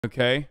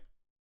Okay.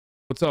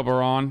 What's up,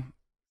 Ahran?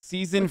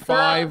 Season What's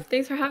 5. up?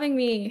 Thanks for having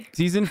me.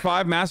 Season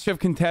 5 MasterChef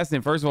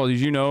contestant. First of all,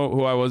 did you know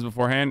who I was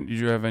beforehand? Did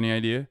you have any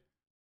idea?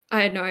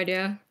 I had no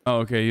idea. Oh,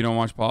 okay. You don't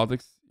watch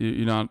politics?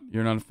 You're not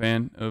a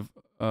fan of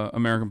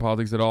American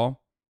politics at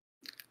all?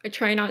 I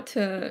try not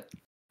to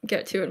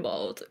get too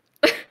involved.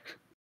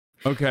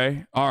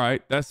 Okay. All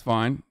right. That's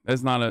fine.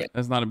 That's not a Yeah.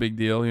 that's not a big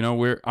deal. You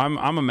know, I'm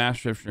a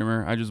MasterChef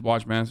streamer. I just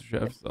watch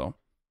MasterChef, so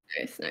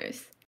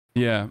Nice.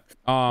 yeah.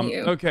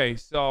 You. Okay,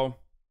 so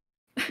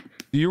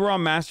you were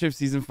on MasterChef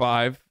season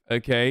 5,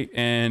 okay,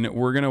 and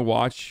we're gonna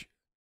watch,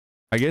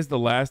 I guess, the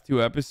last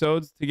 2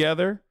 episodes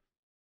together.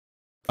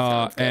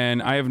 Sounds good.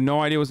 And I have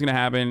no idea what's gonna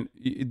happen.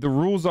 The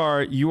rules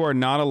are you are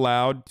not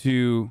allowed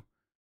to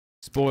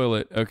spoil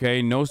it.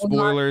 Okay, no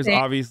spoilers.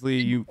 Obviously,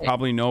 you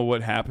probably know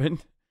what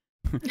happened.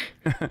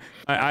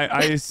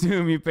 I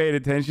assume you paid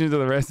attention to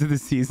the rest of the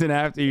season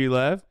after you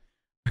left.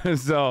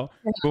 So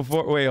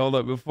hold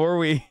up, before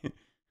we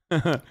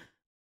do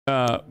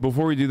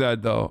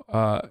that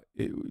though,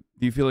 do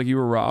you feel like you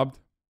were robbed?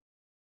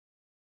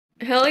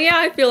 Hell yeah,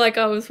 I feel like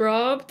I was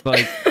robbed.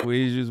 Like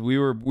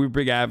we're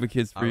big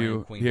advocates for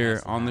you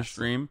here on the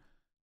stream.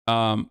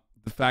 The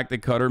fact that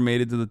Cutter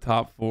made it to the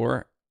top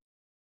 4,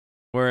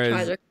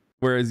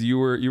 whereas you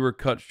were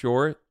cut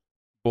short.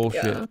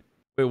 Bullshit. Yeah.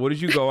 Wait, what did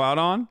you go out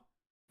on?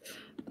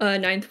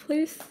 9th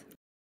place.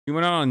 You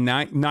went out on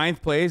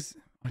 9th place?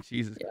 Oh,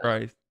 Jesus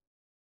Christ.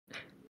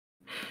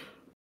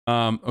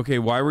 Okay,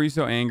 why were you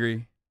so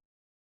angry?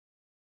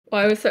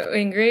 Why I was so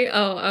angry?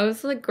 Oh, I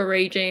was like a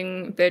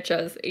raging bitch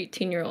as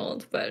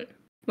 18-year-old, but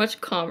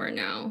much calmer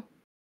now.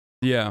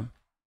 Yeah.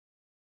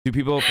 Do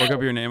people fuck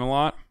up your name a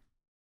lot?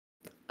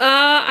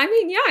 I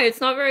mean, yeah,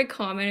 it's not very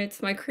common.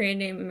 It's my Korean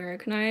name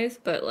Americanized,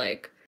 but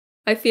like,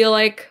 I feel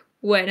like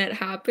when it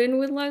happened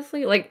with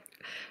Leslie, like,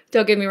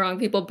 don't get me wrong,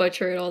 people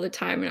butcher it all the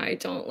time, and I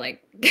don't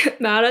like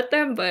get mad at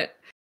them. But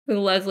with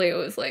Leslie, it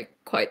was like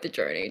quite the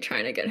journey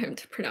trying to get him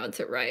to pronounce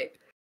it right.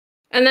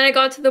 And then I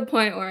got to the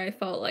point where I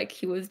felt like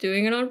he was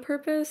doing it on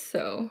purpose.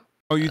 So.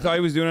 Oh, you thought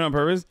he was doing it on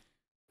purpose?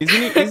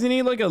 Isn't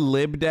he like a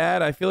lib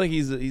dad? I feel like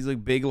he's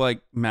like big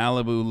like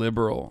Malibu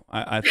liberal.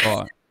 I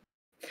thought.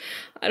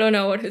 I don't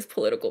know what his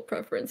political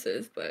preference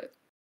is, but.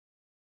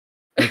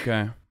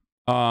 Okay.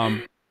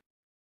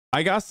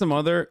 I got some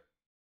other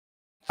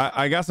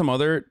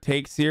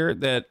takes here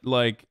that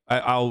like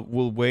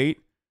we'll wait,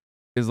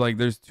 because like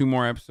there's 2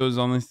 more episodes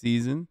on this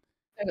season.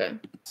 Okay.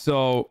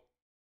 So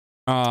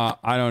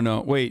I don't know.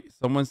 Wait,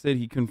 someone said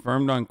he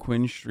confirmed on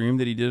Quinn's stream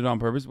that he did it on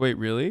purpose. Wait,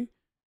 really?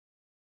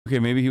 Okay,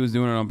 maybe he was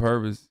doing it on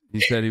purpose. He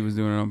said he was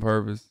doing it on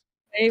purpose.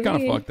 Maybe. It's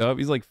kind of fucked up.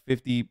 He's like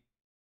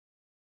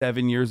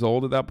 57 years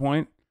old at that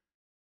point.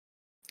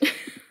 He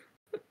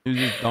was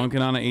just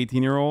dunking on an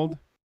 18-year-old.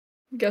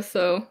 Guess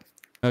so.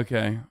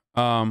 Okay.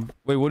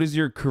 Wait, what is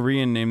your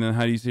Korean name then?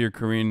 How do you say your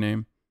Korean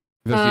name?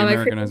 That's the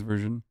Americanized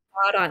version.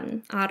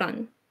 Ahran.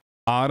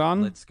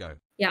 Ahran? Let's go.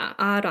 Yeah,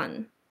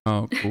 Ahran.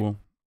 Oh, cool.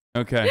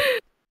 Okay.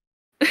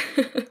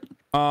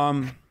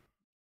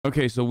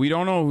 Okay, so we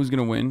don't know who's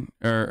gonna win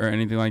or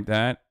anything like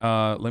that.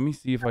 Let me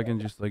see if I can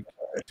just like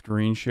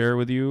screen share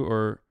with you,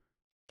 or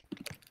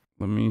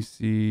let me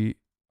see.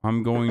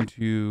 I'm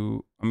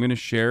gonna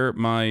share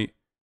my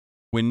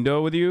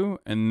window with you,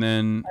 and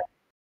then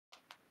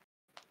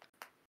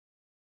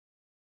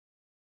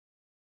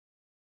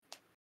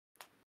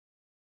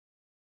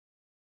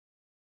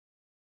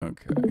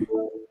okay.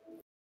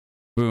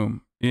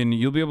 Boom. And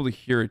you'll be able to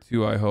hear it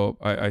too, I hope.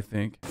 I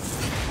think.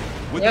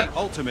 With the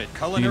ultimate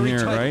culinary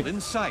title right? in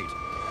sight,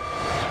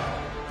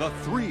 the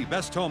 3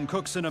 best home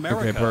cooks in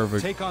America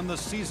take on the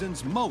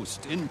season's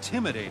most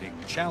intimidating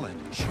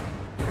challenge.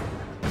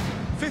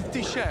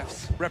 50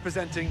 chefs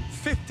representing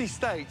 50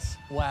 states.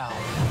 Wow.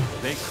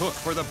 They cook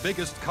for the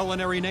biggest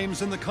culinary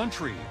names in the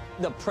country.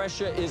 The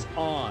pressure is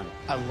on.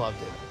 I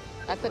loved it.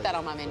 I put that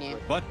on my menu.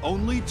 But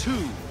only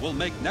 2 will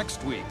make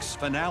next week's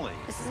finale.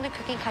 This isn't a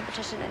cooking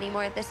competition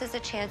anymore. This is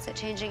a chance at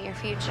changing your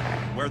future.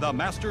 Where the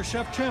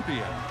MasterChef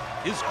champion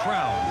is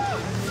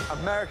crowned.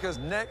 America's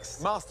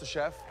next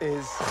MasterChef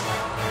is...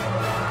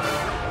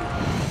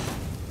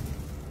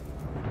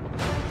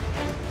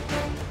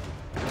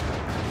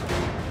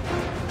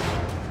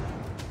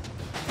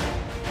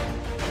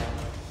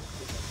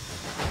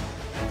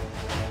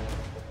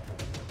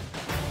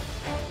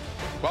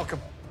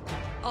 Welcome.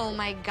 Oh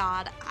my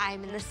God,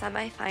 I'm in the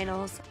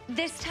semifinals.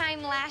 This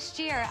time last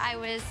year, I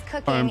was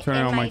cooking I'm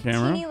turning in on my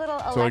camera teeny little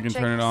so I can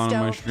turn it on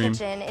my stove stream.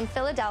 kitchen in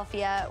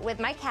Philadelphia with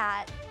my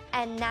cat,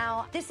 and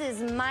now this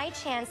is my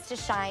chance to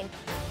shine.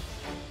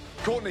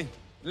 Courtney,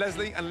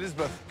 Leslie, and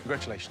Elizabeth,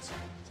 congratulations.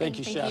 Thank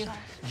you, Chef.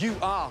 You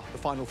are the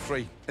final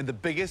 3 in the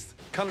biggest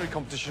culinary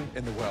competition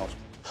in the world.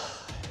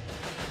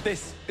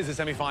 This is the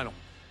semi-final.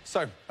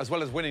 So, as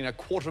well as winning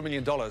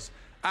 $250,000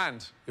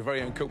 and your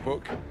very own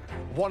cookbook,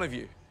 one of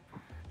you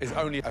is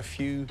only a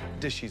few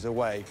dishes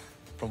away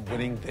from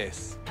winning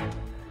this.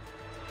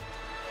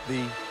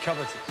 The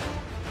coveted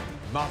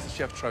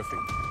MasterChef trophy.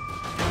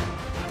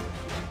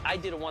 I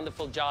did a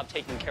wonderful job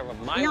taking care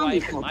of my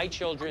wife and my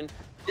children.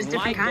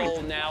 My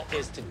goal now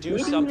is to do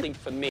something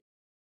for me.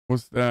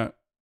 What's that?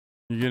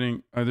 You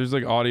getting? There's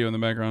like audio in the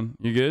background.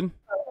 You good?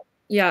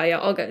 Yeah, yeah,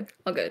 all good,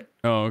 all good.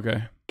 Oh,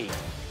 okay.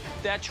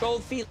 That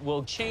trophy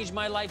will change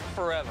my life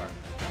forever.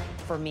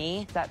 For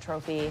me, that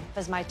trophy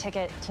is my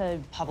ticket to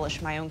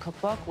publish my own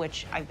cookbook,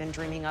 which I've been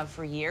dreaming of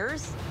for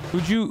years.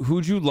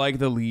 Who'd you like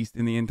the least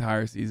in the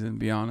entire season?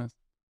 Be honest.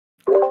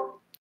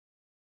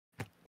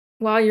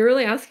 Wow, you're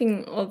really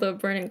asking all the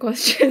burning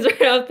questions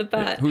right off the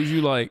bat. Who'd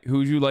you like?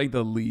 Who'd you like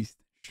the least?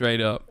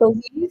 Straight up.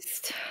 The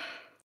least?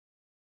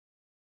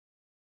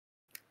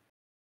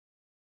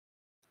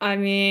 I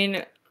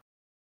mean,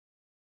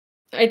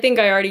 I think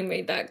I already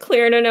made that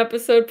clear in an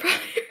episode prior.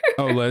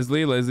 Oh,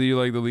 Leslie? Leslie, you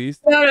like the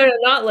least? No, no, no,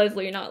 not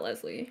Leslie, not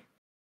Leslie.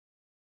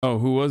 Oh,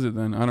 who was it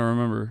then? I don't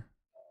remember.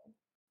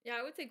 Yeah,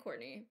 I would say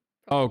Courtney.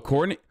 Probably. Oh,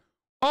 Courtney.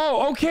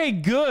 Oh, okay,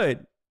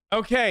 good.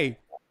 Okay.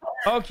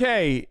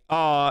 Okay.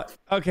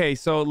 Okay,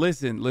 so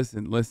listen.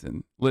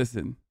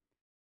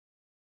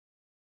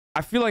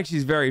 I feel like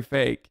she's very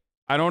fake.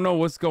 I don't know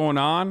what's going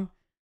on.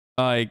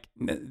 Like,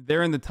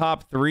 they're in the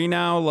top 3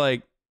 now.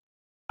 Like,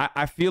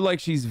 I feel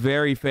like she's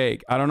very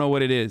fake. I don't know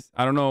what it is.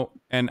 I don't know.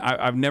 And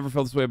I've never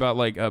felt this way about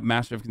like a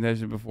MasterChef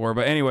contestant before.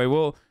 But anyway,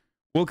 we'll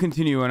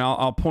continue and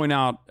I'll point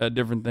out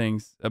different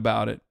things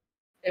about it.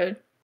 Good.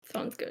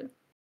 Sounds good.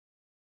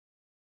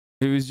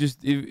 It was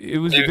just, it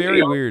was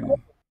very weird.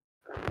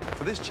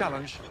 For this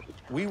challenge,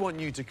 we want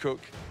you to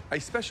cook a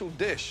special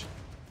dish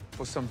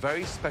for some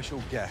very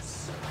special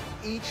guests.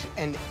 Each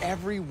and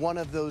every one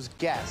of those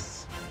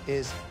guests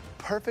is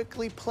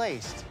perfectly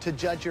placed to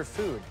judge your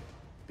food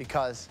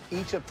because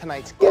each of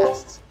tonight's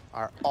guests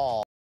are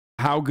all.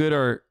 How good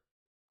are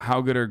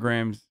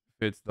Graham's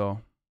fits though?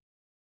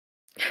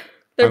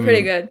 They're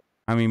pretty good.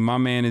 I mean, my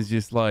man is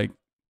just like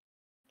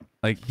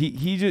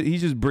he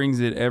just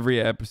brings it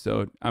every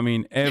episode. I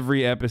mean,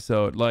 every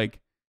episode. Like,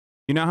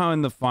 you know how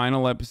in the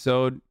final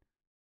episode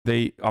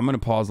I'm gonna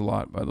pause a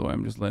lot, by the way.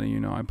 I'm just letting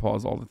you know I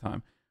pause all the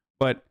time.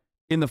 But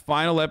in the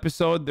final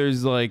episode,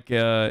 there's like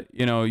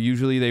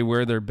usually they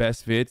wear their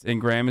best fits,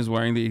 and Graham is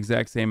wearing the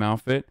exact same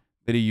outfit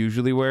that he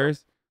usually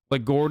wears.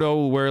 Like Gordo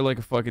will wear like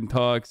a fucking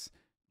tux.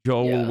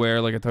 Joe will wear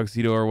like a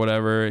tuxedo or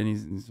whatever, and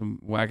he's in some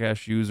whack ass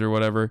shoes or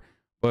whatever.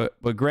 But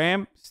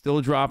Graham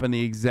still dropping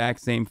the exact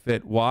same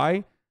fit.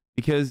 Why?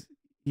 Because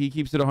he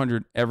keeps it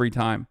 100 every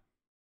time.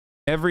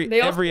 Every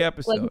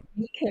episode. Like,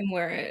 make him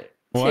wear it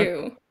what?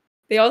 too.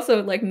 They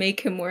also like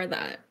make him wear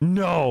that.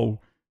 No,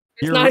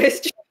 it's not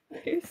his choice.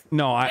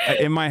 No,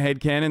 in my head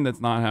canon, that's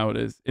not how it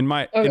is. In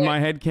my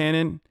head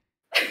canon,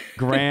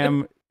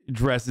 Graham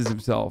dresses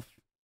himself.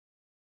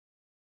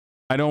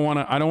 I don't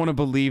want to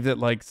believe that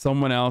like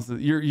someone else.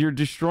 You're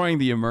destroying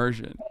the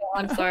immersion. Oh,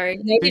 I'm sorry.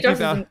 No, he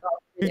dresses himself.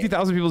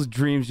 50,000 people's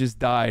dreams just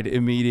died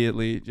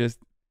immediately. Just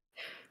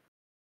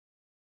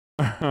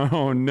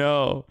oh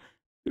no,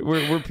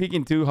 we're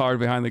peeking too hard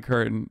behind the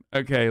curtain.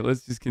 Okay,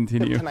 let's just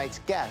continue. Tonight's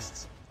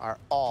guests are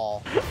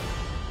all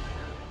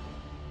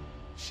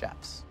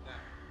chefs.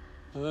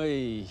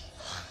 Hey.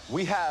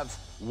 We have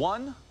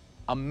one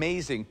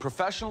amazing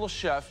professional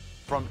chef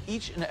from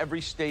each and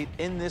every state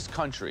in this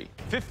country.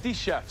 50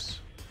 chefs.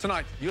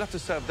 Tonight, you'll have to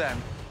serve them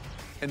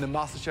in the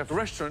MasterChef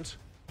restaurant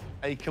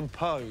a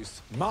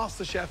composed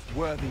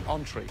MasterChef-worthy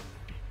entree.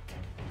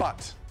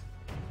 But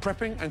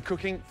prepping and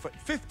cooking for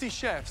 50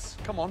 chefs,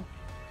 come on,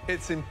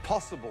 it's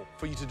impossible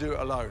for you to do it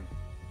alone.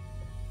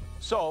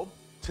 So,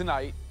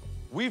 tonight,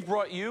 we've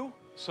brought you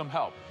some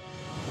help.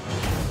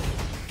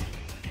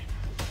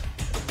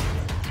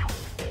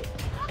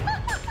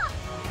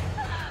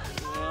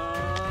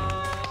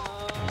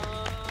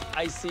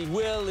 I see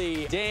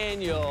Willie,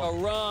 Daniel,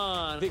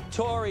 Ahran,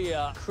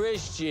 Victoria,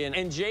 Christian,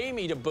 and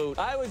Jamie to boot.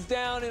 I was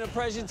down in a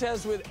pressure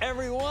test with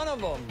every one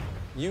of them.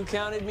 You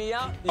counted me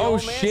out. The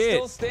old man's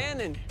still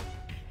standing.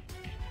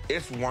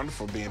 It's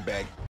wonderful being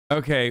back.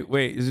 Okay,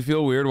 wait. Does it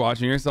feel weird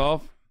watching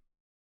yourself?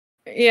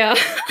 Yeah.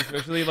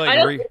 Especially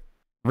like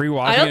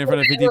rewatching it in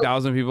front of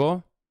 50,000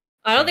 people.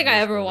 I don't think I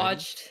ever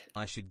watched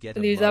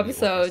these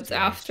episodes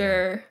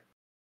after.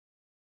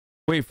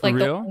 Wait, for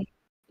real?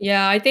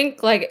 Yeah, I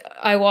think like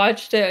I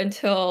watched it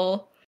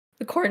until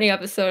the Courtney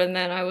episode, and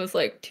then I was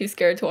like too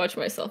scared to watch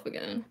myself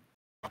again.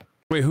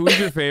 Wait, who was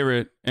your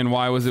favorite, and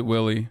why was it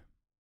Willie?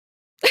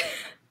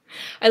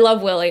 I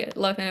love Willie. I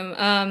love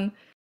him.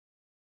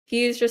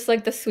 He's just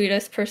like the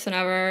sweetest person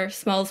ever.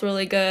 Smells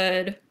really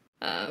good.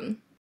 That's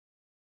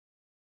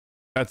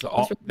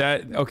all.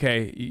 That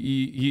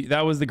okay?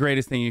 That was the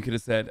greatest thing you could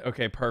have said.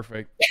 Okay,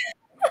 perfect.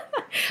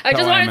 I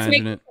just wanted to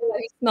make sure that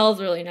he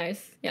smells really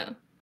nice. Yeah.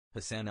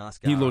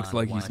 He looks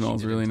like he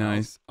smells really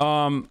nice.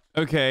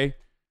 Okay.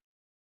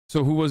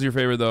 So who was your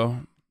favorite though?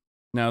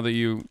 Now that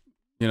you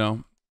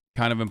kind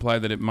of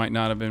implied that it might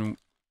not have been.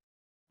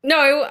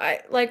 No,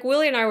 like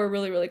Willie and I were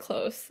really, really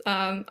close.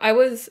 I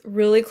was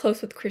really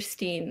close with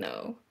Christine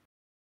though.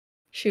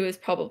 She was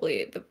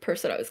probably the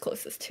person I was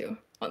closest to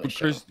on the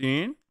show.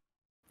 Christine?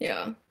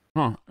 Yeah.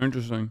 Huh.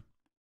 Interesting.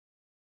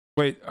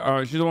 Wait,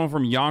 she's the one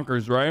from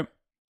Yonkers, right?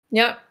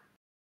 Yep.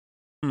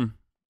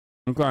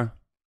 Okay.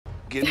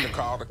 Getting the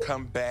call to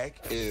come back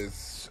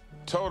is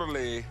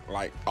totally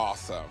like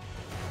awesome.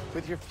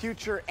 With your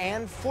future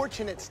and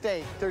fortune at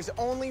stake, there's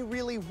only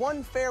really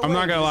one fair way. I'm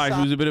not gonna lie,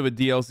 she was a bit of a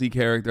DLC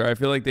character. I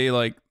feel like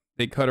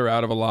they cut her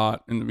out of a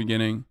lot in the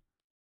beginning.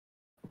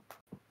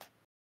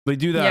 They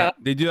do that. Yeah.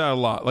 They do that a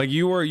lot. Like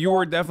you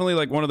were definitely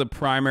like one of the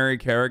primary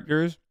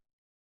characters.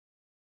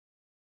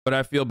 But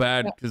I feel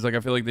bad because like I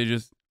feel like they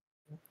just,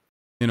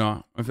 you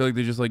know, I feel like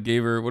they just like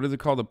gave her, what is it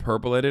called, the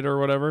purple edit or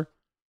whatever,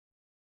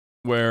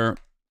 where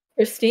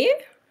Christine?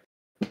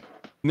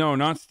 No,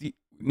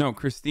 no,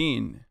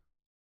 Christine.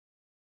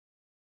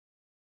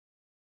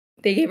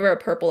 They gave her a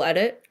purple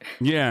edit.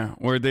 Yeah,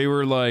 where they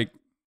were like,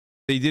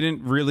 they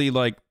didn't really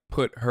like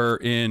put her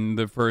in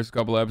the first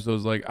couple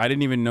episodes. Like I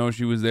didn't even know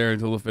she was there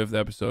until the 5th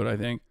episode, I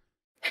think.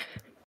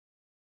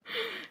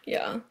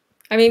 Yeah.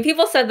 I mean,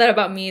 people said that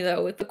about me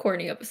though with the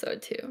Courtney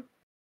episode too.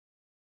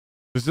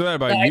 They said that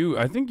about you.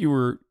 I think you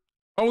were.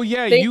 Oh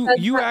yeah,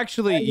 you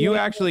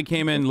actually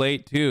came in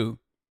late too.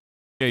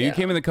 Yeah, you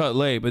came in the cut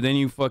late, but then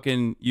you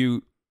fucking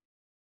you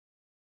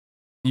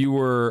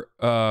were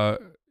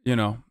you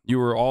know, you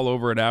were all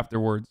over it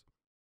afterwards.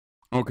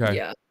 Okay.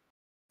 Yeah.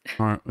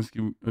 All right, let's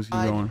keep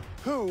going.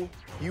 Who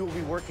you will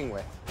be working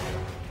with?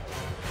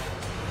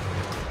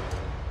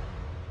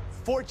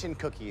 Fortune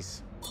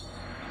cookies.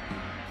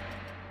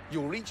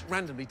 You'll each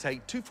randomly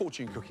take 2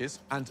 fortune cookies,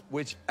 and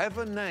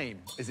whichever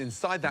name is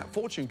inside that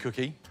fortune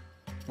cookie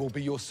will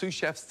be your sous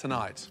chefs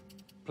tonight.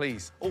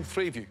 Please, all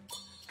 3 of you,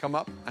 come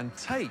up and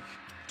take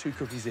 2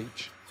 cookies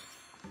each.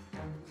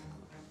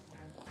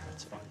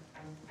 That's fine.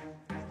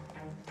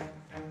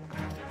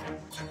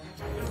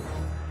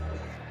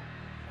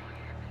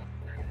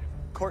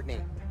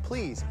 Courtney,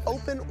 please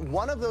open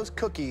one of those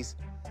cookies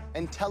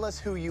and tell us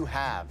who you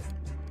have.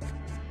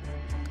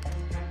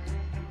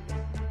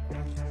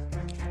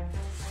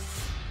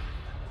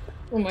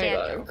 Oh my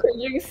god, I'm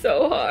cringing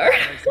so hard.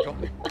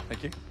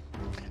 Thank you.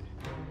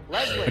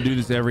 Leslie. I do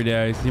this every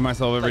day. I see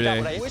myself every day.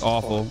 It's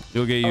awful.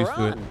 You'll get used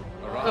to it.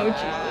 Oh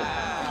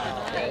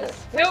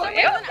Jesus. No.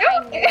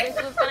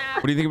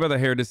 What do you think about the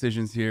hair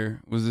decisions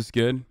here? Was this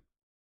good?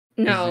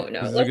 No.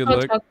 Was this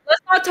Let's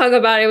not talk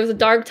about it. It was a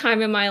dark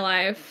time in my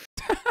life.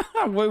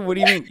 What do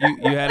you mean?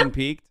 You hadn't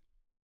peaked?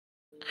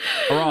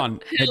 Ahran,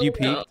 had you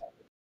peaked?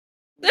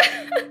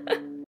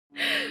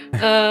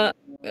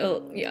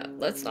 Yeah,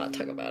 let's not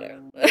talk about it.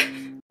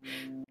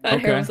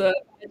 Okay.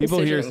 People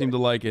here seem to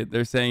like it.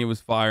 They're saying it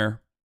was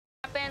fire.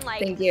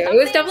 Thank you. It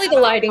was definitely the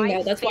lighting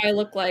though. That's why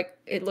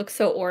it looks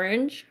so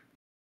orange.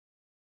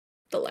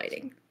 The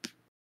lighting.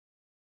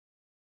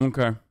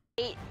 Okay.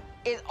 It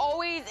is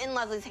always in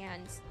Leslie's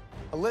hands.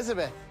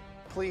 Elizabeth,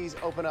 please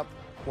open up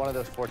one of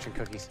those fortune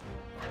cookies.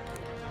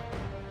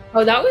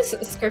 Oh, that was a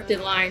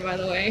scripted line, by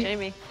the way.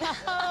 Jamie.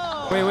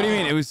 Wait, what do you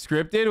mean? It was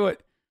scripted? What?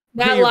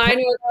 That line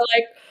was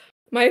like,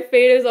 my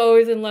fate is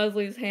always in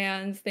Leslie's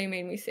hands. They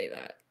made me say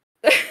that.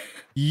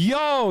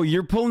 Yo,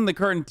 you're pulling the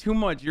curtain too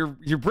much.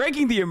 You're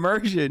breaking the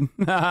immersion.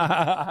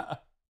 Well,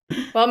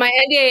 my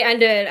NDA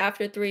ended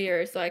after 3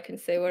 years, so I can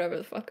say whatever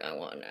the fuck I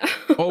want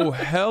now. Oh,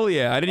 hell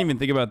yeah. I didn't even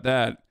think about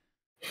that.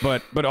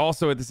 But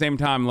also at the same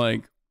time,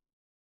 like,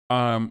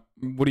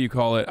 what do you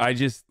call it? I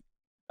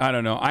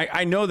don't know.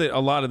 I know that a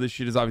lot of this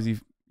shit is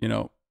obviously, you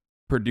know,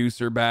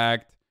 producer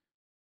backed.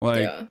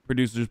 Like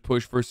producers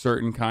push for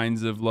certain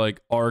kinds of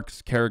like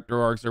arcs,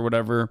 character arcs or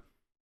whatever.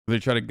 They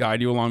try to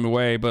guide you along the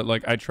way, but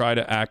like I try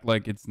to act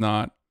like it's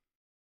not.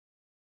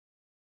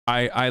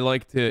 I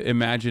like to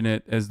imagine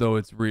it as though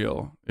it's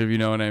real, if you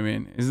know what I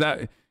mean.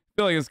 I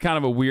feel like it's kind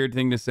of a weird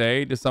thing to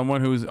say to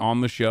someone who's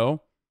on the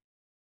show,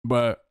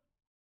 but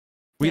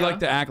we like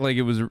to act like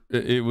it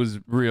was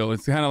real.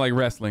 It's kind of like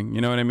wrestling,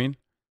 you know what I mean?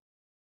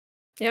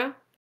 Yeah,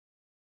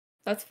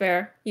 that's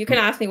fair. You can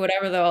ask me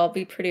whatever though. I'll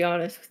be pretty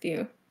honest with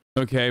you.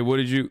 Okay, what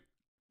did you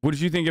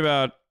think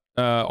about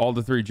all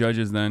the 3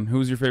 judges then?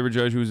 Who's your favorite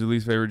judge? Who's your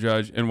least favorite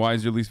judge? And why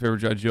is your least favorite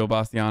judge Joe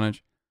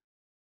Bastianich?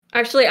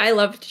 Actually, I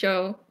loved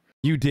Joe.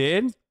 You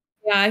did?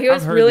 Yeah, he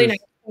was really nice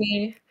to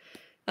me.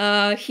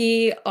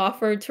 He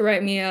offered to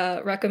write me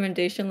a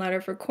recommendation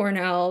letter for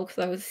Cornell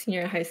because I was a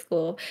senior in high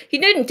school. He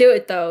didn't do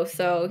it though,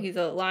 so he's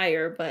a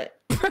liar, but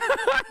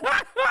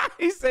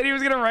he said he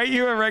was gonna write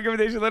you a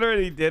recommendation letter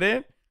and he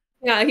didn't?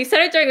 Yeah, he said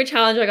it during a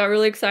challenge. I got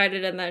really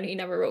excited and then he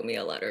never wrote me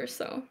a letter,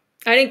 so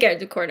I didn't get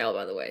into Cornell,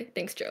 by the way.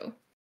 Thanks, Joe.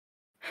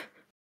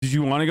 Did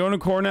you want to go into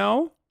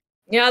Cornell?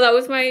 Yeah, that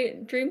was my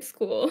dream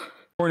school.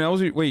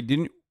 Cornell's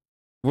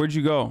where'd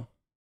you go?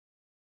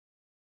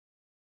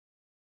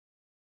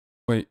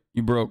 Wait,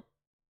 you broke.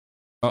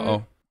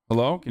 Uh-oh.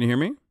 Hello? Can you hear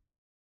me?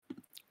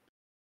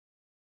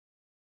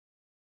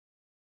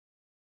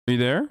 Are you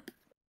there?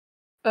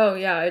 Oh,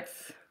 yeah,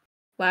 it's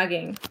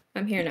lagging.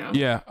 I'm here now.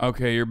 Yeah,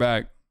 okay, you're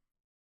back.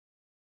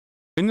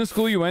 Isn't the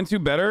school you went to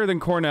better than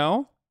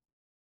Cornell?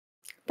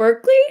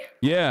 Berkeley?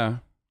 Yeah.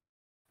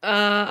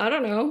 I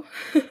don't know.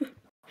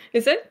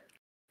 Is it?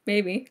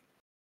 Maybe.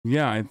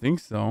 Yeah, I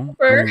think so.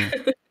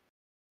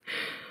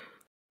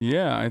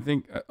 Yeah, I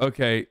think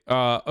okay.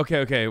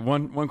 Okay.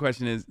 One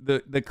question is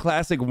the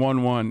classic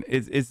 1-1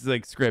 is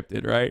like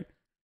scripted, right?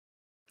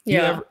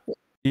 Yeah.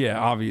 Yeah,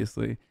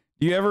 obviously.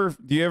 Do you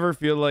ever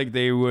feel like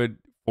they would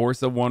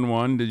force a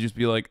 1-1 to just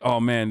be like, oh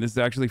man, this is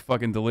actually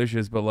fucking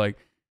delicious, but like,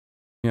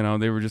 you know,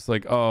 they were just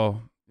like,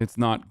 oh, it's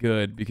not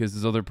good because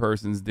this other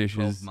person's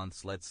dishes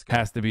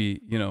has to be,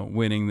 you know,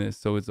 winning this,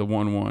 so it's a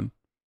 1-1.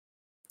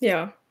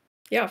 Yeah.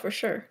 Yeah, for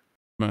sure.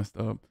 Messed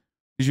up.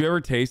 Did you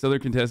ever taste other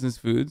contestants'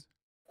 foods?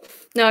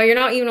 No, you're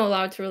not even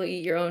allowed to really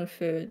eat your own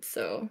food,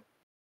 so.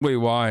 Wait,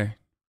 why?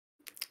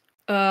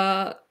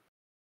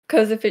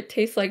 Because if it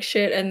tastes like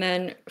shit and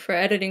then for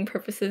editing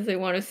purposes they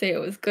want to say it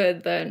was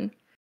good, then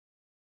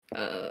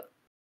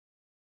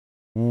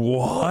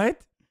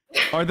What?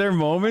 Are there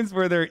moments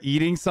where they're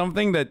eating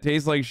something that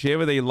tastes like shit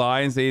but they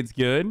lie and say it's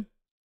good?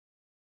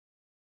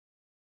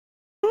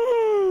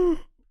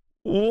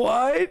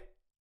 What?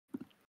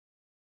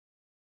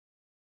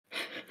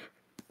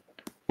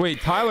 Wait,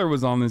 Tyler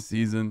was on this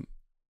season.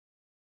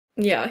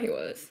 yeah, he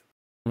was.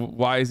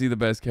 Why is he the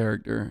best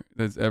character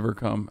that's ever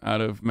come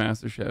out of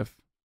MasterChef?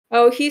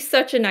 Oh, he's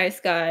such a nice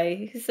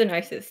guy. He's the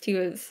nicest. He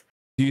was.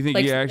 Do you think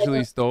like, he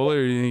actually stole it,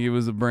 or do you think it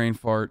was a brain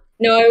fart?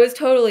 No, it was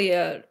totally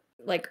a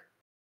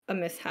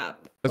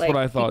mishap. That's like, what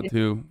I thought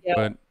too. Yeah,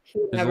 but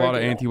there's a lot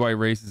of anti-white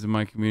racists in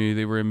my community.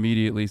 They were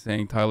immediately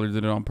saying Tyler did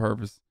it on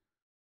purpose.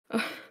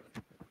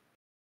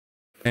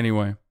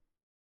 Anyway,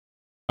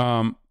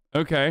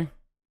 okay,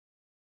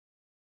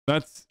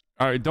 that's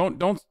all right.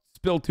 Don't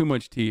spill too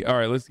much tea. All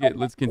right, let's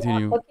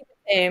continue. Let's keep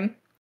the same.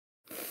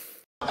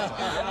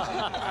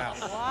 Wow.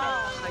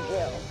 Thank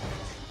you.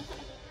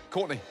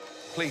 Courtney,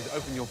 please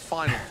open your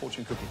final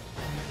fortune cookie.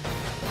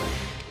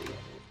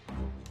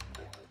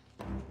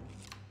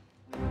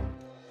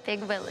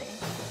 Big Willie.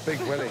 Big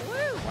Willie.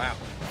 Wow.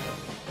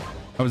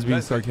 I was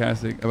being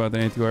sarcastic about the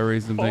anti-white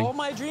racism thing. All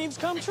my dreams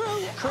come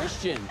true.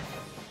 Christian.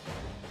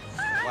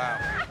 Wow.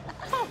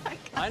 Oh my God.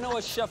 I know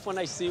a chef when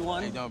I see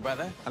one. How you doing,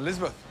 brother?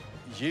 Elizabeth,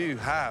 you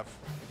have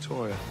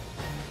Victoria.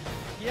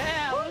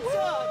 Yeah, what's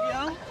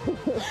up,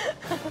 yo?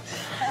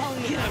 Hell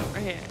yeah. Get over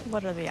here.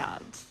 What are the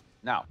odds?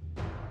 Now,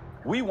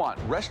 we want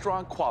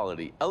restaurant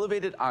quality,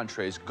 elevated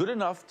entrees, good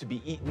enough to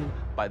be eaten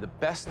by the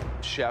best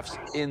chefs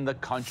in the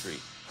country.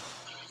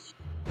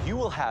 You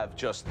will have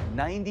just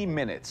 90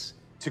 minutes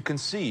to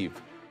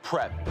conceive,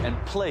 prep, and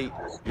plate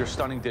your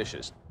stunning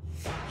dishes.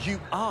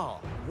 You are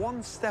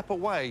one step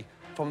away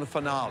from the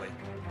finale.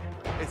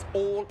 It's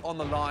all on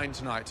the line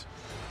tonight.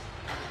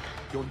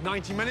 Your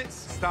 90 minutes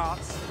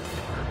starts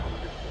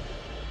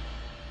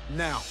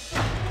now.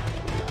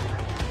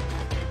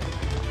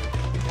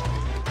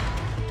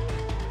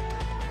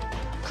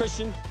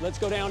 Christian, let's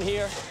go down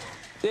here.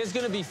 There's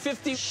gonna be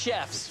 50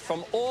 chefs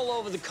from all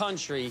over the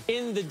country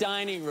in the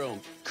dining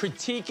room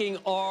critiquing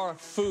our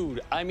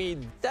food. I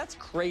mean, that's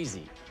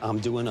crazy. I'm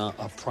doing a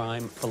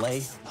prime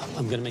filet.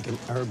 I'm gonna make an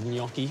herb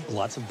gnocchi,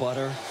 lots of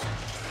butter.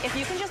 If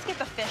you can just get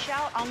the fish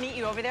out, I'll meet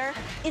you over there.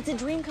 It's a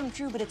dream come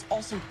true, but it's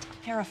also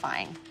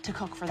terrifying to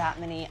cook for that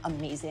many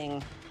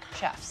amazing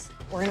chefs.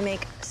 We're gonna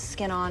make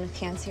skin-on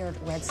pan-seared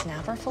red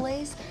snapper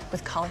fillets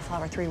with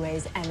cauliflower 3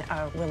 ways and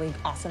a really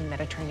awesome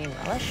Mediterranean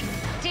relish.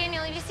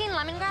 Daniel, have you seen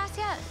lemongrass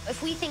yet?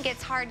 If we think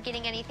it's hard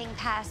getting anything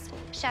past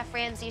Chef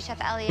Ramsay, Chef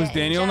Elliott, Was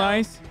Daniel and Joe,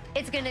 nice?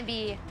 it's gonna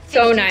be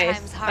So 50 nice.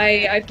 times harder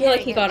I feel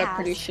like he getting got it a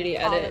pretty past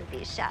shitty all edit. of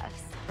these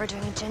chefs. We're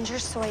doing a ginger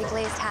soy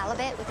glazed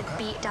halibut with a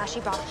beet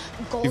dashi broth.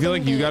 You feel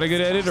like you got a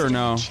good edit or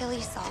no? Chili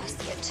sauce.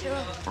 Get to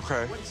it.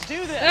 Okay. Let's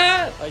do this.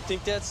 I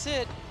think that's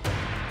it.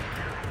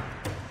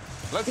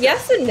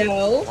 Yes and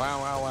no.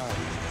 Wow.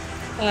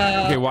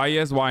 Okay, why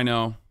yes, why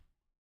no?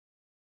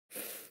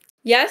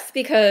 Yes,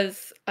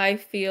 because I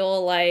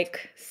feel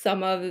like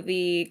some of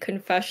the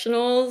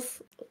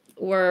confessionals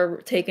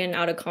were taken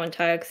out of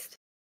context.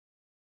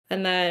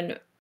 And then,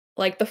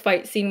 like, the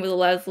fight scene with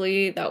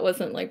Leslie, that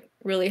wasn't, like,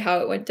 really how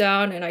it went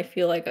down. And I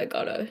feel like I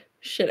got a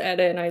shit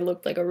edit and I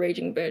looked like a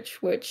raging bitch,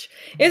 which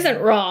isn't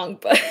wrong.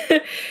 But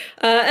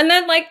and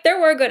then, like,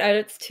 there were good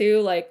edits, too.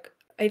 Like,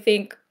 I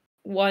think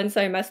once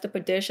I messed up a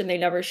dish and they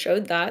never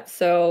showed that,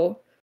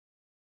 so...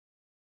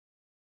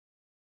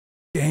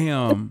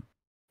 Damn.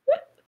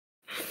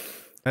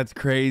 That's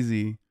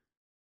crazy.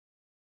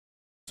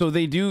 So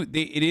it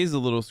is a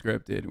little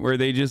scripted where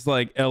they just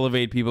like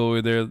elevate people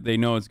where they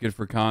know it's good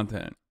for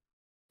content.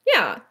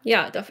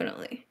 Yeah,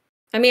 definitely.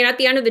 I mean, at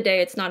the end of the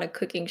day, it's not a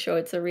cooking show,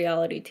 it's a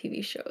reality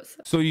TV show.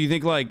 So you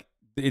think like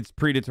it's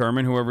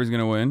predetermined whoever's going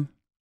to win?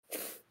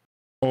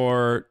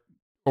 Or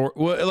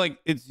well, like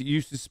you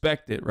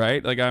suspect it,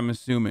 right? Like I'm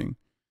assuming.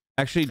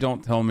 Actually,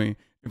 don't tell me.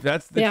 If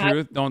that's the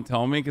truth, don't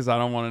tell me because I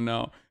don't want to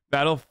know.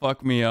 That'll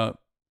fuck me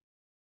up.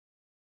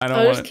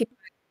 I'll just keep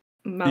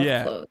my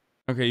mouth closed.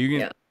 Okay, you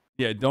can.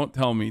 Yeah, don't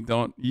tell me.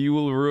 You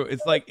will ruin.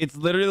 It's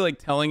literally like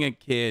telling a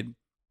kid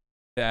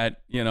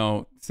that, you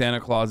know, Santa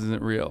Claus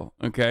isn't real.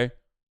 Okay.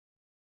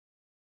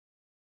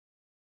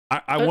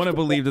 I want to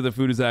believe that the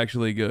food is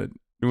actually good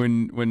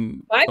when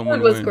my someone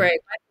food was wins. great.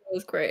 My food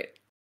was great.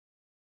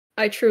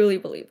 I truly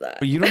believe that.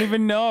 But you don't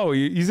even know.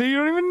 You say you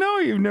don't even know.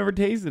 You've never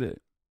tasted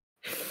it.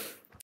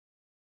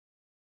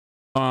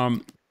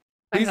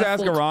 Please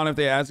ask Ahran if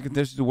they ask the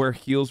contestants to wear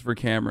heels for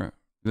camera.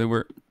 They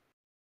were.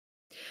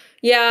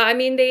 Yeah, I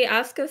mean, they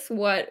ask us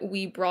what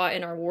we brought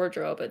in our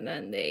wardrobe, and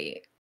then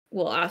they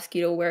will ask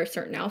you to wear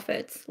certain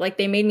outfits. Like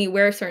they made me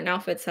wear certain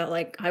outfits that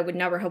like I would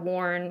never have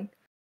worn.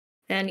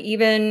 And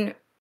even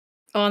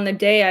on the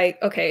day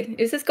okay,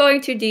 is this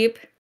going too deep?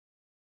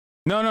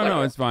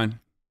 No, it's fine.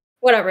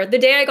 Whatever. The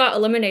day I got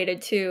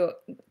eliminated too,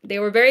 they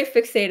were very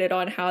fixated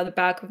on how the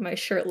back of my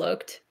shirt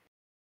looked.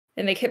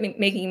 And they kept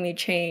making me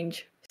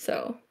change.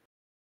 So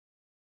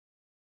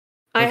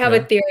I have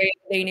a theory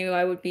they knew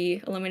I would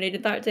be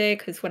eliminated that day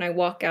because when I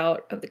walk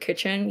out of the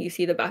kitchen, you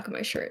see the back of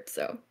my shirt.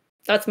 So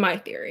that's my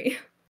theory.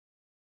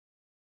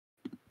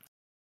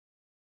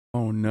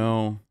 Oh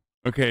no.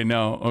 Okay,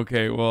 no.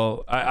 Okay,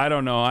 well, I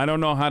don't know. I don't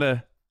know how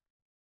to.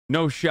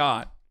 No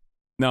shot.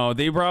 No,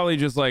 they probably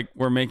just like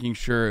were making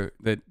sure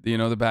that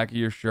the back of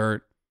your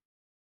shirt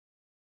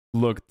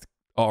looked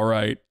all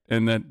right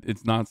and that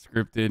it's not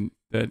scripted,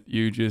 that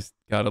you just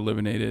got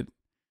eliminated.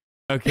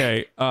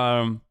 Okay.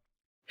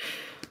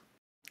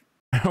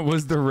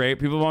 Was the rain?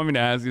 People want me to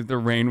ask if the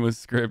rain was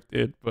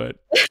scripted, but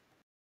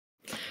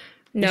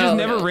no, it just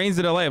never rains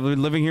in LA. I've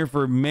been living here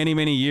for many,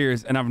 many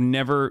years, and I've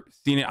never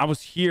seen it. I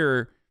was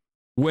here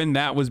when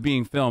that was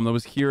being filmed. I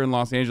was here in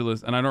Los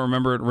Angeles, and I don't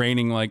remember it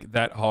raining like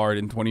that hard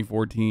in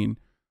 2014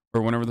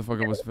 or whenever the fuck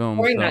it was filmed.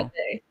 Pouring that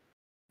day.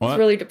 It was a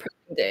really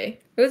depressing day.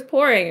 It was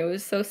pouring. It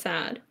was so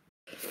sad.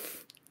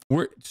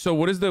 So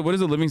what does the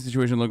living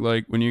situation look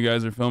like when you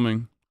guys are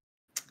filming?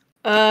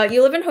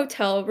 You live in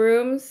hotel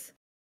rooms,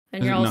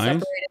 and you're all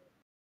separated.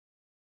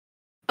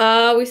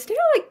 We stayed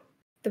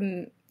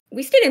at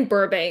we stayed in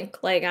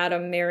Burbank, like at a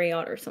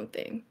Marriott or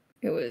something.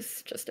 It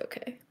was just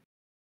okay.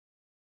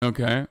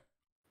 Okay.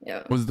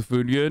 Yeah. Was the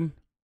food good?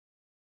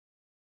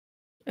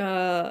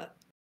 No.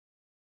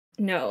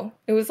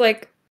 It was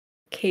like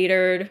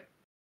catered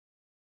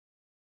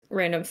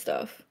random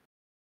stuff.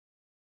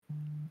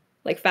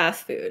 Like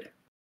fast food.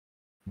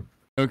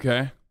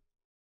 Okay.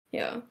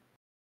 Yeah.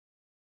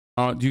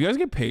 Do you guys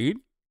get paid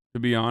to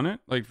be on it?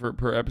 Like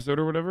per episode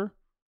or whatever?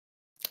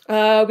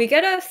 We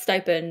get a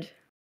stipend.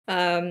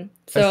 That's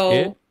So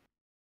it?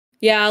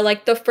 yeah,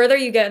 like the further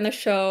you get in the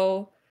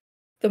show,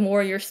 the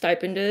more your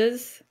stipend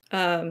is.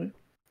 And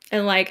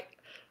like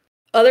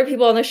other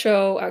people on the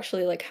show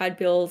actually like had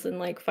bills and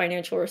like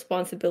financial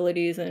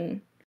responsibilities,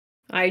 and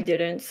I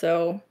didn't.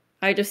 So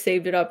I just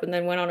saved it up and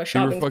then went on a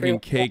shopping You were fucking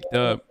caked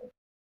up.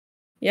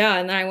 Yeah,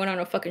 and then I went on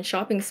a fucking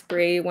shopping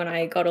spree when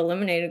I got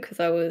eliminated because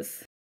I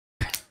was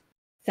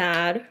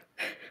sad.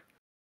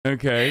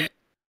 Okay.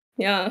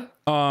 Yeah.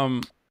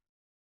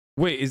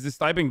 Wait, is the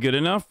stipend good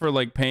enough for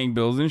like paying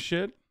bills and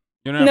shit?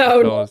 You don't have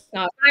No, to tell us. it's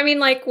not. I mean,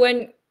 like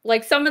when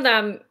like some of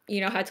them,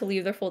 had to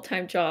leave their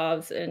full-time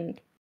jobs and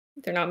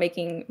they're not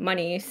making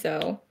money,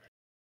 so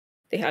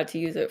they had to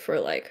use it for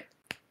like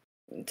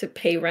to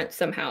pay rent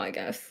somehow, I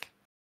guess.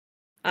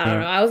 I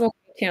don't know. I was only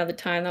 18 at the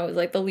time. That was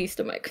like the least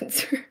of my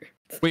concerns.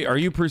 Wait, are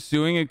you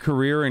pursuing a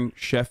career in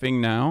chefing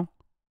now?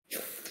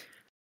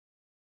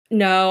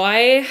 No,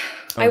 I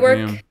work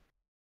damn.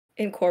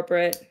 in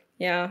corporate.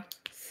 Yeah.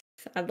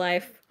 Sad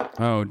life.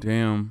 Oh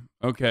damn.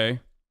 Okay.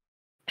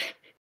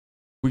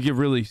 We get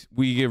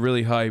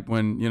really hype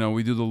when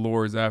we do the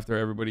lores after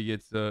everybody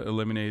gets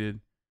eliminated,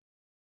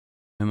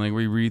 and like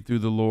we read through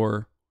the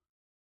lore.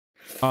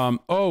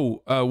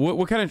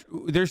 What kind of?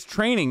 There's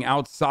training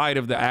outside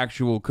of the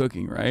actual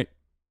cooking, right?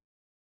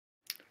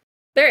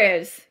 There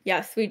is.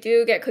 Yes, we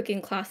do get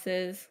cooking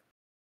classes.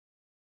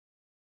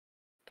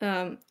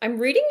 I'm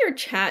reading your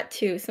chat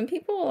too. Some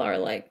people are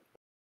like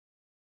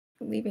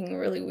leaving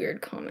really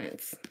weird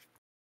comments.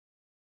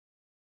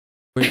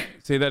 Wait,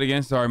 say that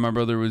again. Sorry, my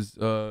brother was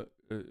trying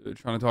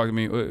to talk to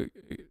me.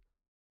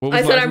 What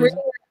was I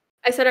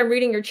said I'm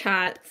reading your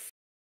chats.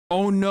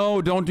 Oh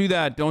no, don't do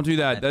that. Don't do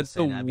that. That's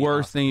the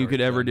worst thing you could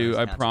ever do.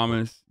 I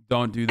promise.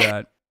 Don't do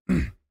that.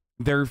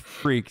 They're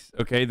freaks,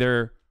 okay?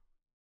 Don't.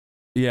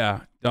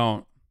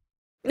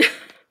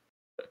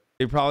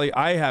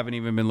 I haven't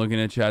even been looking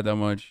at chat that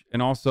much.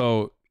 And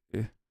also,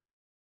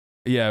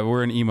 yeah,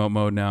 we're in emote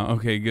mode now.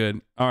 Okay,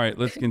 good. All right,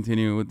 let's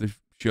continue with the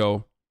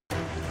show.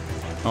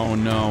 Oh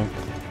no.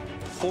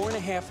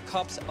 4.5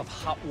 cups of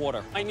hot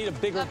water. I need a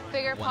bigger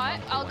pot?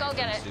 I'll go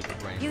get it.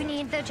 You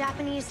need the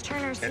Japanese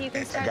turner so you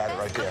can start I got it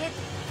right there.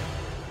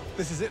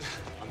 This is it.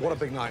 What a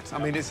big night. I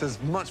mean, it's as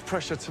much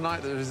pressure tonight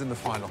as there is in the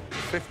final.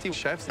 50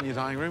 chefs in your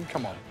dining room?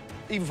 Come on.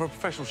 Even for a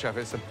professional chef,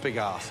 it's a big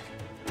ask.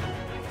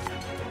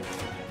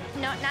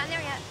 No, not in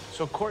there yet.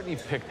 So Courtney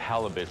picked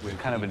halibut with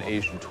kind of an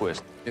Asian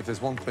twist. If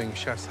there's one thing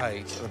chefs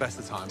hate at the best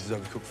of times is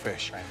overcooked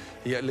fish.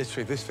 Yeah,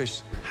 literally, this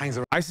fish hangs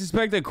around. I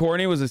suspect that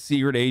Courtney was a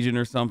secret agent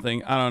or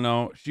something. I don't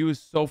know. She was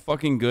so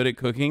fucking good at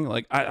cooking.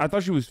 Like, I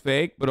thought she was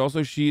fake, but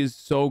also she is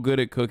so good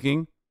at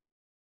cooking.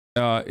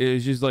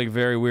 It's just like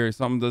very weird.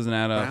 Something doesn't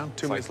add up.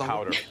 2 minutes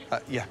powder.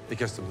 Yeah, it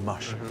gets to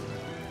mush.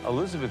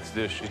 Elizabeth's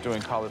dish, she's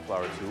doing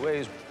cauliflower 2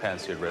 ways,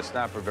 pan-seared red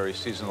snapper, very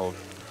seasonal.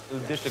 The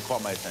dish that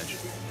caught my attention.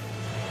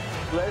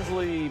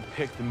 Leslie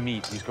picked the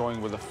meat. He's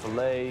going with a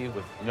filet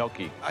with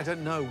gnocchi. I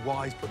don't know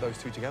why he's put those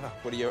two together.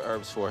 What are your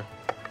herbs for?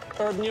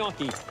 herb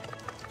gnocchi.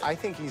 I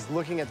think he's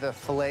looking at the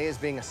filet as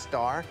being a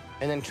star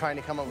and then trying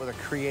to come up with a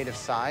creative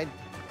side.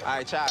 All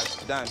right,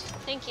 Chaz, done.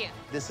 Thank you.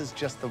 This is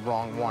just the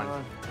wrong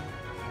one.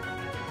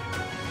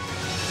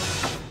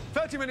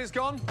 minutes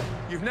gone.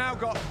 You've now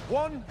got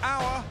 1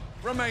 hour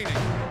remaining.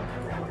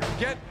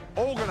 Get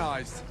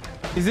organized.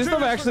 Is this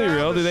stuff actually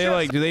real? Do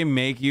they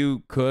make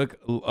you cook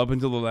up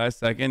until the last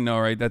second? No,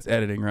 right? That's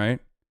editing, right?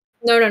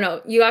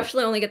 No. You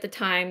actually only get the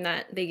time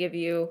that they give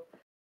you.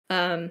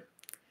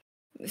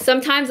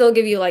 Sometimes they'll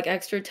give you like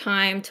extra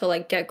time to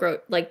like get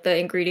the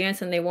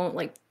ingredients, and they won't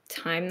like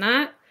time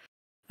that.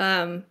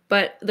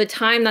 But the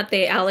time that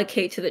they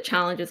allocate to the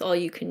challenge is all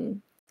you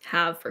can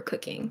have for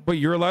cooking. But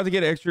you're allowed to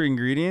get extra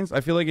ingredients.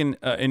 I feel like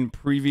in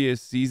previous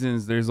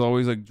seasons, there's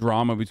always like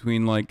drama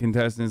between like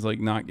contestants like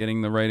not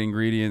getting the right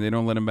ingredient. They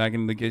don't let them back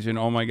into the kitchen.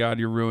 Oh my God,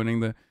 you're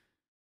ruining the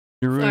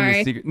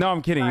secret. No,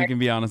 I'm kidding. Sorry. You can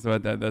be honest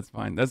about that. That's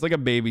fine. That's like a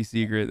baby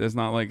secret. That's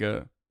not like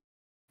a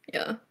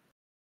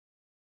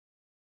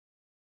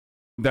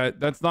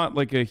That's not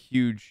like a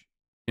huge,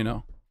 you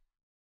know.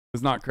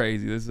 It's not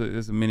crazy. This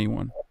is a mini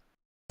one.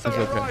 That's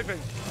okay.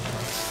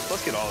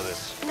 Look at all of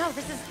this. No,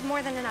 this is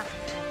more than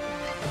enough.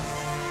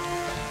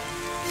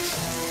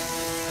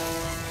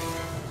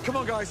 Come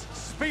on, guys.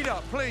 Speed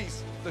up,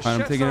 please.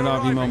 I'm taking it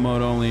off emote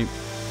mode only.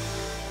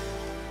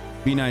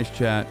 Be nice,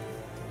 chat.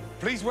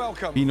 Please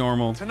welcome. Be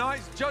normal.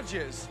 Tonight's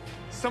judges,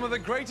 some of the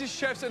greatest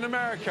chefs in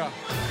America.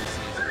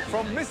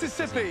 From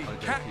Mississippi,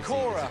 Kat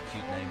Cora.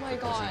 Oh my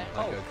God.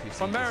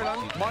 From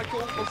Maryland,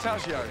 Michael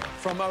Voltaggio.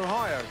 From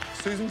Ohio,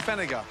 Susan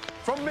Feniger.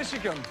 From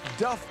Michigan,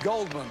 Duff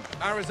Goldman.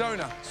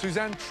 Arizona,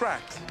 Suzanne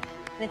Tract.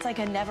 It's like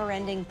a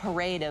never-ending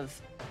parade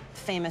of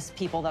famous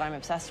people that I'm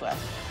obsessed with.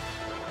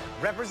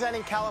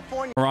 Representing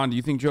California. Ahran, do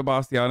you think Joe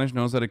Bastianich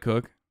knows how to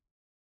cook?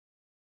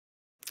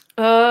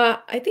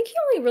 I think he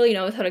only really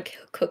knows how to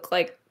cook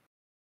like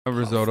a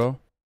risotto.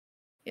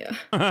 Yeah.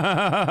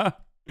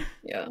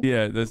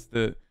 Yeah, that's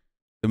the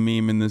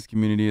meme in this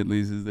community, at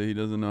least, is that he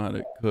doesn't know how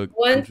to cook.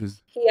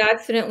 Once he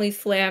accidentally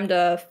slammed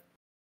a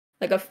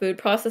food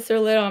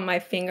processor lid on my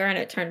finger and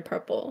it turned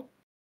purple.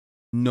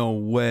 No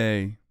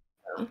way.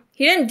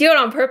 He didn't do it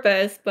on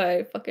purpose, but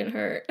it fucking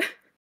hurt.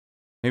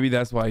 Maybe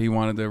that's why he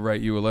wanted to write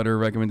you a letter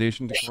of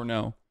recommendation to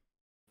Cornell.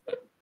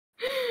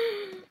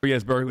 But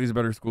yes, Berkeley's a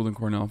better school than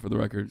Cornell, for the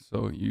record.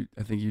 So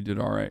I think you did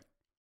all right.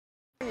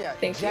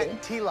 Thank Jet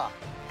you. Tila.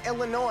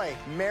 Illinois,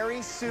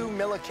 Mary Sue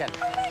Milliken. Oh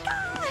my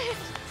God!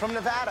 From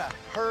Nevada,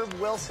 Herb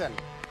Wilson.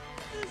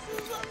 This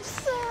is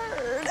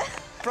absurd.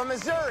 From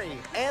Missouri,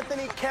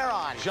 Anthony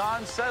Caron.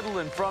 John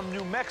Sedlin from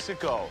New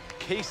Mexico.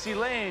 Casey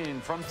Lane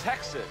from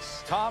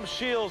Texas. Tom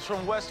Shields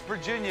from West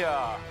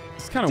Virginia.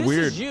 It's kind of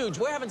weird. This is huge.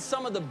 We're having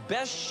some of the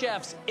best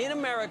chefs in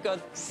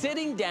America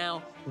sitting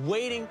down,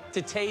 waiting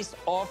to taste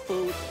our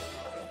food.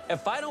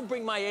 If I don't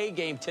bring my A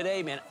game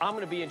today, man, I'm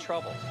going to be in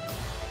trouble.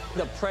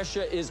 The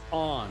pressure is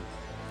on.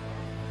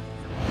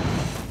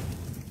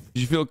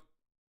 Did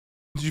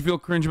you feel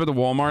cringe about the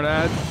Walmart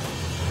ad?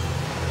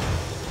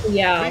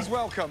 Yeah. Please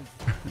welcome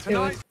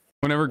tonight.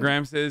 Whenever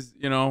Graham says,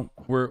 you know,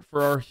 for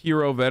our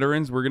hero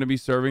veterans, we're going to be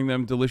serving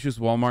them delicious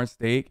Walmart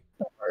steak.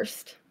 The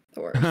worst.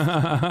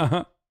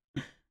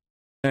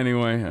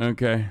 Anyway,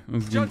 okay.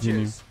 Let's continue.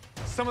 Judges,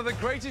 some of the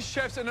greatest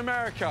chefs in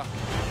America.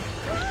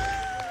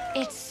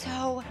 It's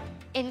so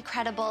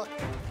incredible.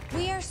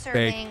 We are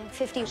serving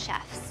 50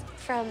 chefs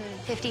from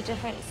 50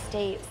 different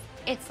states.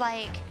 It's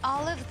like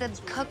all of the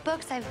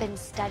cookbooks I've been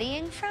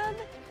studying from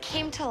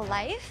came to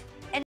life.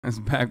 And that's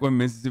back when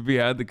Mississippi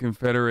had the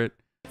Confederate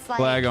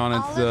flag on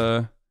its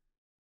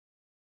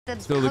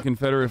still the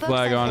Confederate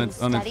flag on its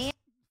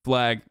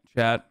flag,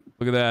 chat.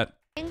 Look at that.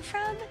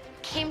 From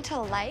came to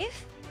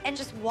life and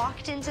just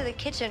walked into the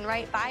kitchen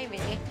right by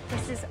me.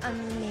 This is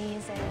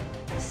amazing.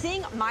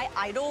 Seeing my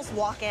idols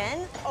walk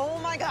in, oh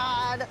my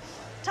God,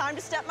 time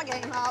to step my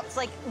game up. It's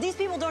like, these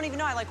people don't even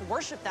know I like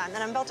worship them,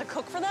 and I'm about to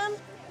cook for them.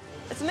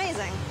 It's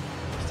amazing.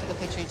 Take a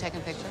picture, you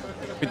taking a picture?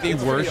 But they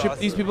worship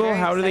these people? Very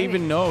How do they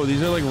exciting. even know?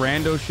 These are like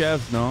rando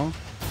chefs, no?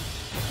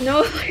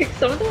 No, like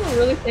some of them are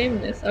really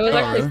famous. I was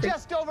actually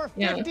Just over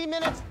 50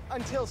 minutes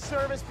until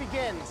service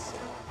begins.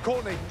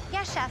 Courtney.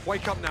 Yeah, chef.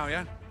 Wake up now,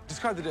 yeah?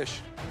 Describe the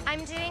dish.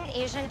 I'm doing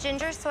Asian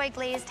ginger soy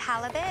glazed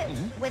halibut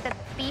with a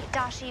beet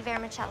dashi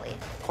vermicelli.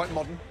 Quite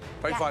modern,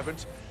 very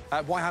vibrant.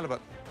 Why halibut?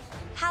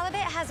 Halibut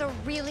has a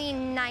really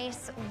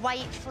nice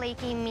white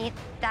flaky meat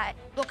that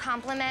will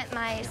complement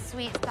my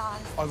sweet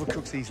sauce.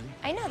 Overcooks easily.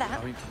 I know that.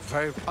 I mean,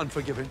 very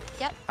unforgiving.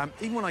 Yep.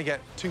 Even when I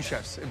get 2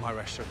 chefs in my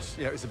restaurants,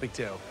 you know, it's a big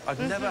deal. I've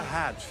never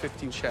had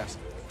 50 chefs.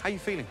 How are you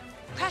feeling?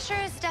 Pressure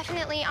is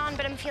definitely on,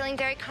 but I'm feeling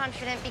very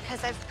confident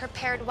because I've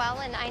prepared well,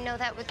 and I know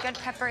that with good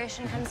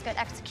preparation comes good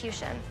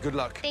execution. Good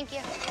luck. Thank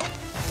you.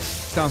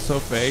 Sounds so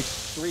fake.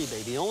 3,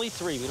 baby. Only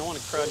 3. We don't want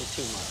to crowd you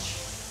too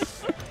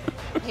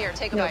much. Here,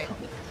 take a bite.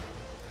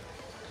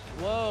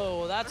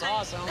 Whoa, that's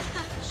awesome.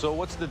 So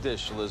what's the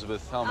dish,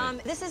 Elizabeth? Tell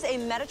me. This is a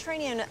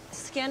Mediterranean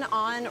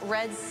skin-on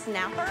red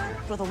snapper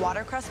with a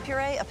watercress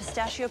puree, a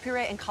pistachio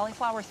puree, and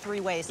cauliflower 3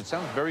 ways. It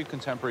sounds very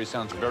contemporary,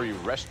 sounds very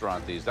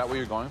restaurant-y. Is that what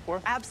you're going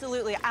for?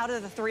 Absolutely. Out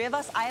of the 3 of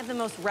us, I have the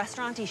most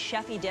restaurant-y,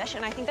 chefy dish,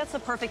 and I think that's the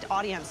perfect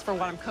audience for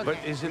what I'm cooking.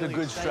 But is it a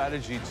good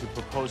strategy to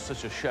propose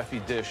such a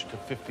chefy dish to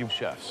 50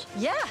 chefs?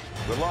 Yeah.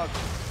 Good luck.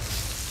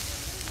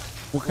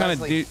 What kind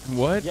Leslie, of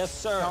what? Yes,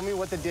 sir. Tell me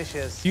what the dish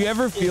is. Do you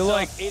ever feel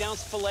like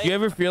 8-ounce filet. Do you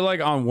ever feel like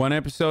on one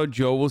episode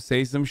Joe will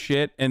say some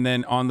shit and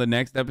then on the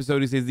next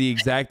episode he says the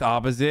exact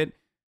opposite?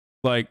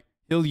 Like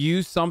he'll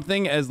use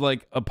something as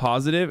like a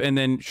positive and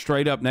then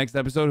straight up next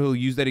episode he'll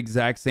use that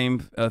exact same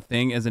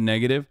thing as a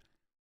negative.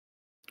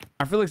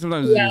 I feel like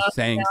sometimes he's just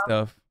saying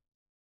stuff.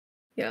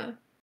 Yeah.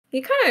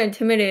 He kind of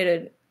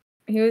intimidated.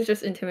 He was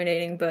just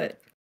intimidating, but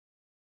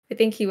I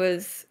think he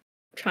was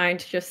trying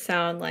to just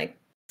sound like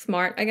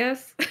smart, I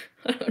guess.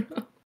 I don't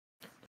know.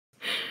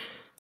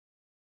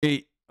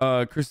 Hey,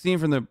 Christine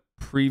from the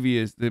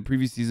previous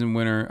season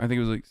winner, I think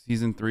it was like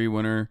season 3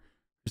 winner.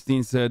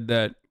 Christine said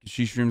that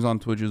she streams on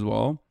Twitch as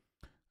well.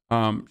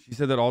 She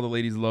said that all the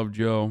ladies love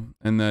Joe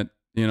and that,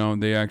 you know,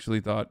 they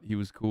actually thought he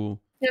was cool.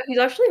 Yeah, he's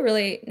actually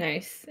really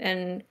nice.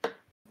 And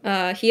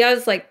he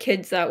has like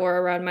kids that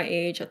were around my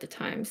age at the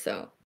time,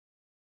 so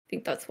I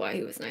think that's why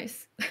he was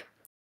nice.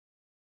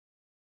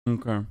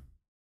 Okay.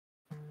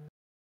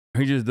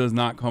 He just does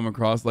not come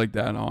across like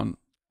that on.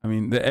 I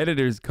mean, the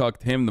editors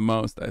cucked him the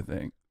most, I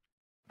think.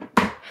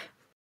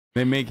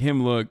 They make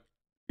him look,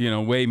 you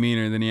know, way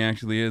meaner than he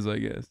actually is, I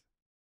guess.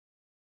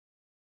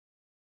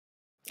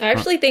 I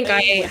actually think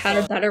I had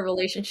a better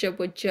relationship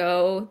with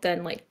Joe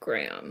than like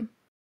Graham.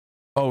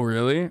 Oh,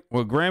 really?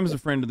 Well, Graham's a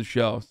friend of the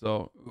show,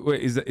 so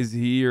wait, is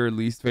he your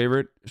least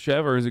favorite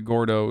chef or is it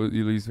Gordo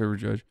your least favorite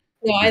judge?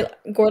 No,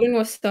 Gordon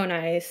was so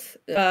nice.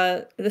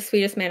 The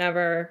sweetest man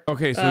ever.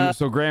 Okay,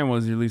 so Graham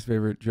was your least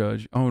favorite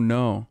judge. Oh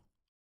no.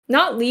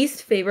 Not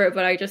least favorite,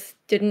 but I just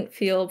didn't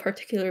feel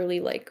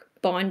particularly like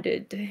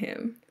bonded to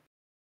him.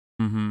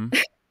 Mm-hmm.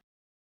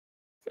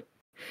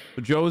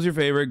 So Joe was your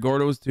favorite,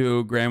 Gordo was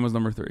 2, Graham was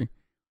number 3.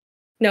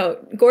 No,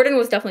 Gordon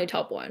was definitely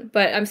top 1,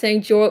 but I'm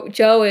saying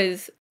Joe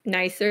is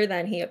nicer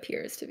than he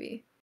appears to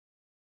be.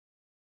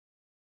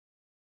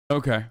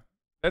 Okay,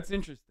 that's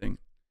interesting.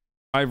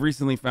 I've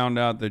recently found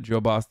out that Joe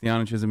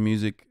Bastianich has a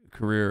music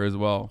career as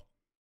well.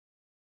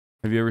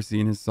 Have you ever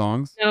seen his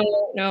songs?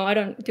 No, I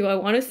don't. Do I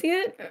want to see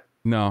it?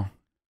 No.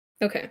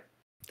 Okay.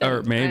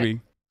 Or maybe.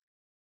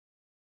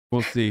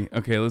 We'll see.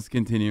 Okay, let's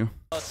continue.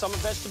 Summer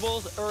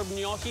vegetables, herb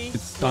gnocchi.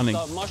 It's stunning.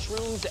 With,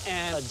 mushrooms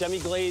and a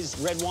demi-glazed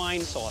red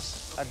wine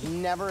sauce. I've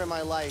never in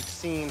my life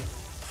seen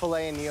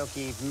filet and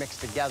gnocchi mixed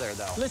together,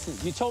 though. Listen,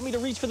 you told me to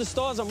reach for the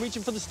stars. I'm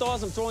reaching for the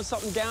stars. I'm throwing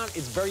something down.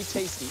 It's very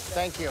tasty.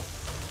 Thank you.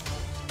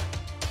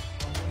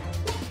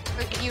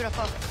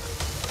 Beautiful.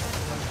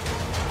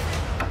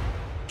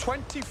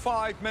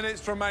 25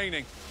 minutes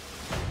remaining.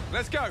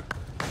 Let's go.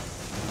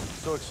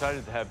 So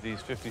excited to have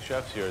these 50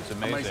 chefs here. It's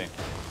amazing.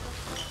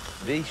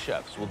 These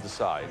chefs will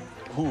decide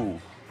who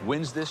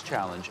wins this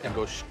challenge and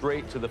goes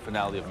straight to the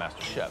finale of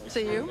MasterChef. So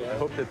you? I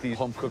hope that these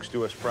home cooks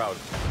do us proud.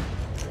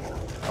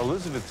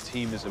 Elizabeth's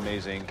team is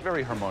amazing,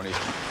 very harmonious.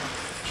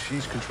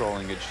 She's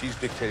controlling it, she's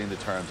dictating the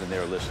terms, and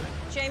they're listening.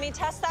 Jamie,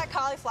 test that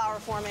cauliflower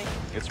for me.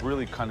 It's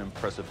really kind of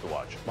impressive to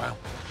watch. Wow.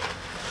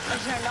 I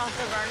turned off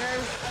the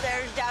burners.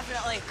 They're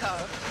definitely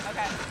cooked.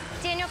 Okay.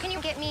 Daniel, can you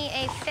get me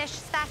a fish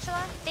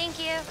spatula? Thank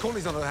you.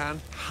 Corley's on the other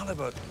hand,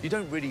 halibut. You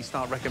don't really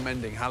start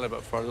recommending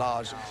halibut for a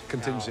large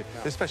contingency,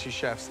 especially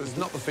chefs. That's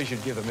not the fish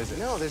you'd give them, is it?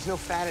 No, there's no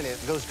fat in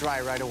it. It goes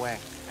dry right away.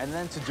 And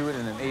then to do it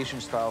in an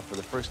Asian style for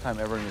the first time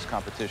ever in this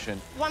competition.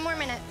 1 more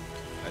minute.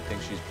 I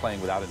think she's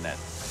playing without a net.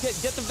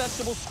 Get the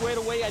vegetables squared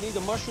away. I need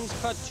the mushrooms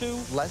cut too.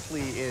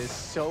 Leslie is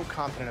so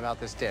confident about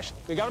this dish.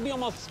 They gotta be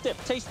almost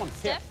stiff. Taste one.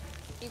 Stiff?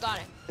 You got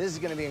it. This is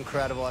gonna be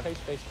incredible.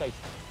 Taste, taste, taste.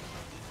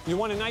 You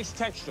want a nice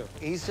texture.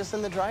 He's just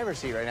in the driver's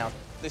seat right now.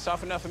 They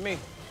soft enough for me.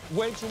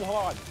 Way too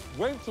hard.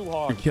 Way too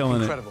hard. You're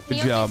killing Incredible. it. Good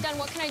Gnocchi's job. done.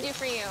 What can I do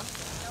for you?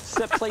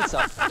 Set plates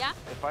up. Yeah?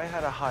 If I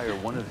had to hire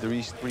one of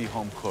these 3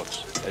 home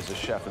cooks as a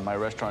chef in my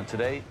restaurant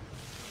today,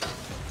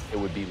 it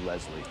would be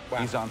Leslie. Wow.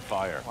 He's on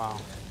fire. Wow.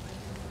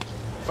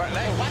 Right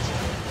leg. Watch.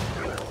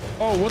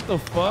 Oh, what the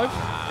fuck?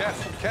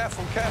 Careful,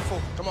 careful,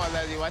 careful. Come on,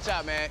 Leslie, watch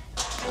out, man.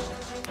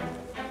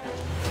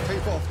 Take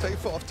your foot off, take your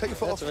foot off, take your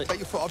foot off. Right. Take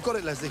your foot. I've got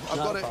it, Leslie. I've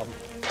got it. Problem.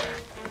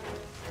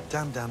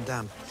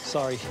 Damn.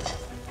 Sorry.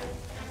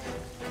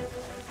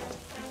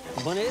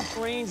 When it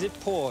rains, it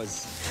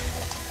pours.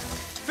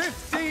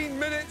 15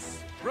 minutes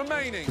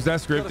remaining. Was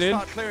that Gotta scripted?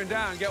 start clearing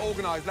down, get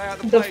organized, lay out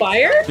the The plates.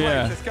 fire?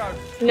 Yeah. Let's go.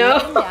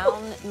 No.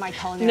 Down my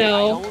culinary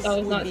No, idols that was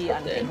would not be scripted.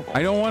 unthinkable.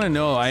 I don't want to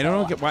know. I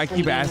don't get why I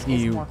keep asking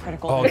Is you. more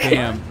critical Oh, than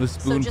damn. The So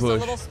spoon just a push.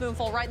 little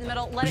spoonful right in the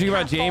middle. Let What it do you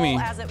kind think of about Jamie?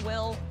 fall as it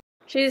will.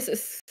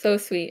 She's so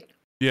sweet.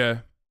 Yeah.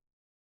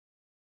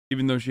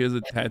 Even though she has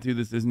a tattoo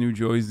that says New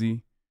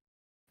Jersey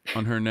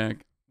on her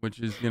neck, which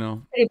is, you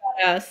know. Pretty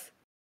badass.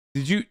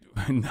 Did you?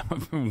 No,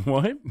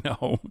 what?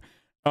 No.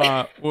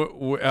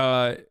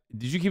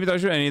 Did you keep in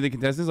touch with any of the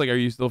contestants? Like, are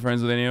you still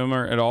friends with any of them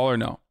or at all, or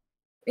no?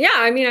 Yeah,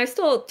 I mean, I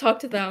still talk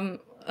to them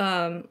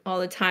all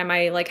the time.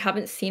 I like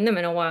haven't seen them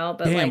in a while,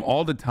 but Damn, like,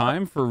 all the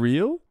time for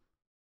real?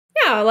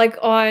 yeah, like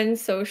on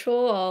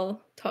social,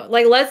 I'll talk.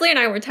 Like Leslie and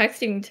I were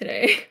texting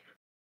today.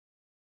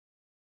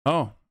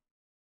 Oh.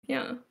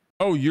 Yeah.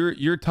 Oh,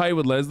 you're tight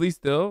with Leslie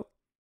still?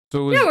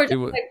 So it was, Yeah, we're it just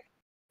was, like,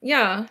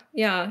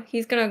 yeah.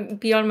 He's gonna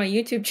be on my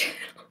YouTube channel.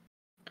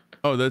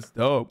 oh, that's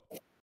dope.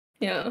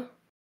 Yeah.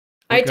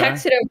 I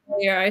texted him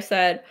earlier. I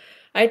said,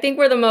 I think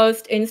we're the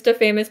most Insta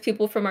famous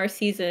people from our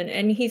season.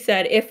 And he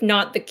said, if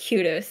not the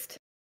cutest.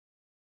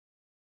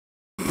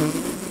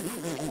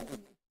 It's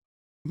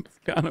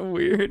kind of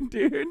weird,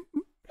 dude.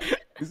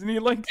 Isn't he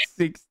like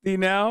 60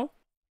 now?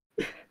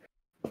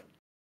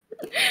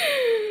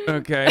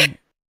 Okay.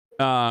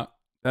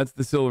 That's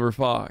the Silver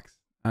Fox.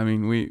 I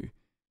mean, we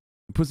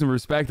put some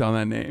respect on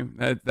that name.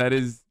 That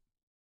is,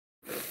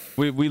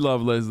 we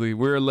love Leslie.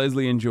 We're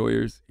Leslie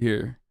enjoyers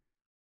here.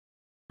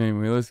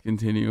 Anyway, let's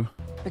continue.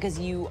 Because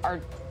you are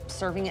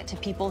serving it to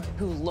people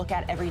who look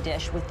at every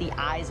dish with the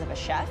eyes of a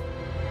chef.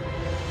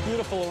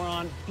 Beautiful,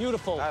 Ahran.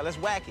 Beautiful. All right, let's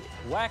whack it.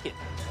 Whack it.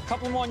 A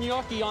couple more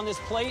gnocchi on this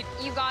plate.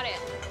 You got it.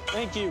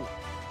 Thank you.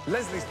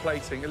 Leslie's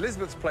plating,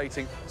 Elizabeth's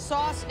plating.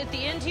 Sauce at the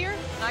end here.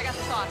 I got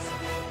the sauce.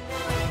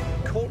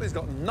 Courtney's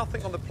got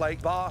nothing on the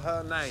plate bar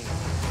her name.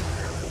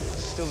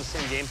 Still the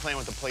same game plan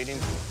with the plating?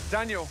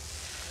 Daniel.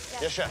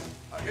 Yes,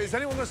 chef. Is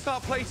anyone going to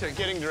start plating?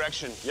 Getting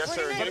direction. Yes,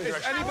 sir. Getting Is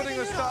direction. anybody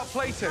going to start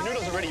plating? The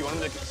noodles are ready. You want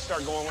them to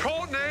start going?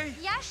 Courtney!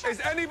 Yes, chef.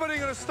 Is anybody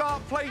going to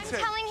start plating?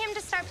 I'm telling him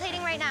to start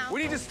plating right now.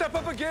 We need to step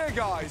up a gear,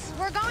 guys.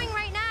 We're going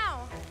right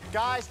now.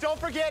 Guys, don't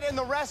forget, in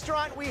the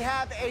restaurant, we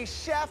have a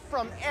chef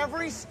from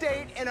every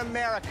state in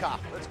America.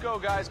 Let's go,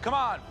 guys. Come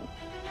on.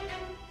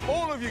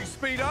 All of you,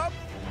 speed up.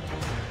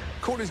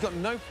 Courtney's got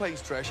no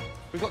plates, Trish.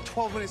 We've got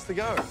 12 minutes to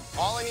go.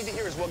 All I need to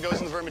hear is what goes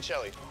in the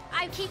vermicelli.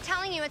 I keep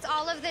telling you, it's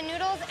all of the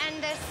noodles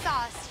and this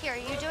sauce. Here,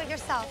 you do it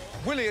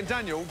yourself. Willie and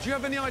Daniel, do you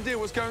have any idea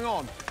what's going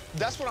on?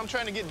 That's what I'm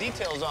trying to get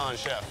details on,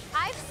 chef.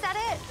 I've said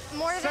it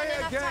more Say than it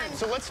enough again. times.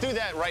 So let's do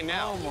that right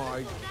now. Oh,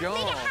 my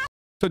God.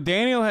 So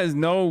Daniel has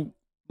no,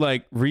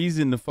 like,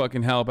 reason to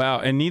fucking help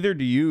out. And neither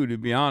do you, to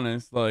be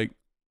honest. Like,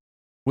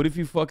 what if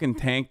you fucking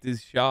tanked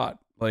his shot?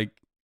 Like,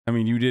 I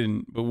mean, you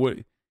didn't. But what?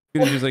 You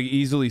could have just, like,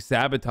 easily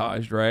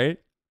sabotaged, right?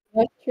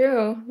 That's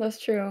true. That's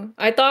true.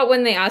 I thought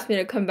when they asked me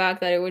to come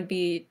back that it would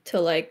be to,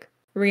 like,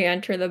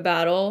 re-enter the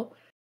battle.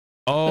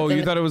 Oh, then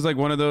you thought it was like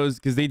one of those,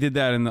 because they did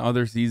that in the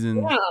other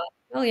seasons. Yeah.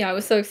 Oh, yeah. I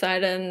was so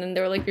excited. And then they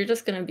were like, you're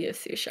just going to be a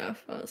sous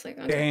chef. I was like,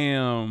 okay.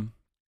 Damn.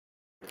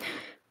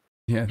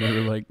 Yeah, they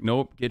were like,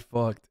 nope, get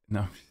fucked.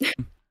 No.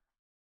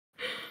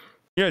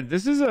 Yeah,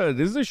 this is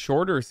a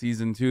shorter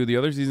season too. The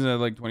other season had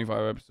like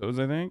 25 episodes,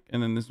 I think,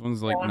 and then this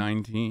one's like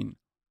 19.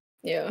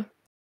 Yeah.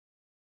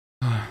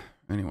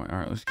 Anyway, all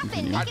right, let's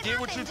continue. I did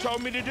what you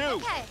told me to do.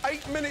 Okay.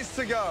 8 minutes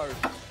to go.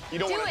 You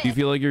don't want Do you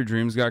feel like your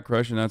dreams got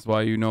crushed and that's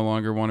why you no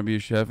longer want to be a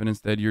chef and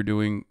instead you're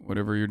doing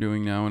whatever you're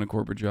doing now in a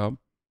corporate job?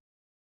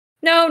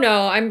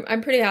 No,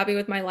 I'm pretty happy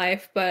with my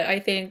life, but I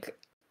think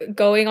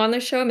going on the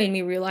show made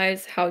me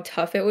realize how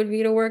tough it would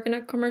be to work in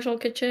a commercial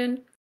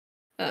kitchen.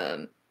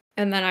 And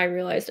then I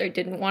realized I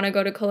didn't want to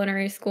go to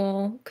culinary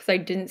school because I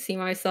didn't see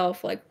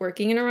myself like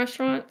working in a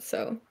restaurant.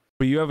 So,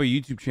 But you have a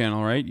YouTube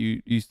channel, right?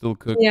 You still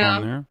cook Yeah.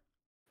 on there?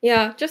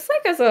 yeah, just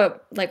like as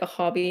a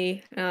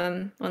hobby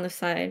on the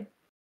side.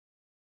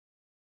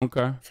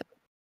 Okay.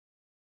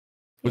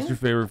 What's Yeah. your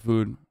favorite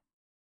food?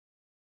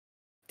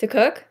 To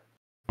cook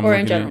or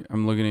in general?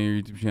 I'm looking at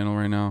your YouTube channel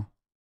right now.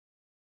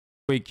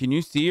 Wait, can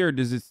you see or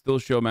does it still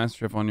show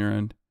MasterChef on your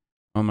end?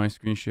 On my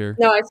screen share?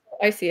 No,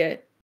 I see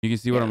it. You can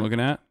see what I'm Yeah. looking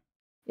at?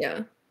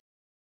 Yeah.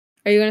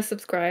 Are you gonna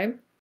subscribe?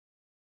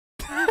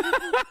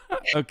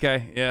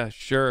 Okay, yeah,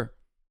 sure.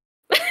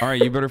 All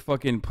right, you better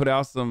fucking put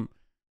out some.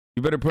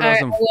 You better put All out right,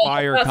 some I will. I'll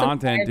fire put out some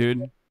content, fire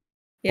dude.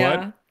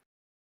 Yeah.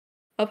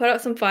 I'll put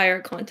out some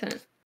fire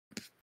content.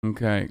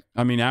 Okay,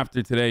 I mean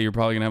after today, you're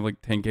probably gonna have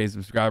like 10K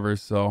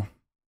subscribers. So,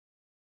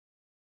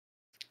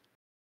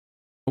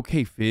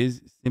 okay,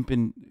 Fizz,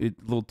 simping it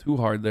a little too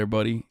hard there,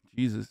 buddy.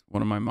 Jesus,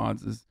 one of my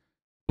mods is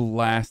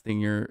blasting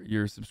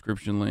your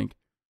subscription link.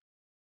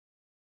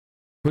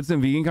 Put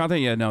some vegan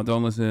content? Yeah, no,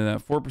 don't listen to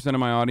that. 4% of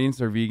my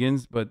audience are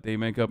vegans, but they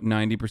make up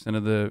 90%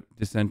 of the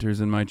dissenters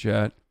in my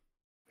chat.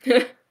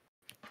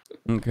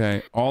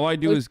 Okay, all I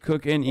do is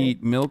cook and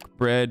eat milk,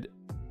 bread.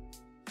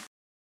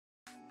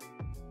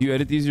 You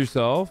edit these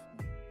yourself?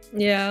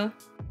 Yeah.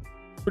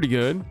 Pretty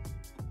good.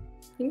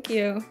 Thank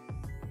you.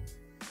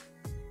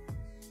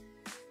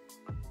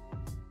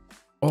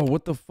 Oh,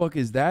 what the fuck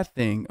is that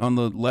thing on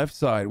the left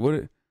side?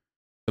 What?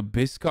 The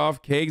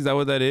Biscoff cake? Is that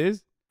what that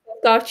is?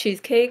 Soft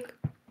cheesecake.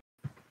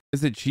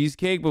 It's a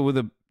cheesecake, but with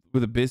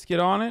a biscuit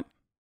on it?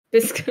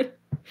 Biscuit.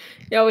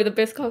 Yeah, with a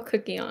Biscoff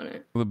cookie on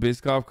it. With a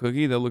Biscoff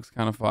cookie? That looks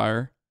kind of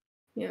fire.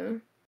 Yeah.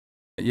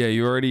 Yeah,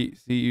 you already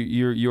see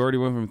you already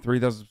went from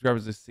 3,000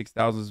 subscribers to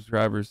 6,000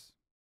 subscribers.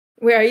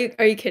 Wait,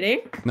 are you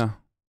kidding? No.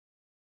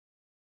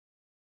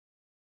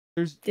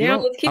 There's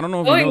Damn, let's keep I don't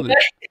know if going. you know this.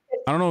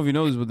 I don't know if you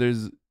know this, but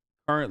there's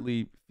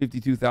currently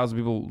 52,000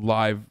 people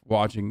live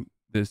watching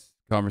this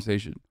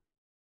conversation.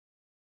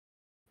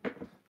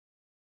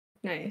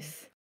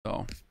 Nice.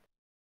 So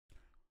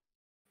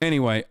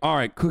anyway, all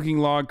right, cooking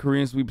log,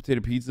 Korean sweet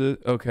potato pizza.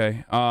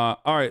 Okay. All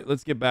right,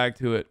 let's get back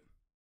to it.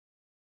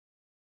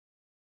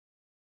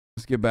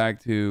 Let's get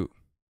back to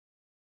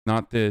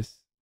not this.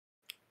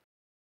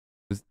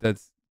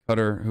 That's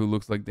Cutter who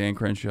looks like Dan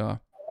Crenshaw.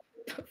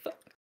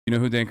 You know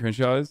who Dan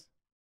Crenshaw is?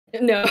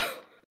 No.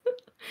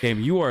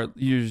 Game, you're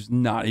just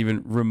not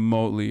even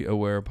remotely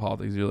aware of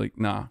politics. You're like,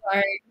 nah.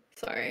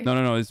 Sorry.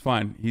 No, it's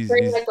fine. He's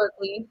like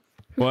Berkeley.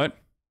 What?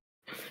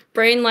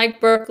 Brain like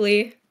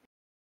Berkeley.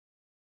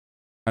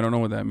 I don't know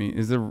what that means.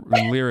 Is a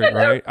lyric,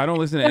 right? I don't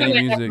listen to any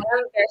music. I'm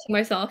embarrassing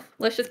myself.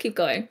 Let's just keep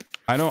going.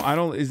 I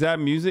don't. Is that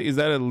music? Is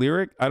that a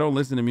lyric? I don't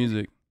listen to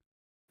music.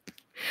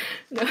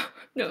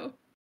 No.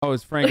 Oh,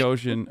 it's Frank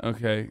Ocean.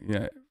 Okay,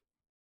 yeah.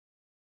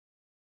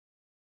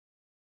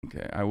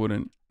 Okay, I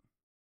wouldn't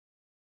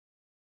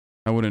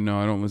know.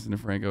 I don't listen to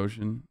Frank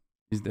Ocean.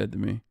 He's dead to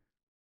me.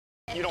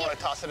 You don't want to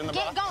toss it in the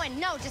box? Get going.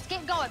 No, just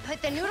get going.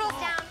 Put the noodles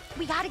down.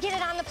 We got to get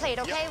it on the plate,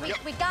 okay? We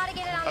got to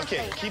get it on the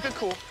plate. Okay, keep it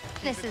cool.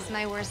 This is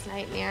my worst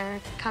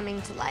nightmare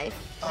coming to life.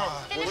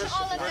 Finish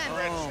all of them.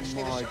 Oh,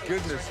 my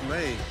goodness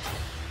me.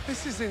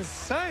 This is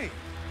insane.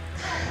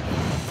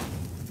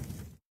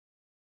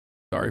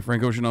 Sorry,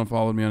 Frank Ocean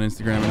unfollowed me on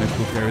Instagram and I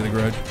still carry the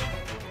grudge.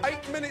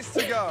 8 minutes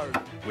to go.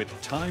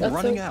 With time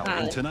running out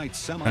in tonight's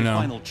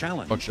semi-final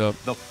challenge,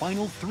 the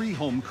final 3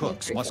 home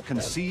cooks must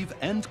conceive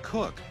and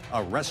cook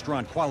a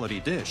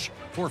restaurant-quality dish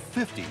for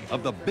 50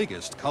 of the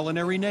biggest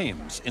culinary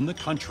names in the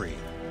country.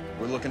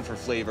 We're looking for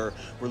flavor.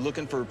 We're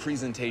looking for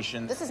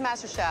presentation. This is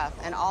MasterChef,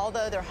 and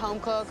although they're home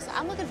cooks,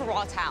 I'm looking for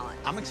raw talent.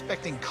 I'm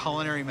expecting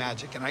culinary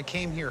magic, and I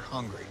came here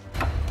hungry.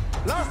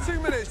 Last 2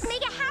 minutes.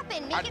 Make it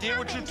happen. Make I did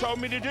what you told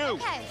me to do.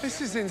 Okay.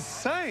 This is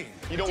insane.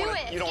 You don't want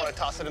to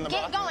toss it in the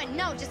box? Get going.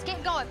 No, just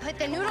get going. Put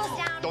the noodles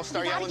down. Don't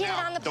start yelling We got to get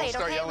now. it on the plate, Don't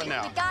start okay? yelling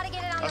now. We got to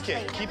get it on the plate.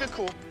 Okay, keep it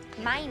cool.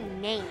 My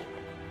name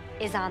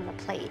is on the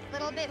plate. A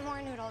little bit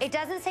more noodles. It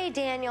doesn't say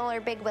Daniel or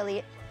Big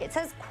Willie. It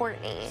says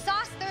Courtney.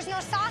 Sauce? There's no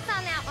sauce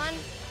on that one.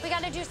 We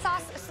got to do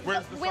sauce.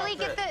 Where's the Willie,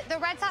 sauce get the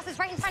red sauce is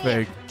right in front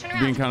Fake. of you. Turn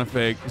around. Being kind of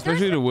fake,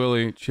 especially to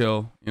Willie.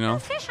 Chill, you know. No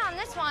fish on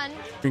this one.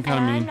 Being kind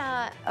of mean. I'm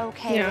not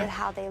okay with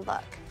how they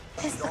look.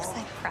 This looks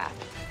like crap.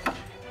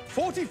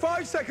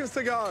 45 seconds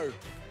to go.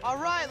 All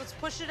right, let's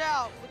push it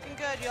out. Looking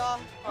good, y'all.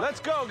 Let's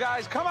go,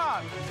 guys. Come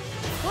on.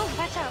 Oh,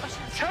 watch out.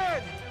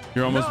 10.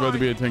 You're almost about to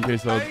be a 10K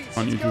sub 8,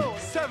 on YouTube.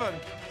 7,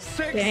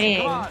 6,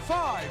 Dang.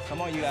 5,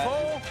 Come on, you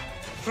guys.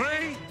 4,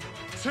 3,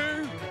 2,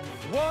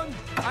 1,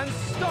 and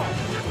stop.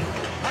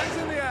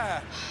 Hands in the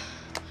air.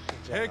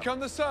 Here come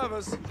the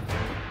servers.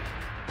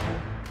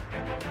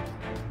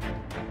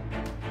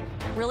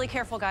 Really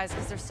careful, guys,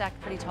 because they're stacked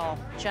pretty tall.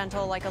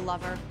 Gentle, like a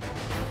lover.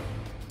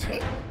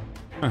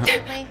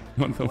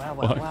 What the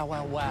fuck?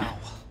 Wow.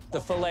 The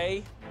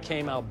filet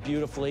came out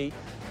beautifully.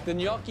 The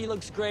gnocchi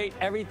looks great.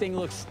 Everything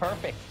looks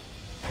perfect.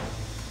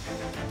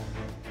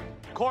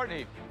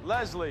 Courtney,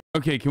 Leslie.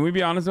 Okay, can we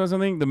be honest about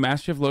something? The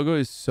MasterChef logo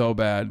is so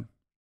bad.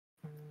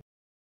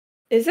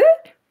 Is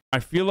it? I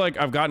feel like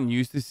I've gotten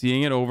used to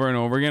seeing it over and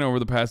over again over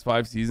the past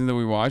 5 seasons that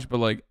we watched, but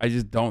like I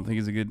just don't think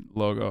it's a good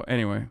logo.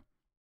 Anyway,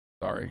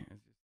 sorry.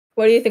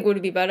 What do you think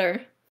would be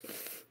better?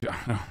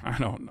 I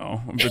don't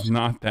know, but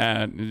not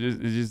that.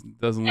 It just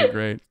doesn't look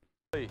great.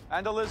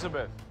 And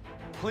Elizabeth,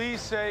 please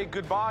say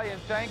goodbye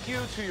and thank you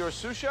to your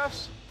sous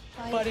chefs.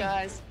 Bye,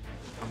 guys.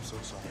 I'm so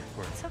sorry.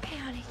 It's okay,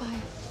 honey.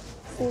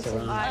 Look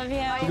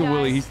at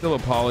Willie. He's still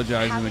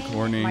apologizing to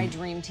Courtney. My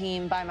dream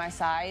team by my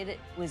side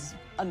was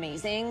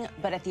amazing,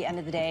 but at the end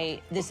of the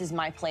day, this is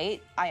my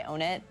plate. I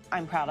own it.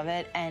 I'm proud of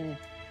it, and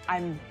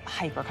I'm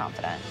hyper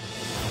confident.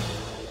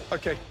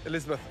 Okay,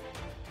 Elizabeth,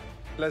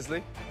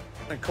 Leslie,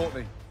 and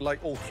Courtney, I'd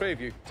like all 3 of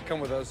you to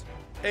come with us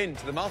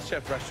into the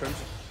MasterChef restaurant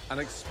and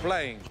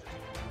explain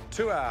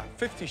to our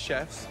 50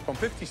 chefs from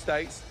 50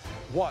 states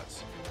what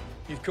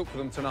you've cooked for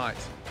them tonight.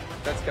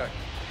 Let's go.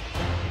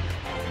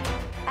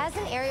 As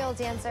an aerial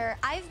dancer,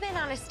 I've been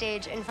on a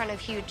stage in front of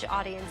huge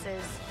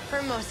audiences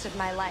for most of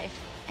my life,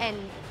 and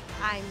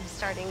I'm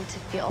starting to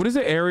feel... What is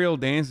an aerial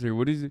dancer?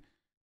 What is it?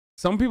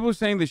 Some people are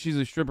saying that she's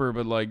a stripper,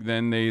 but like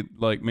then they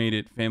like made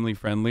it family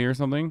friendly or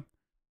something.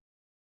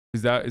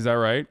 Is that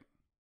right?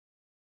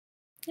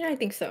 Yeah, I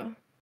think so.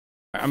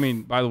 I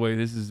mean, by the way,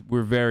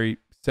 we're very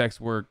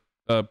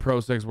pro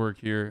sex work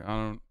here.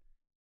 I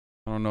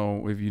don't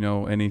know if you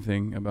know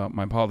anything about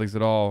my politics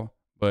at all,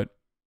 but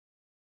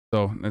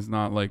so that's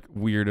not like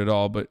weird at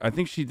all. But I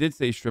think she did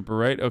say stripper,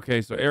 right?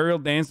 Okay, so aerial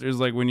dancer is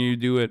like when you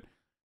do it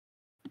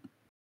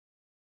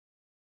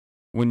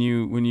when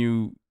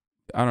you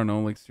I don't know,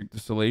 like the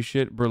Soleil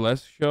shit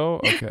burlesque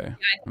show. Okay.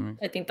 Yeah,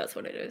 I think that's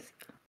what it is.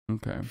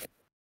 Okay.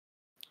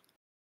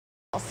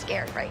 I'm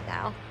scared right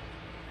now.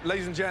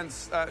 Ladies and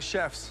gents,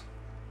 chefs,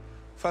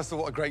 first of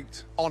all, what a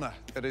great honor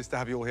it is to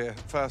have you all here.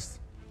 First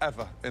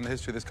ever in the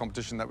history of this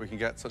competition that we can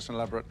get such an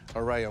elaborate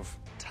array of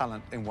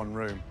talent in one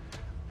room.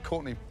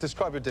 Courtney,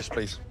 describe your dish,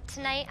 please.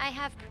 Tonight, I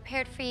have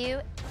prepared for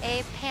you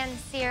a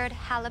pan-seared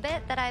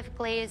halibut that I've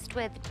glazed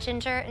with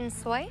ginger and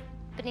soy.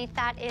 Beneath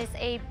that is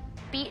a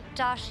beet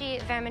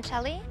dashi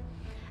vermicelli.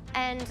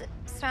 And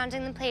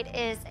surrounding the plate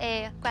is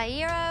a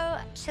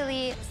guajillo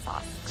chili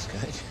sauce. Looks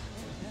good.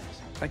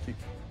 Thank you.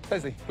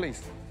 Leslie,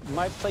 please.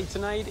 My plate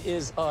tonight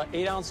is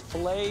 8-ounce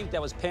filet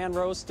that was pan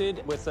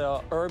roasted with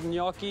herb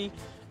gnocchi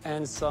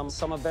and some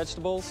summer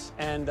vegetables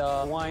and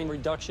wine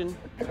reduction.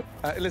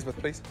 Elizabeth,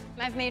 please.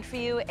 I've made for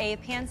you a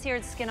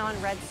pan-seared skin-on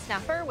red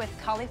snapper with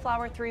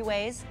cauliflower 3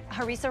 ways,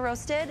 harissa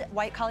roasted,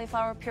 white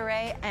cauliflower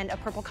puree, and a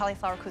purple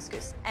cauliflower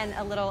couscous, and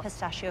a little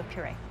pistachio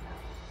puree.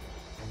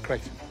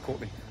 Great.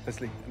 Courtney,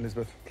 Leslie,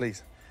 Elizabeth,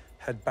 please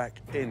head back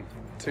in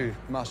to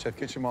the MasterChef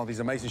kitchen while these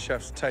amazing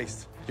chefs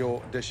taste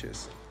your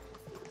dishes.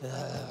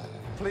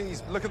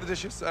 Please look at the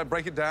dishes,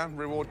 break it down,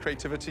 reward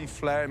creativity,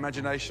 flair,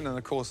 imagination, and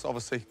of course,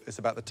 obviously, it's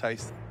about the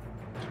taste.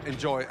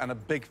 Enjoy, and a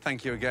big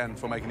thank you again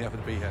for making the effort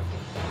to be here.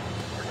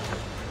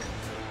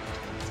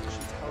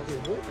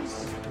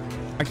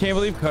 I can't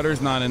believe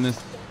Cutter's not in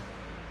this.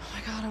 Oh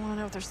my God, I want to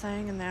know what they're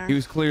saying in there. He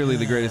was clearly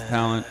the greatest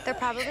talent. They're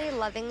probably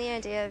loving the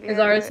idea of Is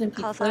your ours in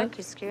cauliflower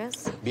pizza?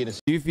 couscous.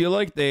 Do you feel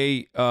like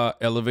they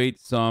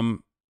elevate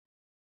some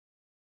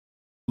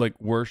like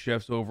worst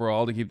chefs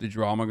overall to keep the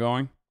drama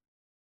going?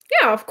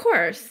 Yeah, of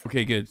course.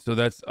 Okay, good. So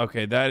that's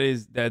okay.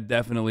 That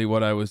definitely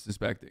what I was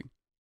suspecting.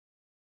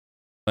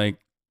 Like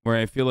where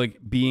I feel like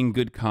being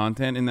good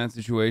content in that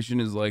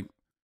situation is like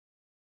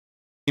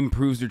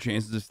improves your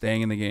chances of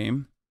staying in the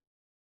game.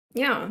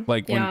 Yeah.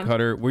 Like when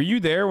Cutter, were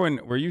you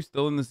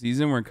still in the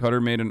season where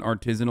Cutter made an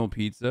artisanal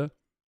pizza?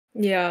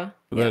 Yeah.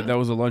 That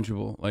was a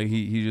Lunchable. Like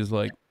he just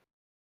like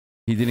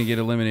he didn't get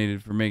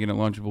eliminated for making a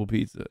Lunchable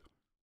pizza.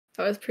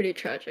 That was pretty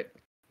tragic.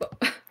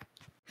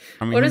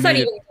 I mean, What does that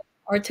even mean?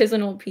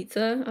 Artisanal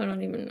pizza? I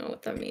don't even know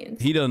what that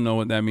means. He doesn't know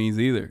what that means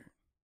either.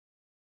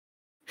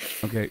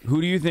 Okay,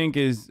 who do you think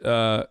is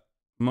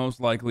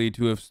most likely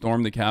to have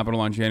stormed the Capitol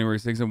on January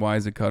 6th, and why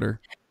is it Cutter?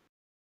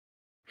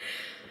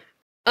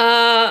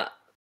 Yeah.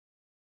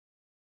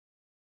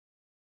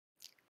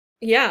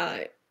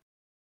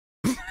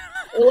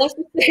 Let's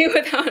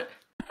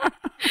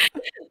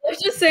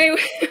just say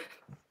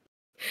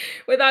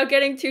without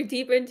getting too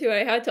deep into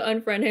it, I had to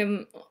unfriend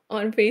him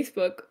on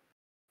Facebook.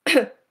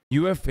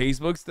 You have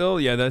Facebook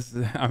still? Yeah, that's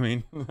I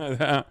mean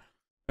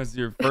that's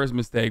your first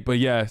mistake, but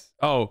yes.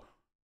 Oh,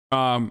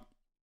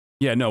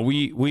 yeah, no,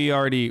 we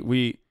already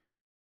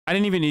I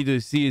didn't even need to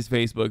see his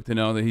Facebook to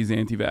know that he's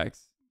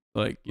anti-vax.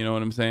 Like, you know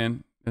what I'm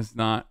saying? It's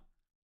not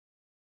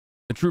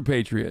a true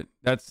patriot.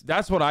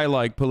 That's what I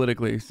like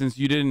politically. Since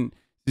you didn't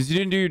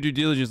do your due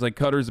diligence, like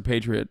Cutter's a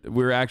patriot.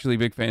 We're actually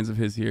big fans of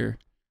his here.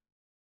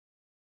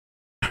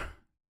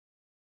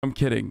 I'm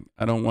kidding.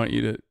 I don't want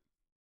you to.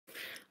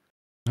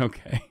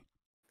 Okay.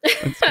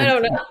 I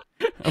don't know.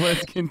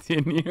 Let's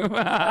continue.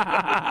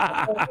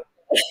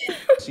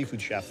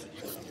 Seafood chef.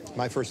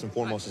 My first and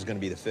foremost is going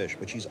to be the fish,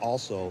 but she's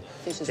also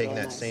taking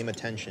that same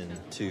attention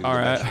to All the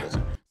right. vegetables.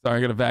 Sorry,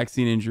 I got a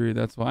vaccine injury.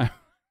 That's why.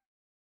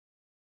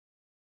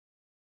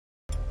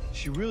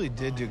 She really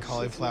did do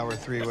cauliflower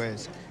 3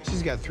 ways.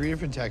 She's got 3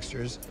 different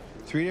textures,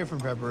 3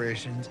 different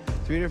preparations,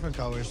 3 different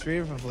colors, 3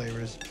 different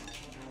flavors.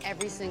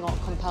 Every single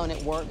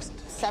component works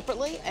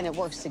separately and it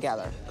works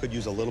together. Could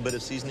use a little bit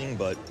of seasoning,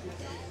 but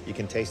you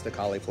can taste the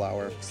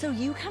cauliflower. So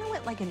you kind of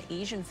went like an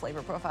Asian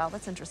flavor profile.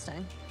 That's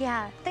interesting.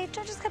 Yeah, the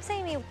judges kept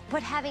saying to me,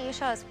 what haven't you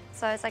show us?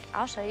 So I was like,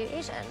 I'll show you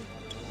Asian.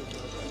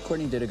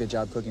 Courtney did a good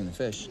job cooking the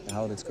fish. The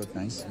halibut's cooked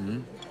nice.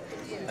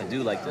 I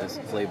do like the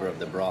flavor of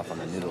the broth on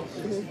the noodles.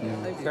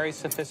 Very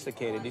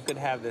sophisticated. You could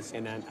have this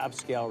in an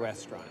upscale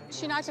restaurant.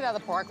 She knocked it out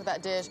of the park with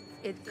that dish.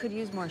 It could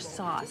use more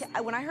sauce.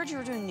 Yeah, when I heard you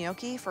were doing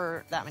gnocchi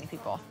for that many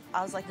people,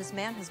 I was like, this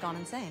man has gone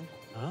insane.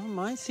 Oh,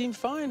 mine seemed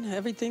fine.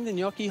 Everything the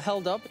gnocchi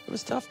held up. It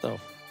was tough, though.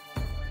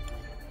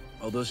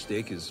 Although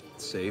steak is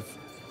safe,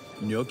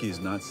 gnocchi is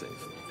not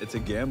safe. It's a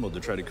gamble to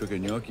try to cook a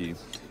gnocchi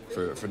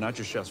for not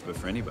just chefs, but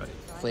for anybody.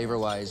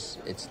 Flavor-wise,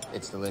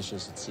 it's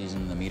delicious. It's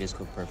seasoned. The meat is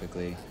cooked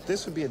perfectly.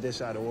 This would be a dish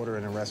I'd order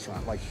in a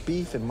restaurant, like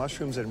beef and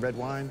mushrooms and red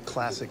wine,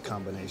 classic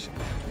combination.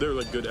 They're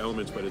like good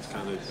elements, but it's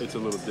a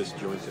little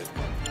disjointed.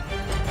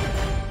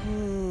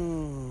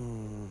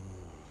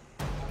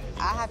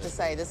 I have to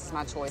say, this is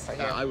my choice right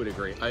here. I would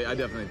agree. I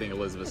definitely think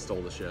Elizabeth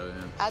stole the show.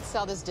 Yeah. I'd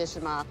sell this dish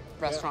in my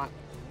restaurant.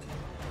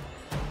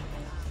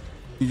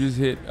 You just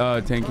hit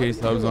 10K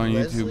subs on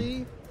YouTube.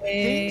 Leslie,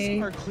 Hey,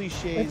 things are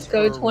cliches. let's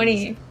go for a 20.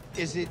 reason.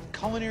 Is it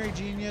culinary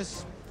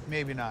genius?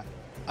 Maybe not.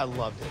 I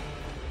loved it.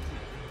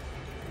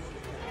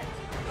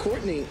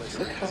 Courtney,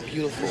 look how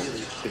beautiful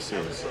this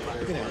is.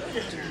 Look at that.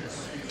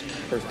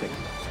 Perfect.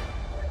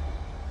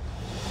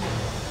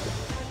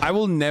 I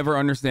will never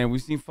understand.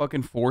 We've seen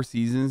fucking 4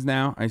 seasons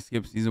now. I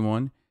skipped season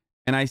 1.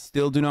 And I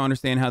still do not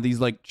understand how these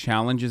like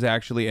challenges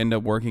actually end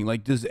up working.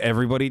 Like, does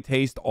everybody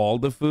taste all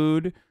the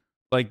food?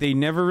 Like, they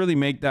never really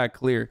make that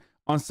clear.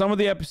 On some of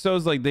the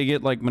episodes, like, they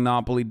get like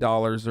Monopoly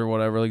dollars or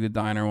whatever, like the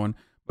diner one.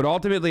 But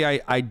ultimately,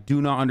 I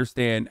do not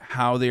understand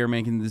how they are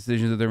making the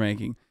decisions that they're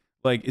making.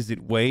 Like, is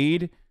it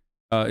Wade?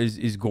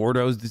 Is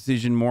Gordo's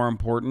decision more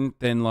important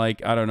than,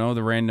 like, I don't know,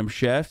 the random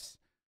chefs?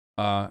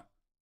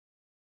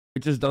 It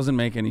just doesn't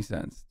make any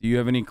sense. Do you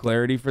have any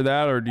clarity for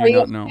that, or do you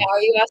not know?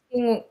 Are you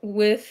asking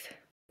with,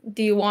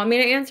 do you want me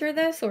to answer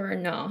this or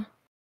no?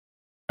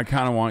 I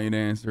kind of want you to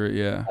answer it,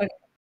 yeah. Okay.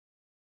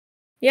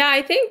 Yeah,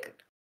 I think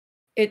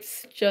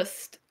it's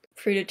just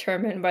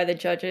predetermined by the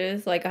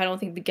judges. Like, I don't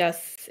think the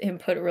guests'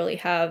 input really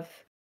have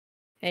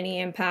any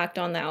impact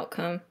on the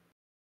outcome.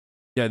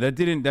 Yeah, that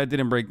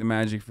didn't break the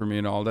magic for me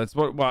at all. That's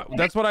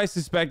what I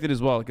suspected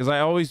as well, because I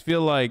always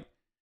felt like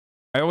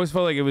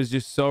it was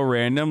just so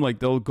random. Like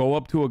they'll go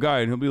up to a guy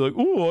and he'll be like,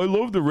 "Oh, I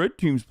love the red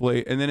team's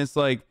plate," and then it's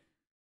like,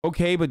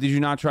 okay, but did you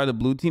not try the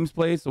blue team's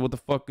plate? So what the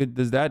fuck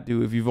does that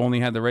do if you've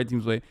only had the red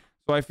team's plate?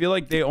 So I feel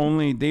like they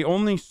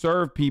only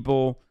serve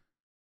people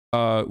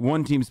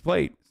one team's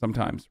plate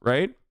sometimes,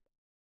 right?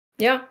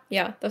 Yeah,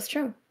 that's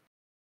true.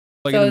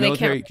 Like so in the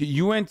military,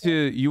 you went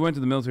to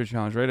the military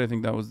challenge, right? I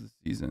think that was the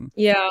season.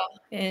 Yeah,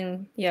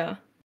 and yeah.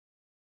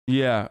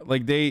 Yeah,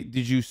 like did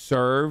you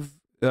serve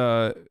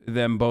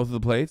them both of the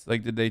plates?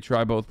 Like, did they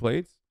try both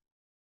plates?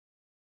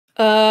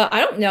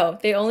 I don't know.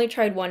 They only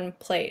tried one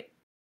plate.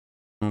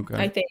 Okay.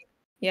 I think.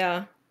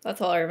 Yeah,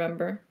 that's all I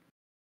remember.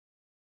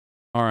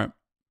 All right.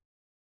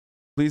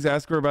 Please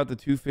ask her about the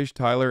 2 fish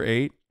Tyler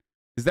ate.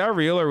 Is that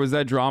real, or was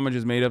that drama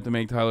just made up to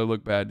make Tyler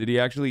look bad? Did he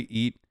actually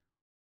eat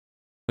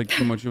like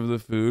too much of the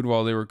food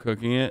while they were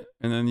cooking it,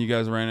 and then you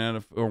guys ran out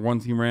of, or one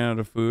team ran out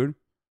of food?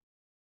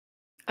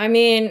 I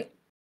mean,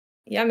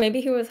 yeah,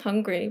 maybe he was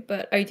hungry,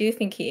 but I do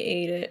think he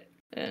ate it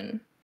and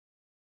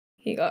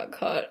he got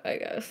caught, I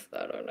guess.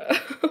 I don't know.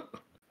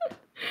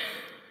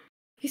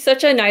 He's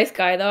such a nice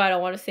guy, though. I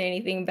don't want to say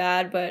anything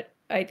bad, but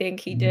I think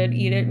he did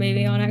eat it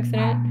maybe on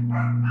accident.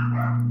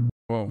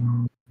 Whoa.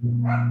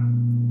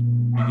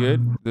 You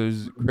good?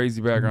 There's crazy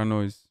background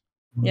noise.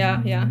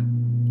 Yeah.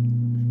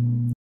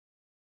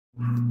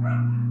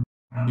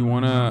 You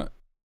wanna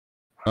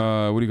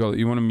what do you call it?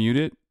 You wanna mute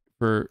it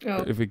for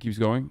if it keeps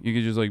going? You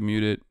could just like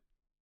mute it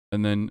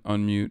and then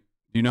unmute.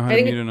 Do you know how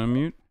to mute and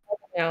unmute?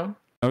 No.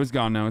 Oh, it's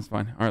gone now. It's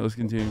fine. All right, let's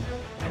continue.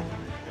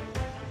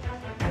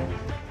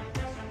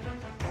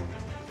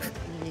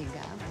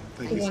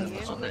 There you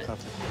go.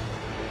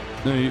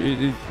 No,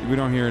 we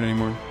don't hear it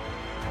anymore.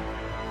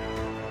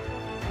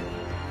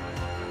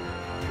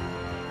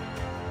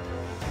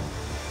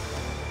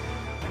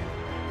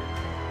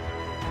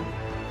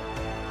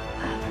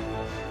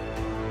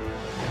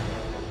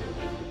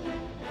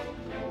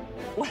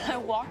 When I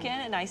walk in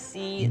and I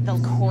see the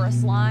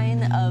chorus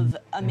line of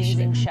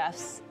amazing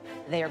chefs,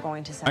 they are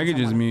going to send I could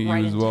just mute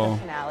you as well.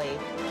 Finale.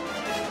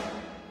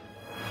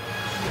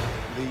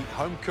 The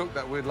home cook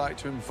that we'd like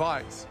to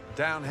invite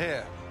down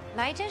here.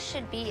 My dish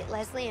should be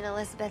Leslie and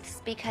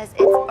Elizabeth's because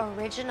it's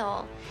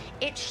original.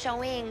 It's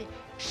showing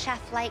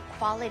chef-like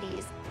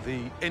qualities.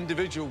 The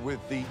individual with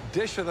the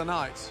dish of the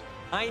night.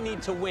 I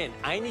need to win.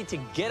 I need to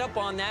get up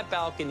on that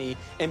balcony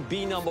and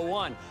be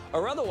 #1.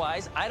 Or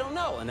otherwise, I don't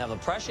know, another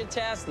pressure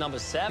test, number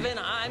 7.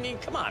 I mean,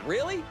 come on,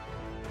 really?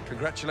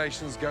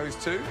 Congratulations goes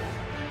to...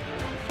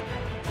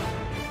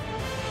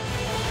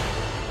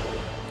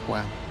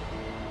 Wow.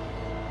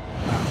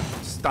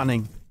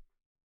 Stunning.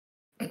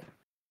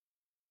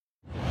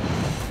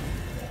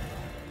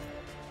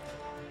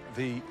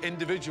 The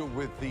individual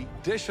with the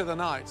dish of the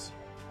night.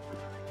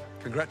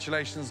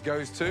 Congratulations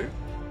goes to...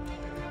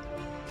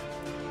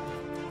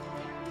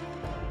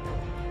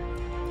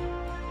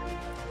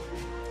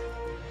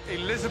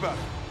 Elizabeth.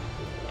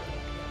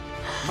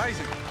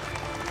 Amazing.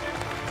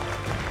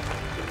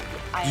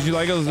 Did you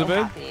like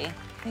Elizabeth?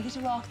 We get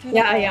to walk through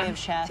Yeah, the yeah. hallway of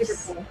chefs.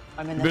 Super cool.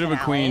 I'm in the Bit of a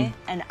finale, queen.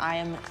 and I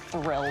am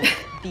thrilled Love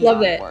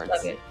beyond it. words.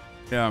 Love it.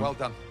 Yeah. Well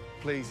done.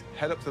 Please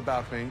head up to the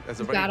balcony. There's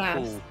a very Badass.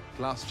 cool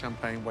glass of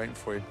champagne waiting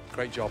for you.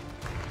 Great job.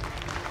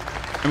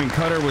 I mean,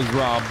 Cutter was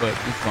robbed, but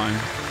it's fine.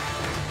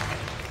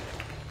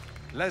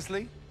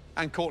 Leslie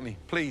and Courtney,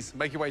 please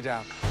make your way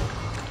down.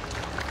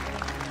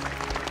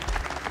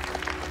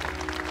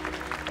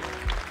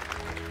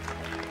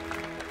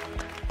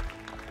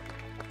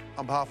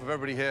 On behalf of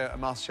everybody here at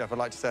MasterChef, I'd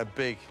like to say a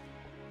big,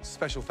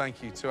 special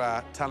thank you to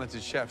our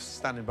talented chefs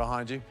standing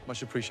behind you.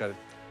 Much appreciated.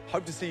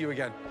 Hope to see you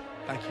again.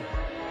 Thank you.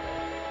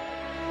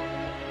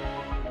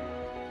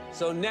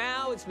 So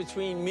now it's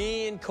between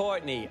me and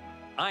Courtney.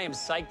 I am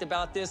psyched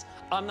about this.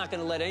 I'm not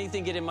going to let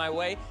anything get in my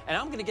way, and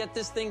I'm going to get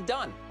this thing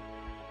done.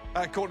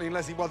 Courtney and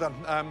Leslie, well done.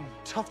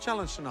 Tough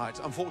challenge tonight.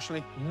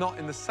 Unfortunately, not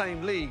in the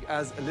same league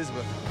as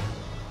Elizabeth.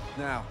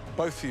 Now,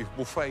 both of you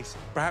will face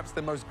perhaps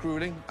the most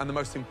grueling and the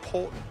most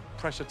important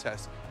pressure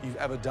test you've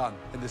ever done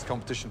in this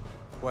competition,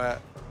 where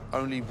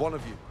only one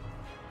of you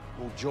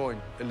will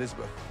join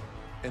Elizabeth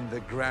in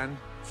the grand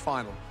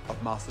final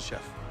of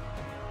MasterChef.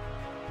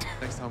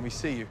 Next time we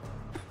see you,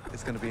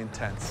 it's going to be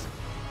intense.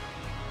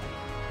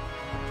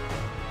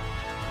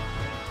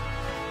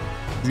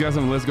 He's got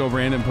some Let's Go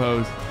Brandon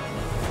pose.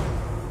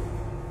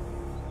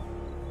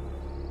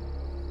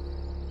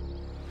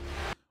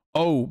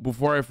 Oh,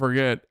 before I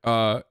forget,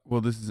 well,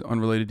 this is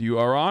unrelated to you,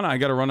 Ahran. I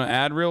got to run an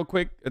ad real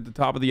quick at the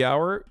top of the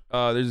hour.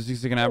 There's a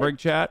 6-second ad break,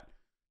 chat.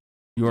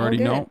 You already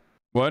know.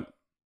 What?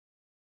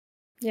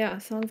 Yeah,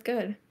 sounds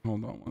good.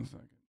 Hold on one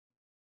second.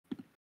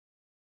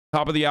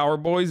 Top of the hour,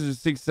 boys.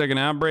 There's a 6-second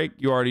ad break.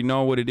 You already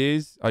know what it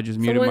is. I just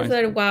muted Someone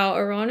myself. said, wow,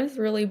 Ahran is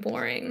really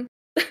boring.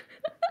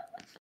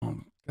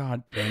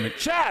 God damn it.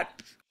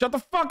 Chat! Shut the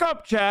fuck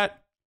up, chat!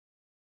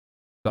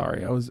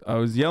 Sorry, I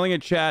was yelling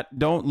at chat.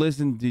 Don't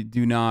listen.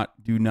 Do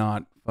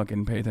not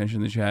fucking pay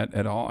attention to chat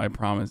at all. I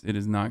promise. It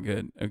is not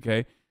good,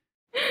 okay?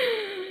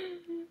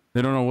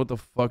 They don't know what the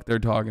fuck they're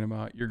talking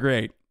about. You're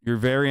great. You're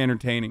very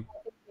entertaining.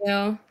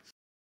 Yeah,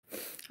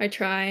 I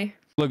try.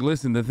 Look,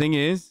 listen. The thing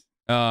is,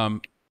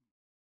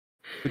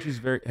 Twitch is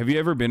very. Have you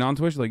ever been on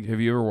Twitch? Like,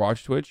 have you ever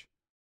watched Twitch?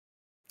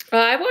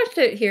 I watched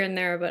it here and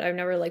there, but I've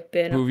never like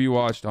been. Who have you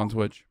watched on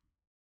Twitch?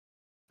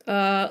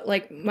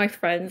 Like my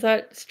friends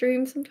that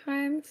stream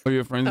sometimes. Oh, you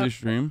have friends that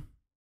stream?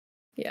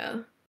 Yeah.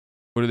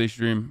 What do they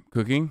stream?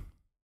 Cooking?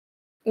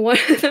 One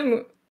of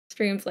them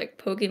streams like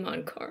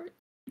Pokemon cards.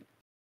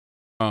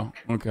 Oh,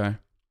 okay.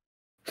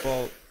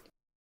 Well,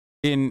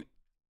 in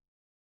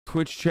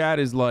Twitch chat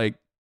is like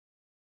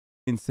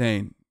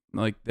insane.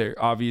 Like there's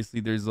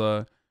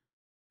a.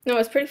 No,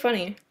 it's pretty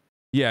funny.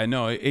 Yeah,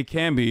 no, it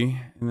can be,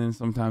 and then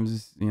sometimes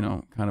it's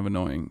kind of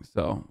annoying.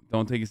 So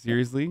don't take it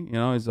seriously.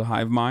 It's a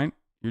hive mind.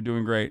 You're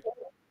doing great.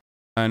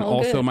 And All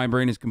also, good. my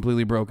brain is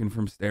completely broken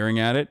from staring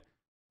at it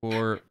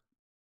for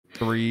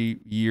 3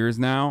 years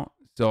now.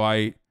 So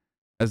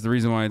that's the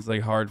reason why it's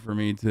like hard for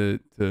me to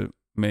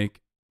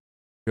make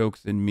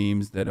jokes and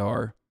memes that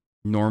are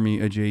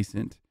normie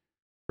adjacent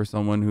for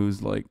someone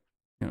who's like,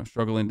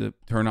 struggling to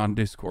turn on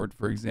Discord,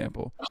 for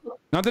example.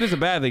 Not that it's a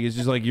bad thing. It's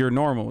just like you're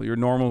normal. You're a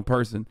normal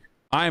person.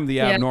 I am the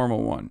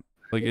abnormal one.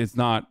 Like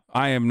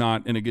I am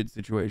not in a good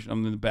situation.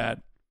 I'm in the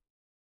bad.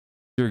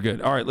 You're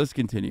good. All right, let's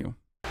continue.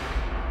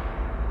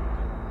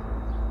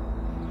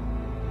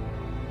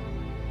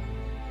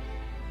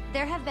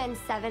 There have been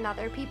 7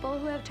 other people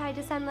who have tried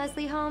to send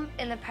Leslie home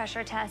in the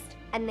pressure test,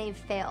 and they've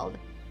failed.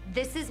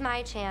 This is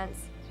my chance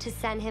to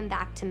send him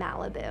back to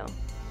Malibu.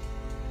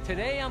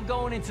 Today, I'm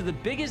going into the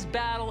biggest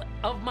battle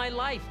of my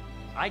life.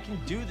 I can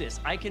do this.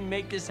 I can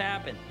make this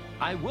happen.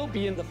 I will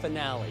be in the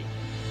finale.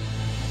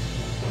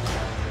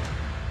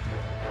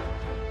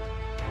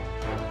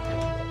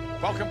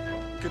 Welcome.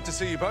 Good to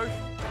see you both.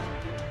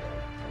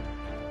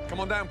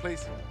 Come on down,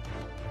 please.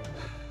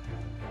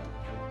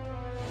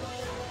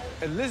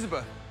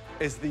 Elizabeth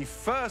is the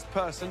first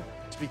person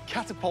to be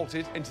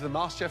catapulted into the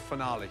MasterChef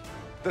finale.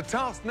 The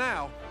task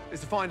now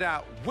is to find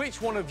out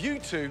which one of you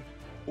two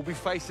will be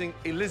facing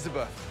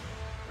Elizabeth.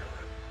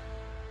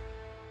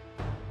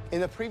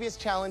 In the previous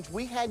challenge,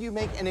 we had you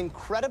make an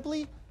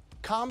incredibly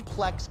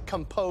complex,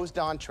 composed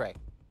entree.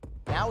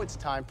 Now it's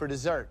time for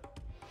dessert.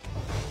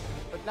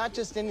 But not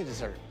just any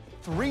dessert.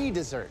 3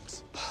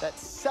 desserts that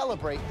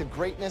celebrate the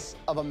greatness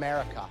of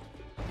America.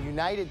 The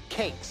United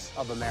Cakes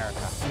of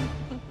America.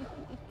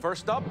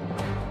 First up,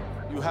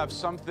 you have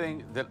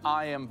something that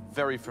I am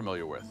very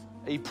familiar with.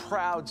 A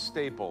proud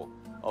staple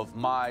of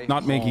my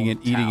Not making it,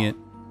 eating hometown. it,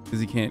 because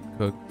he can't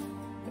cook.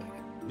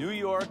 New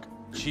York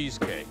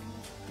cheesecake.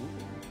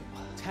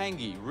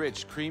 Tangy,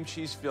 rich cream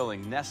cheese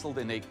filling nestled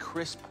in a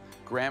crisp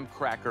graham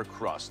cracker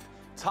crust,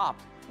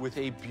 topped with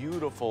a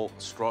beautiful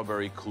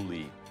strawberry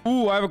coulis.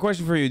 Ooh, I have a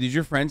question for you. Did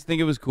your friends think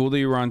it was cool that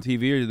you were on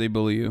TV, or did they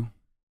bully you?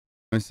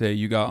 I say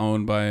you got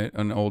owned by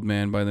an old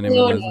man by the name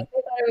No, of no, Leslie.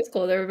 they thought it was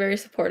cool. They were very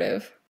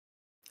supportive.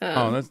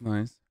 Oh, that's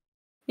nice.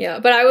 Yeah,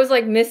 but I was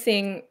like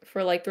missing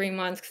for like 3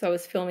 months because I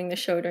was filming the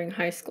show during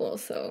high school,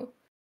 so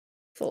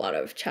it's a lot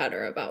of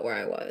chatter about where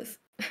I was.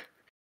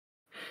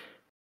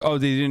 Oh,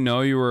 they didn't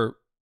know you were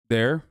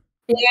there?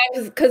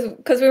 Yeah,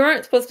 because we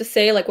weren't supposed to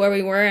say like where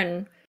we were,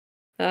 and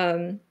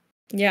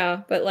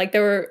yeah, but like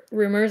there were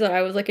rumors that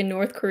I was like in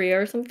North Korea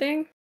or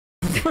something.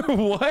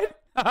 What?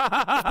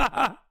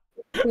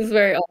 It was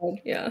very odd.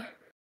 Yeah.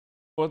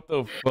 What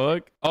the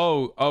fuck?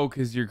 Oh,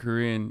 because you're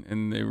Korean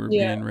and they were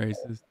Yeah. being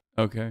racist.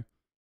 Okay.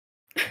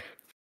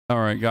 All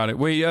right, got it.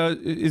 Wait,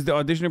 is the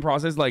auditioning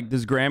process like,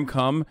 does Graham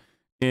come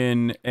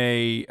in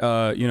a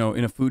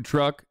in a food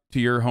truck to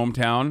your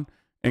hometown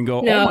and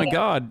go, No. oh my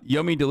God,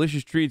 yummy,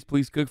 delicious treats,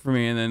 please cook for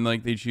me, and then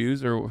like they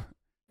choose, or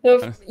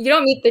So you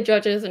don't meet the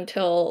judges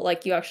until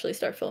like you actually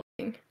start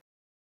filming.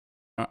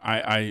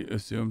 I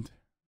assumed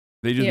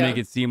they just Yeah. make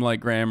it seem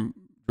like Graham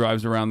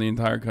drives around the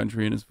entire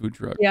country in his food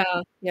truck.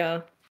 Yeah,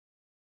 yeah.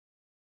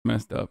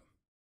 Messed up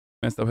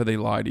how they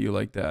lie to you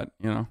like that,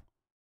 It's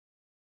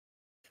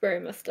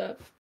very messed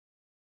up.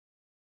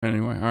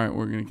 Anyway, all right,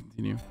 we're gonna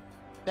continue.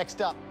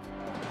 Next up,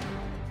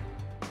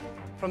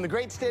 from the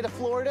great state of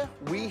Florida,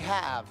 we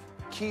have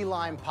key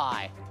lime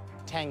pie.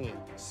 Tangy,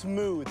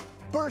 smooth,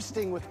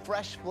 bursting with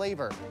fresh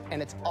flavor,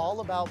 and it's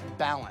all about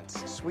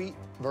balance, sweet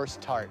versus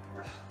tart.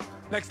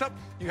 Next up,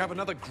 you have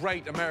another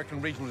great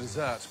American regional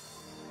dessert.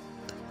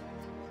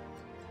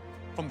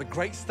 From the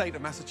great state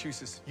of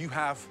Massachusetts, you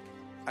have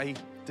a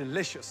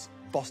delicious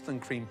Boston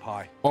cream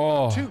pie.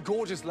 Oh. 2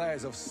 gorgeous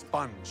layers of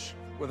sponge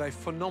with a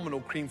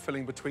phenomenal cream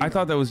filling between I them.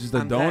 thought that was just a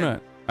And then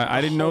donut. I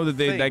the didn't know whole that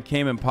thing that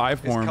came in pie is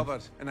form.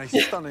 covered in a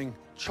stunning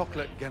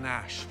chocolate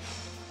ganache.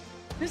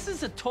 This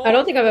is a total. I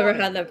don't think I've ever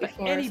had that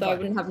before, so I anybody.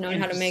 wouldn't have known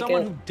And how to for make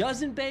someone it. who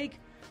doesn't bake,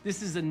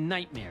 this is a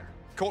nightmare.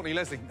 Courtney,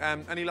 Leslie,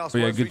 any last Oh,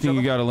 yeah, words for good each thing you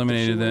other? got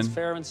eliminated It's then.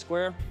 fair and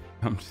square.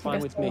 I'm just Fine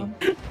with me.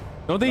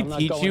 Don't they I'm not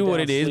teach going you what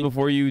down it is sleep.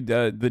 before you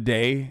the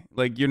day?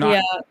 Like you're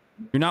not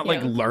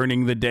like Yeah.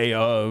 learning the day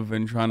of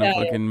and trying to Yeah,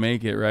 fucking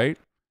make it, right?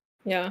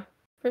 Yeah,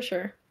 for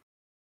sure.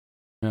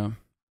 Yeah.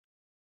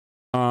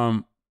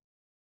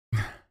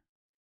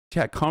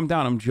 Chat, calm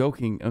down. I'm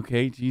joking.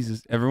 Okay,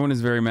 Jesus. Everyone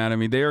is very mad at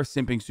me. They are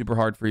simping super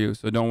hard for you,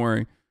 so don't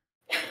worry.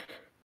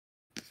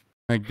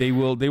 Like they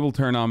will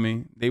turn on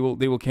me. They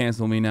will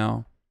cancel me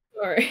now.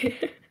 Sorry.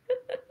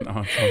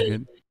 No, it's all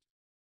good.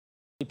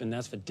 And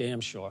that's for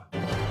damn sure.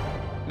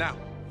 Now,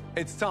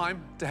 it's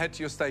time to head to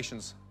your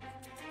stations.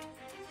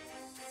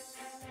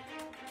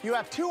 You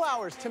have 2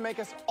 hours to make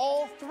us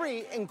all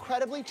 3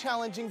 incredibly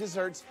challenging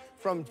desserts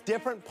from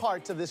different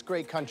parts of this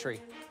great country.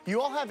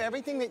 You all have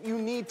everything that you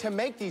need to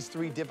make these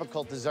 3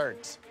 difficult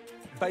desserts.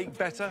 Bake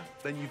better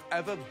than you've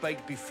ever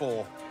baked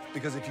before,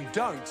 because if you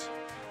don't,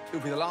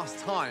 it'll be the last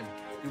time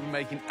you'll be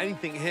making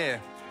anything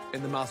here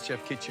in the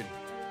MasterChef kitchen.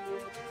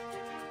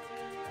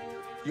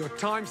 Your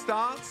time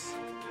starts.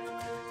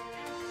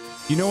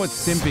 You know what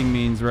simping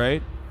means,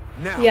 right?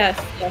 Now. Yes.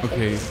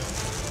 Okay.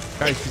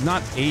 Guys, she's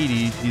not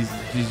 80.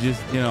 She's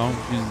just, you know,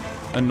 she's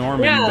a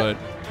Norman, Yeah. but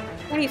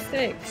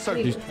 26. So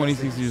she's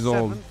 26 years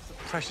old.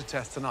 Pressure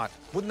test tonight.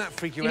 Wouldn't that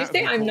freak you Did you out?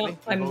 say I'm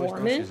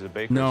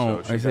Mormon?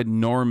 No, I said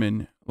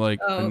Norman, like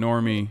a Oh.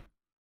 normie.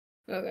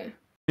 Okay.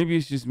 Maybe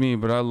it's just me,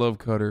 but I love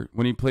Cutter.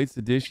 When he plates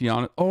the dish, he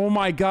on it. Oh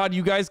my God,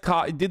 you guys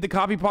did the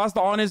copy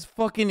pasta on his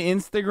fucking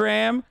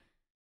Instagram?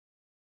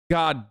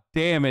 God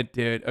damn it,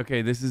 dude.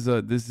 Okay, this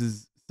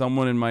is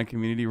someone in my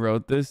community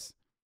wrote this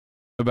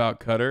about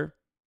Cutter.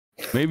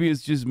 Maybe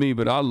it's just me,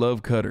 but I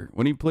love Cutter.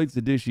 When he plates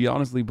the dish, he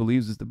honestly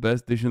believes it's the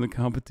best dish in the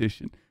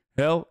competition.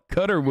 Hell,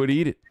 Cutter would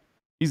eat it.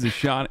 He's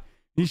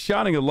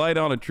shining a light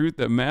on a truth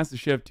that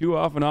MasterChef too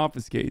often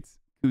obfuscates.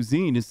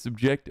 Cuisine is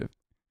subjective.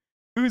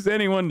 Who's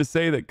anyone to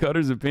say that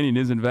Cutter's opinion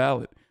isn't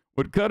valid?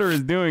 What Cutter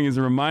is doing is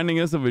reminding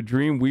us of a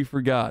dream we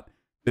forgot.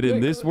 That in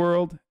this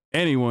world,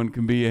 anyone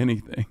can be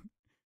anything.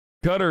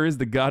 Cutter is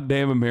the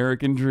goddamn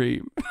American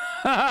dream.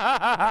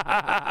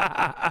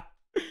 I'm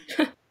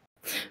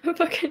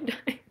fucking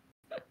dying.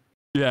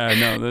 Yeah,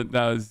 no, that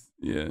was,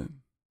 yeah.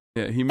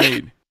 Yeah, he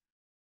made,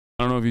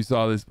 I don't know if you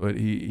saw this, but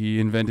he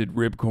invented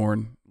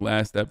ribcorn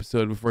last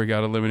episode before he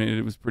got eliminated.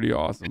 It was pretty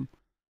awesome.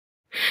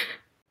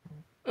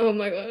 Oh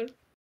my God.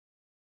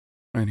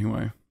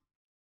 Anyway.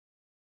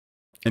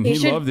 And He he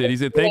should- loved it. He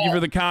said, thank you for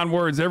the kind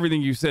words.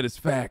 Everything you said is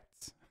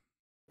facts.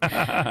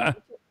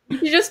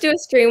 You just do a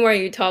stream where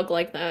you talk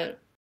like that.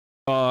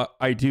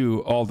 I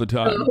do all the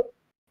time.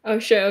 Oh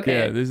shit, okay.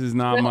 Yeah, this is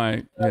not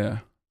my, yeah.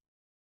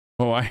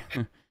 Oh,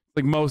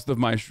 like most of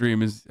my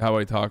stream is how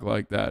I talk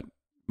like that.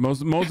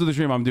 Most of the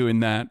stream I'm doing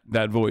that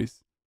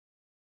voice.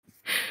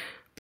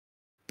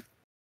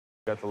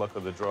 Got the luck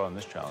of the draw in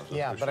this challenge.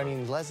 Yeah, but I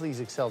mean, Leslie's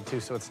excelled too,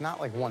 so it's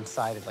not like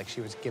one-sided, like she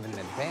was given an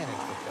advantage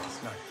with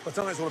this. No, but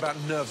tonight it's all about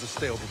nerves of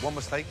steel. But one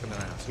mistake and they're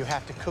out. You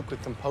have to cook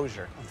with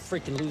composure. I'm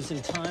freaking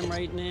losing time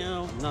right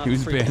now. I'm not He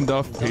was freaking banned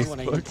off done what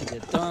I need to Facebook.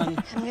 get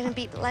done. I'm gonna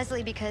beat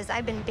Leslie because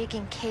I've been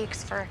baking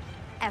cakes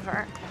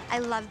forever. I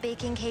love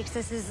baking cakes.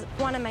 This is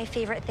one of my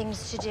favorite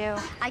things to do.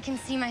 I can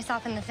see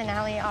myself in the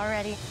finale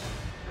already.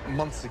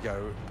 Months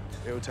ago,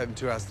 it would take them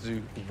 2 hours to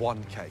do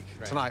one cake.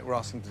 Right. Tonight, we're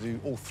asking to do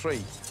all 3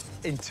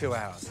 in 2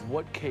 hours.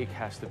 What cake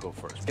has to go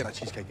first? Get that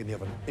cheesecake in the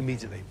oven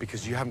immediately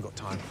because you haven't got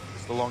time.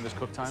 It's the longest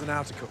cook time? It's an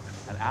hour to cook.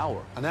 An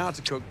hour? An hour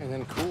to cook and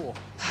then cool.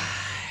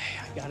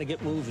 I gotta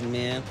get moving,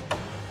 man.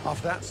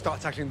 After that,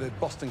 start tackling the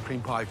Boston cream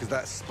pie because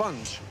that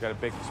sponge. You gotta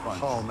bake the sponge.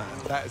 Oh man,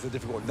 that is a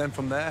difficult one. Then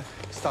from there,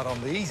 start on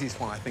the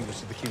easiest one, I think, which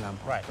is the key lime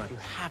pie. Right. You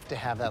have to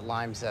have that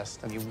lime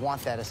zest, and you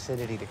want that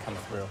acidity to come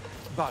through.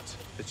 But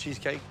the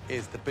cheesecake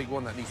is the big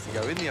one that needs to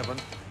go in the oven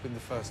in the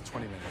first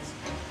 20 minutes.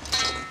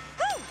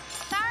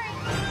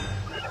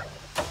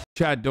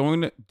 Chad,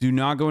 do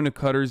not go into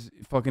Cutter's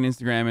fucking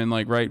Instagram and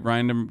like write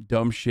random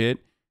dumb shit.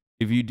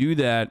 If you do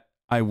that,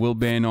 I will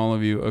ban all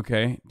of you,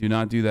 okay? Do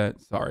not do that.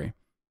 Sorry.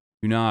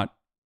 Do not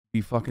be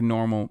fucking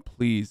normal,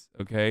 please,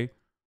 okay?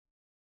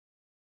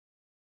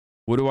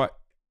 What do I...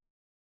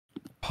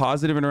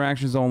 Positive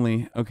interactions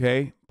only,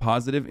 okay?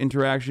 Positive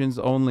interactions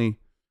only.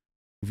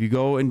 If you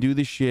go and do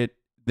this shit,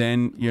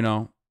 then, you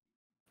know,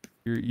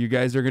 you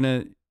guys are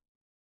gonna...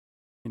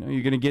 You know,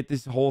 you're gonna get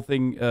this whole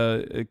thing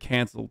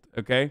canceled,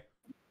 okay?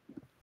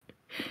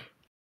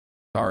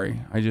 Sorry,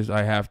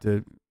 I have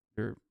to.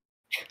 You're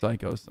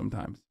psychos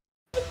sometimes.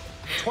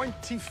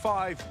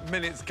 25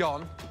 minutes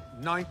gone,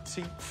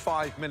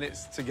 95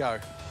 minutes to go.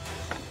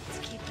 Let's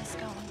keep this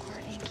going,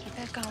 Courtney. Keep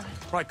it going.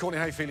 Right, Courtney,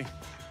 how are you feeling?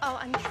 Oh,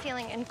 I'm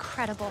feeling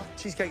incredible.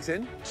 Cheesecake's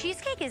in.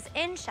 Cheesecake is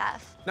in,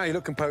 Chef. Now you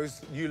look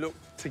composed, you look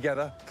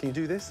together. Can you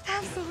do this?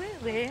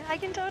 Absolutely. I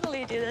can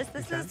totally do this.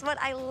 This is what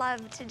I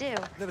love to do.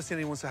 Never seen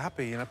anyone so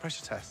happy in a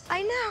pressure test.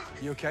 I know.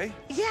 You okay?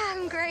 Yeah,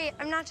 I'm great.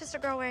 I'm not just a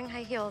girl wearing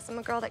high heels. I'm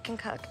a girl that can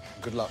cook.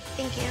 Good luck.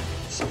 Thank you.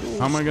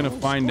 How am I gonna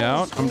find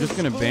out? I'm just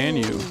gonna ban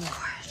you.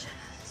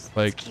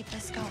 Like, Keep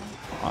this going.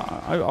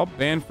 I'll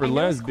ban for I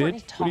Les, noticed Courtney bitch. What do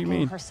you talking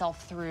mean?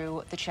 herself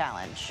through the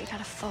challenge. You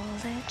gotta fold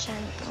it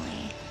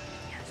gently.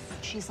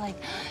 She's like,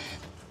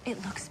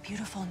 it looks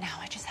beautiful now.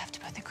 I just have to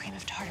put the cream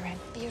of tartar in.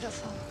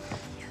 Beautiful.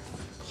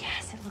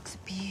 Yes, it looks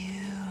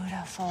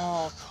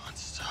beautiful.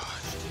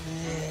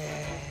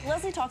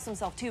 Leslie talks to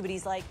himself too, but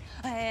he's like,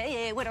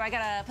 hey, what do I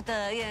gotta put the,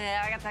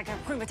 I got the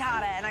cream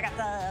patata and I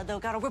got the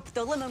gotta whip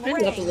the lemon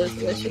meringue.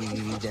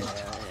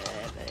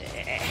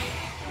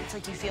 It's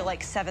like you feel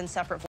like 7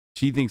 separate.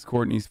 She thinks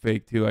Courtney's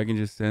fake too. I can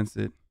just sense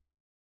it.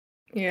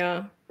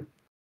 Yeah.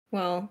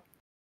 Well,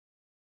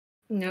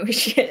 no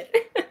shit.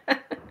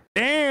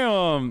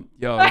 Damn.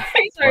 Yo.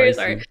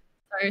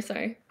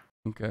 sorry.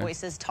 Okay.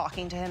 Voices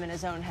talking to him in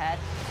his own head.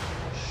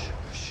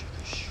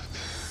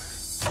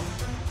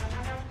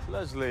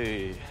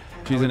 Leslie.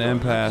 She's an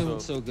empath. Not doing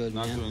so good,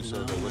 man. Not doing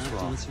so good. What's Not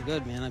wrong? doing so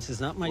good, man. This is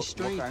not my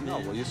strength, I know.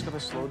 man. Well, you just gotta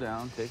slow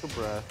down, take a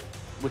breath.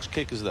 Which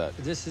cake is that?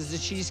 This is the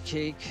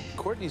cheesecake.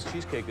 Courtney's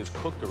cheesecake is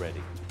cooked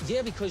already.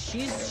 Yeah, because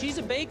she's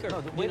a baker.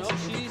 No, you know,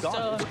 it's she's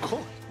done. It's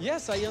cooked.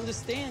 Yes, I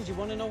understand. You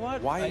want to know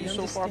what? Why are you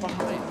so far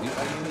behind?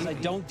 Because I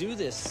don't do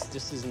this.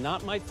 This is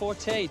not my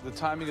forte. The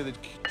timing of the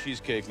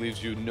cheesecake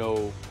leaves you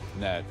no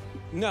net.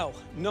 No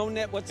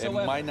net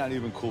whatsoever. It might not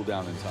even cool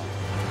down in time.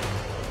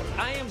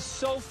 I am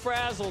so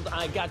frazzled.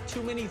 I got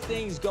too many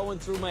things going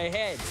through my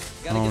head.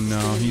 Oh no,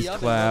 he's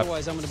clapped.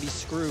 Otherwise, I'm going to be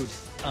screwed.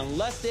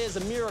 Unless there's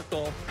a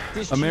miracle,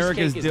 this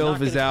America's cheesecake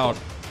Dilf is out,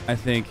 I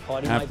think,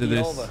 Party might after be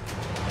this. over.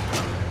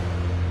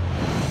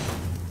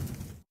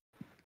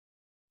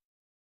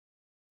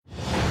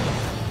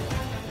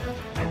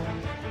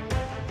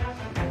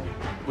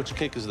 Which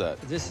cake is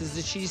that? This is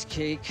the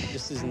cheesecake.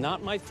 This is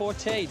not my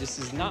forte. This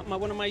is not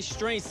one of my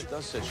strengths. It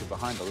does set you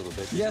behind a little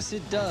bit. Yes,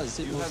 it does.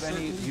 Do you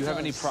have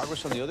any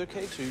progress on the other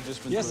cakes, or you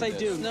just been Yes, doing I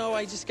this? do. No,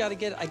 I just gotta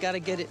get it. I gotta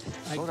get it.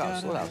 Slow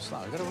down. You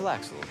gotta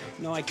relax a little bit.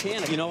 No, I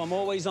can't. You know, I'm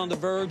always on the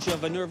verge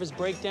of a nervous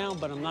breakdown,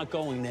 but I'm not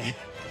going there.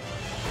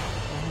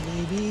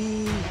 Oh,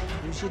 baby,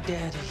 who's your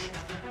daddy?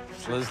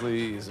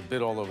 Leslie is a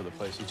bit all over the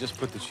place. He just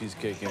put the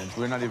cheesecake in.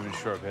 We're not even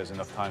sure if he has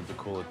enough time to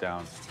cool it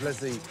down.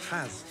 Leslie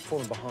has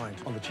fallen behind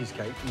on the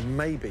cheesecake.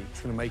 Maybe it's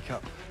going to make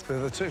up for the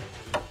other two.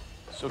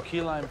 So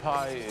key lime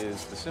pie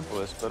is the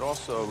simplest, but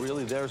also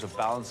really there's a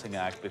balancing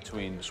act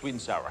between sweet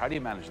and sour. How do you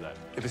manage that?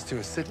 If it's too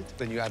acidic,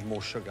 then you add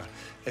more sugar.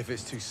 If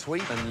it's too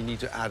sweet, then you need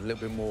to add a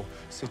little bit more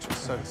citrus.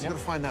 So you've got to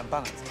find that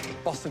balance.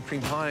 Boston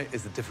cream pie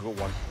is the difficult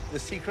one. The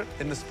secret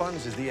in the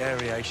sponge is the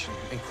aeration,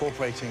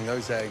 incorporating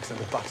those eggs and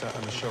the butter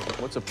and the sugar.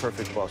 What's a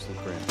perfect Boston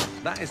cream?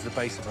 That is the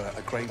base of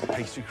a great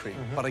pastry cream.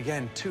 But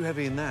again, too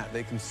heavy in that,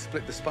 they can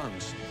split the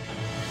sponge.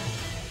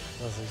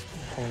 Leslie's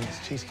pulling this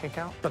cheesecake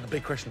out. But the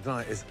big question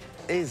tonight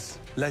is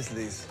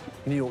Leslie's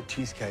New York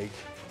cheesecake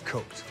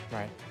cooked?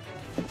 Right.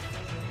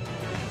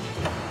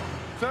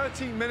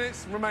 30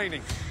 minutes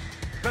remaining.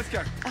 Let's go.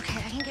 Okay,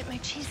 I can get my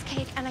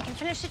cheesecake, and I can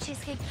finish the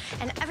cheesecake,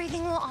 and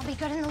everything will all be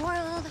good in the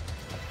world.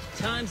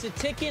 Time's a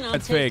ticking. I'm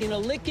That's taking fake. a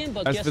licking,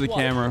 but That's guess for the what?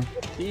 camera.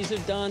 These are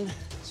done,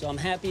 so I'm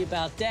happy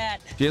about that.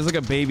 She has like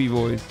a baby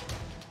voice.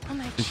 Oh,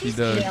 my She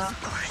does. is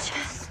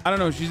gorgeous. I don't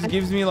know. She just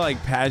gives me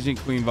like pageant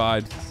queen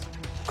vibes.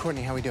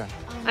 Courtney, how we doing?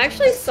 I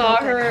actually saw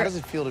her How does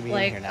it feel to be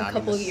like in here now? a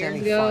couple of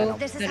years ago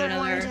This is at how I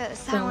wanted another to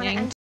sound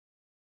filming.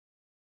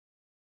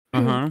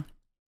 Uh-huh.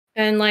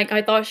 And like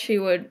I thought she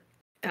would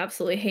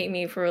absolutely hate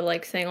me for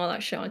like saying all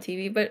that shit on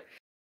TV, but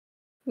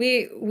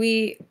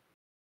we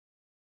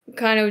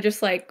kind of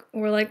just like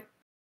we're like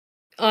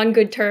on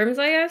good terms,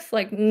 I guess.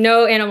 Like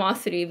no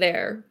animosity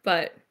there,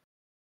 but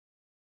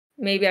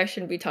maybe I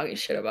shouldn't be talking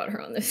shit about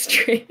her on this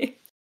stream.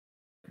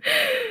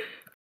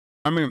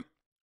 I mean,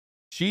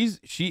 she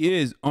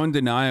is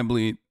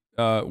undeniably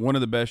one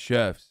of the best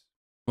chefs.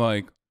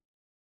 Like,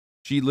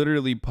 she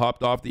literally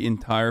popped off the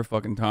entire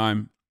fucking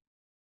time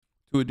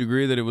to a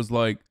degree that it was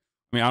like,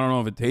 I mean, I don't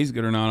know if it tastes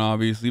good or not,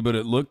 obviously, but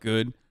it looked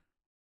good.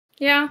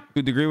 Yeah. To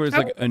a degree where it's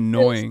like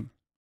annoying.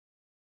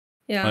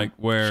 Yeah. Like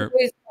where she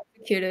always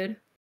executed.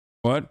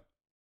 what?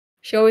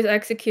 She always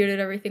executed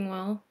everything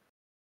well.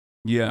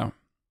 Yeah.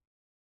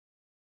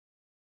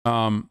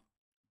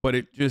 But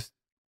it just,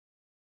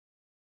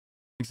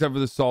 except for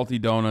the salty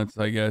donuts,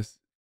 I guess.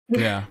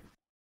 Yeah.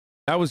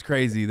 That was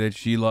crazy that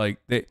she like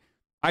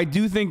I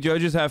do think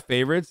judges have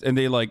favorites and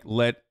they like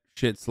let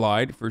shit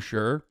slide for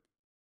sure.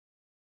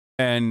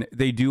 And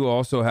they do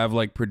also have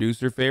like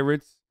producer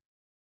favorites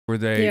where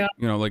they,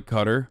 you know, like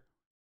Cutter.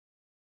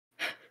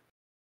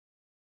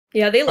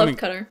 Yeah, they love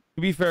Cutter.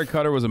 To be fair,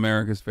 Cutter was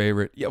America's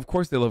favorite. Yeah, of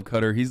course they love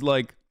Cutter. He's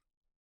like,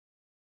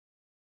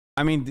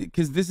 I mean,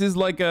 because this is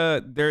like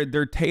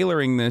they're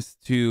tailoring this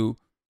to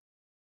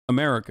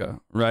America,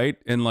 right?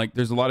 And like,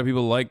 there's a lot of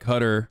people like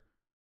Cutter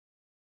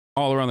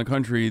all around the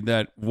country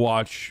that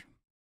watch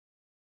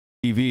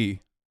TV.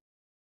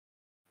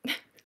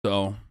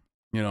 So,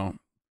 you know,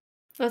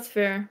 That's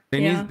fair.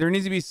 there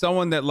needs to be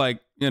someone that like,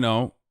 you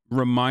know,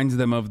 reminds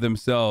them of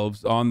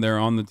themselves on the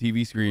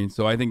TV screen.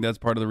 So I think that's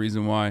part of the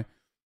reason why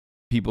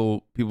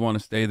people want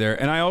to stay there.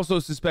 And I also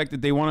suspect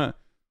that they want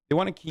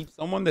to keep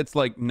someone that's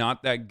like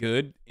not that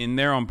good in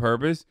there on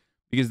purpose,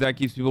 because that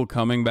keeps people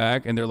coming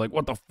back and they're like,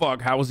 what the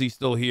fuck? How is he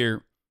still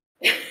here?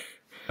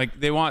 Like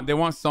they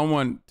want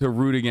someone to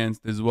root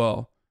against as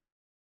well.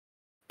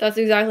 That's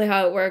exactly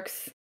how it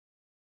works.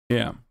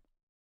 Yeah.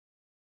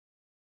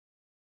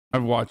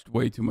 I've watched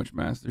way too much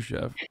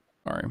MasterChef.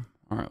 Sorry.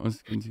 All right,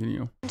 let's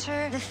continue.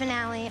 Enter the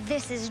finale.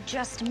 This is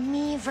just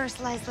me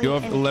versus Leslie. You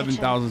have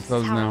 11,000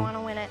 subs now. I now. want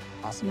to win it.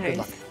 Awesome. Nice. Good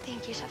luck.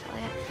 Thank you, Chef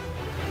Elliott.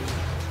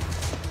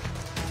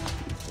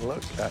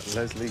 Look at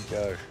Leslie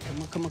go.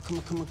 Come on, come on, come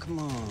on, come on, come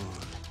on.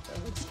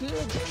 That looks good.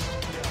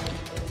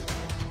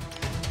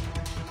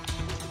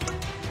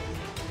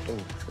 Oh,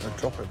 he's gonna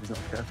drop it if he's not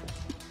careful.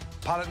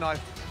 Palette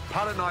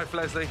knife,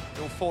 Leslie.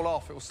 It'll fall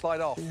off, it'll slide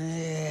off.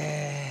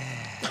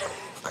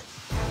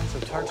 So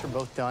tarts are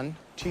both done.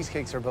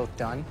 Cheesecakes are both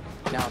done.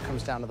 Now it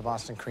comes down to the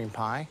Boston cream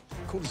pie.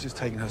 Courtney's just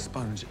taking her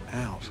sponge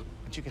out.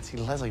 But you can see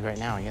Leslie right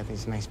now. You got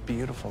these nice,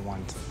 beautiful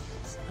ones.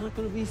 It's not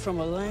gonna be from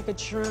a lack of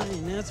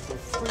trying. That's for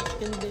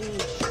freaking damn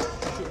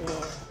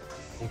sure.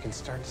 You can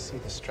start to see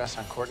the stress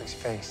on Courtney's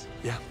face.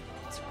 Yeah.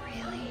 It's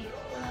really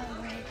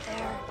low right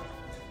there.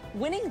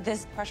 Winning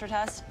this pressure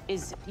test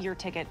is your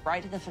ticket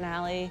right to the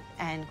finale,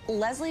 and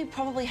Leslie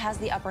probably has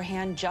the upper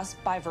hand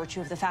just by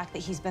virtue of the fact that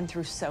he's been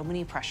through so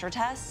many pressure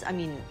tests. I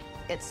mean,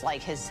 it's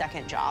like his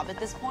second job at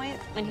this point,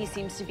 and he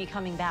seems to be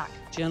coming back.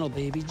 Gentle,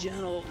 baby,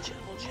 gentle,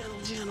 gentle,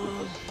 gentle,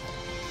 gentle.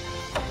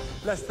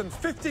 Less than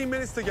 15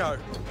 minutes to go.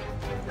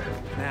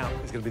 Now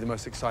is going to be the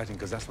most exciting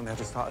because that's when they have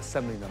to start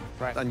assembling them.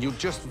 Right. And you'll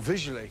just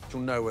visually,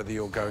 you'll know whether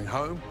you're going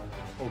home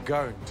or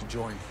going to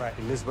join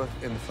Elizabeth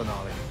in the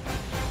finale.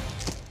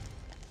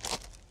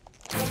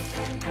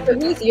 So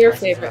who's your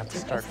Leslie's favorite about to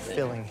start contestant?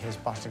 filling his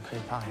Boston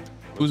cream pie.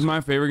 Who's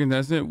my favorite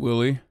contestant?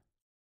 Willie.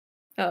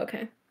 Oh,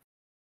 okay.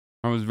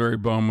 I was very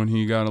bummed when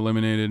he got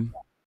eliminated.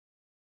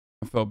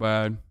 I felt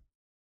bad.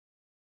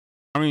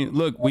 I mean,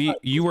 look,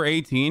 you were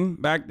 18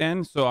 back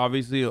then, so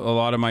obviously a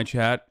lot of my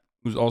chat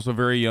who's also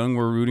very young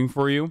were rooting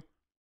for you.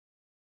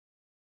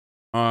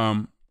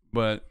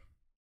 But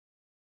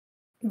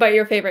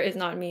your favorite is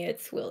not me,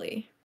 it's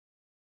Willie.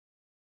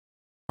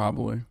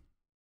 probably.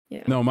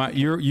 Yeah. No,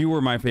 you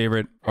were my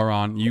favorite,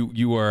 Ahran.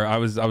 You were. I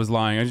was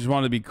lying. I just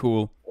wanted to be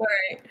cool. All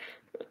right.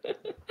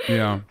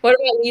 Yeah. What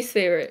about least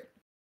favorite?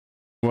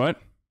 What?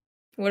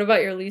 What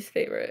about your least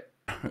favorite?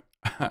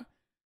 I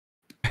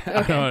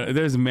don't know.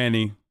 There's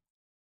many.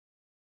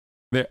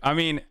 I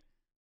mean,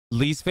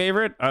 least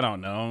favorite? I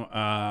don't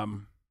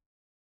know.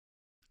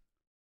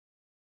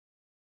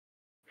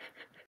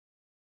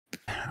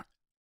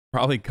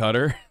 Probably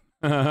Cutter.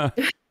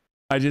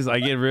 I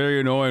get very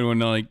annoyed when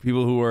like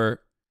people who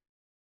are.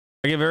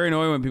 I get very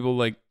annoyed when people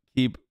like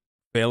keep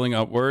failing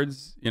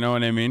upwards. You know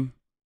what I mean?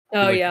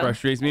 Oh, it, like, yeah.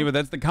 frustrates me, but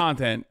that's the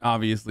content,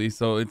 obviously.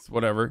 So it's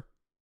whatever.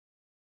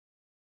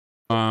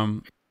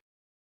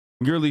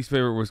 Your least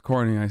favorite was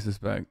Courtney, I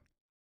suspect.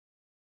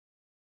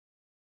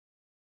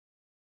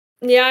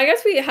 Yeah, I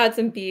guess we had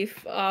some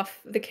beef off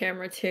the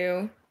camera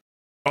too.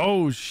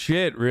 Oh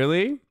shit!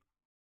 Really?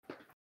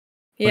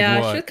 Yeah,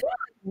 Like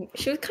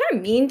she was kind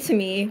of mean to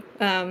me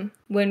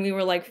when we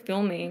were like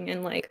filming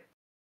and like,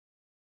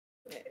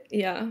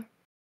 yeah.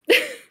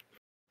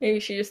 Maybe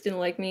she just didn't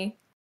like me.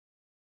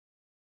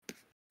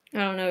 I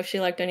don't know if she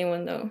liked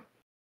anyone though.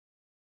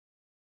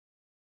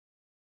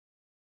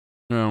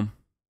 No.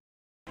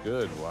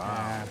 Good. Wow.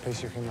 Yeah,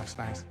 pastry cream looks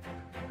nice.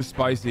 It's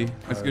spicy.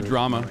 That's good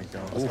drama.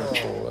 Ooh,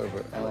 all over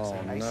it.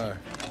 Oh no.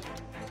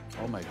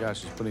 Oh my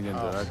gosh, she's putting it in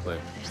directly.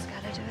 Just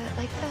gotta do it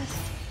like this.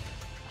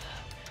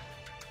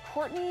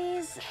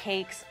 Courtney's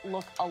cakes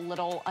look a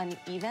little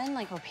uneven,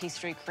 like her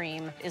pastry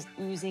cream is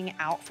oozing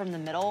out from the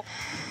middle.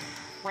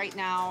 Right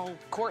now,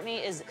 Courtney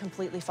is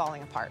completely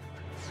falling apart.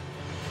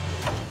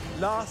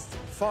 Last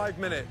 5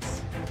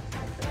 minutes.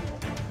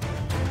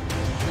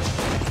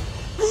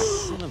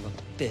 Son of a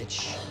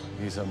bitch.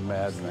 He's a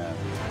madman.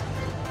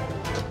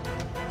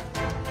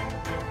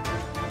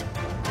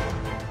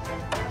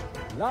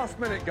 Last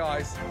minute,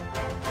 guys.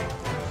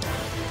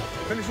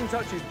 Finishing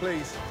touches,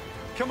 please.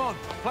 Come on,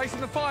 place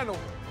in the final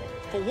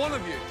for one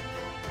of you.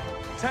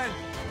 10,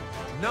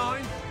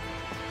 9,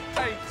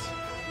 8,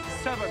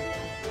 7,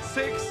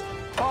 6,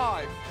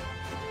 5,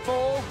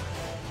 4,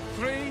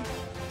 3,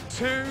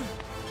 2,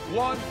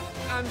 1,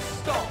 and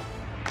stop.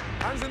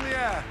 Hands in the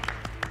air.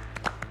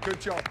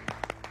 Good job.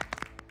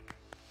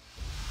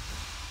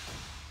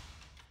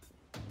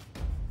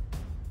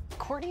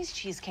 Courtney's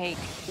cheesecake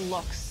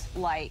looks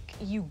like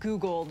you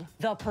Googled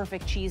the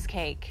perfect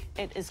cheesecake.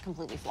 It is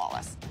completely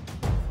flawless.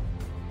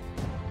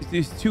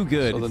 It's too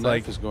good. So the it's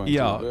knife like, is going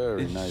yeah, through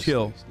very it's nicely.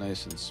 chill. It's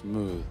nice and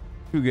smooth.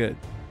 Too good.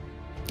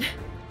 Okay,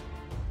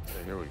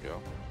 here we go.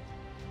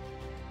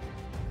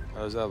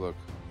 How does that look?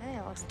 I think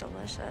it looks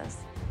delicious.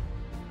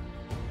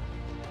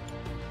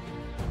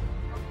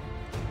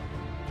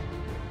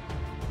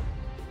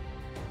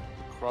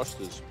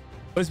 Crust is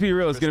Let's be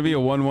real. It's gonna be a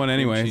 1-1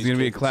 anyway. It's gonna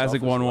be a cheesecake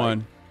classic itself is 1-1.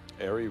 light,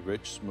 airy,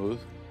 rich, smooth.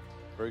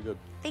 Very good.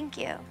 Thank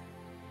you.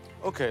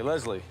 Okay,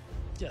 Leslie.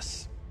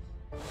 Yes.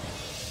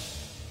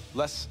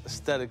 Less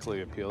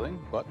aesthetically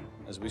appealing, but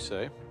as we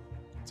say,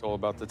 it's all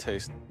about the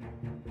taste.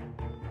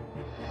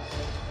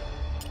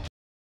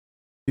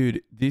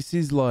 Dude, this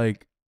is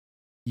like,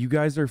 you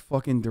guys are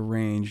fucking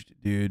deranged,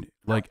 dude.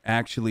 Like,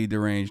 actually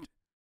deranged.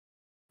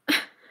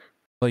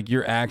 Like,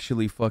 you're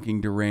actually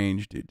fucking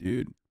deranged,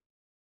 dude.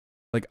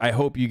 Like, I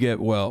hope you get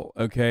well,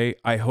 okay?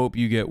 I hope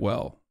you get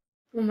well.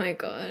 Oh my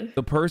god.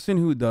 The person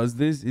who does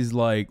this is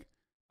like,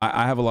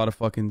 I have a lot of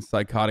fucking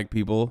psychotic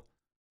people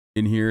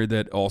in here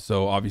that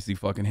also obviously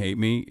fucking hate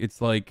me.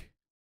 It's like,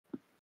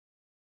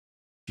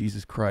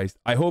 Jesus Christ.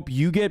 I hope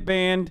you get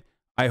banned.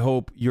 I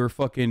hope your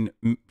fucking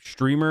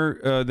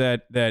streamer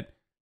that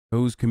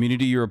whose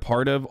community you're a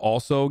part of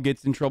also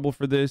gets in trouble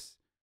for this.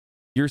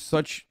 You're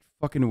such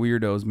fucking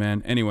weirdos,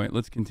 man. Anyway,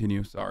 let's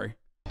continue. Sorry.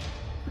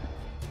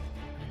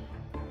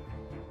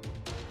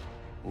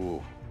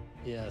 Ooh.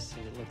 Yeah, see,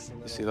 it looks a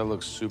little... See, that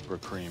looks super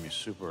creamy,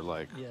 super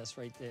like... Yes,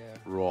 right there.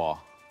 Raw.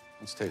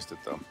 Let's taste it,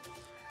 though.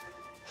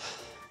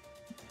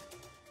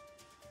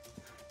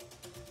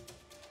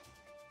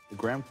 The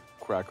graham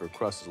cracker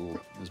crust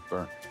is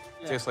burnt.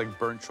 Yeah. Tastes like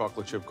burnt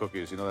chocolate chip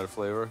cookies. You know that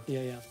flavor?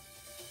 Yeah, yeah.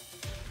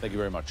 Thank you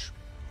very much.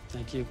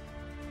 Thank you.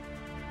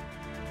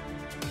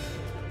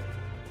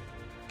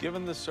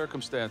 Given the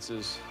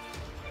circumstances,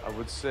 I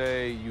would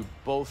say you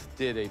both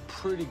did a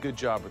pretty good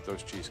job with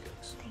those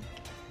cheesecakes. Thank you.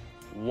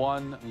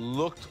 One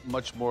looked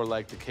much more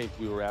like the cake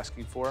we were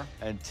asking for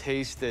and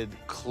tasted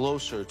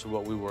closer to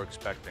what we were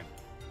expecting.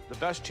 The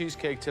best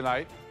cheesecake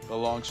tonight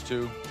belongs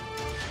to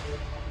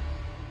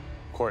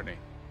Courtney.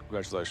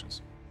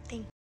 Congratulations.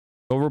 Thank you.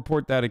 Go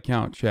report that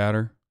account,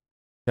 chatters.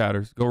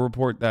 Go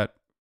report that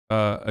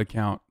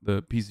account,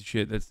 the piece of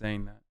shit that's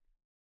saying that.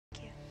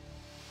 Thank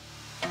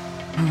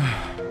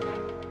you.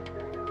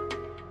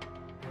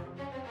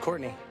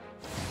 Courtney,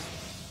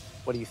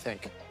 what do you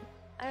think?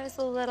 I was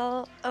a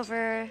little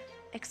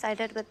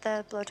overexcited with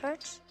the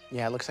blowtorch.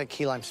 Yeah, it looks like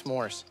key lime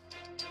s'mores.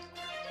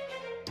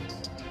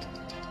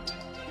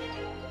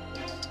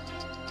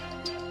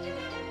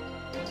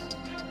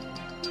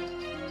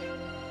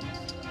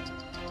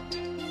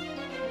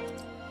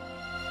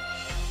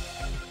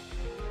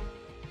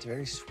 It's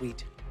very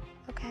sweet.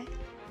 Okay.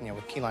 You know,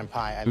 with key lime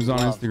pie, I Who's on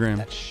love Instagram?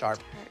 that sharp,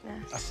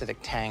 Tartness. acidic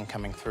tang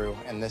coming through,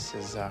 and this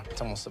is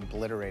it's almost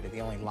obliterated.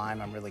 The only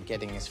lime I'm really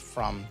getting is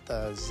from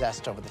the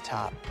zest over the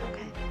top.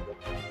 Okay.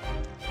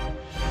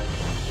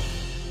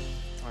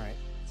 All right.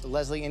 So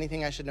Leslie,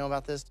 anything I should know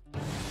about this?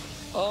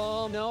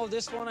 Oh, no,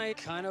 this one I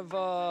kind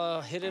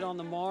of hit it on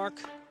the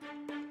mark.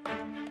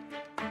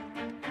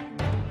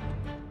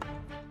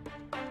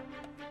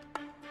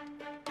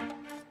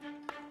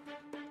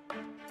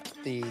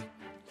 The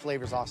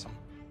flavor's awesome.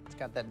 It's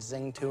got that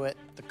zing to it.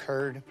 The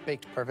curd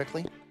baked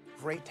perfectly.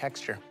 Great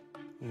texture.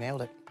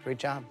 Nailed it. Great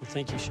job. Well,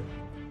 thank you, Chef.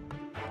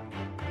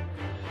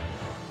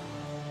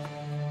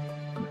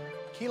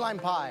 Key lime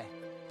pie.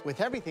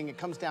 With everything, it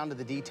comes down to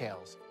the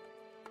details.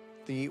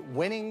 The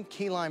winning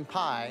key lime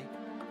pie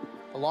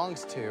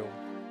belongs to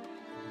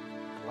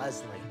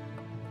Leslie.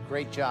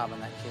 Great job on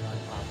that key lime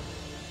pie.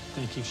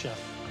 Thank you, Chef.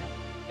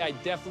 I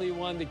definitely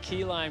won the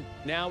key lime.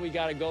 Now we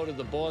got to go to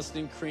the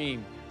Boston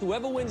cream.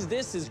 Whoever wins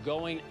this is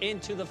going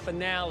into the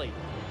finale.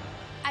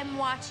 I'm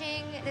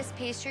watching this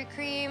pastry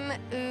cream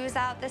ooze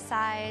out the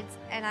sides,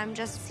 and I'm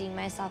just seeing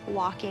myself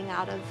walking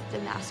out of the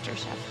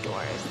MasterChef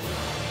doors.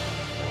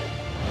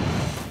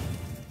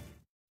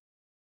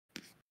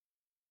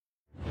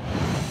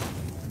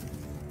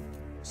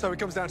 So it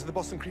comes down to the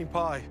Boston cream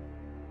pie.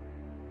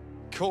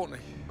 Courtney.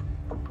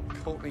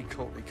 Courtney.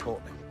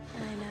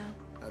 I know.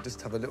 Now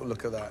just have a little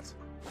look at that.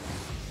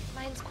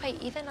 Mine's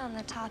quite even on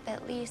the top,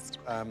 at least.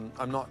 I'm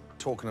not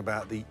talking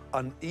about the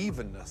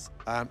unevenness.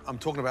 I'm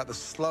talking about the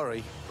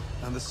slurry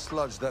and the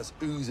sludge that's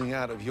oozing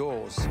out of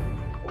yours.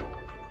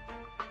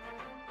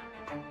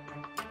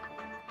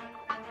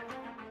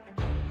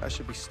 That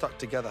should be stuck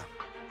together.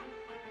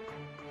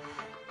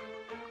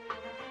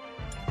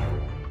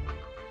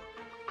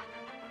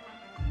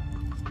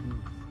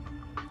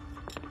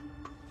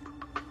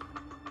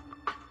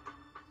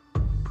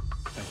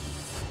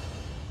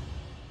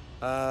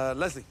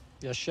 Leslie.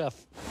 Yes,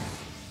 Chef.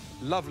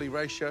 Lovely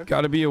ratio.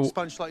 Gotta be a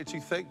sponge slightly too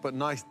thick, but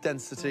nice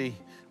density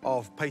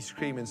of pastry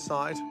cream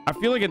inside. I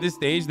feel like at this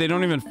stage they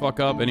don't even fuck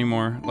up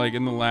anymore. Like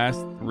in the last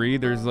 3,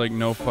 there's like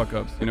no fuck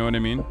ups. You know what I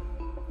mean?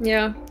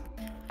 Yeah.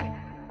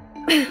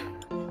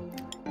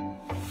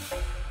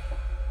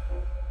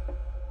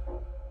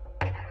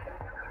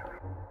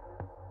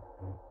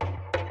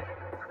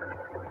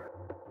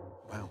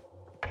 Wow.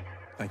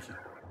 Thank you.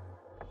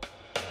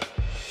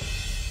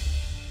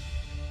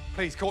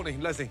 Please, Courtney,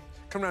 Leslie,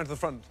 come round to the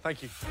front.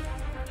 Thank you.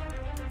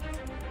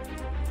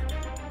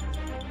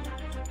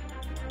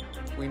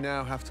 We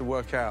now have to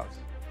work out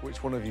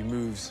which one of you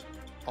moves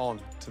on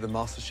to the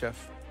MasterChef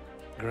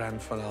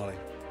grand finale.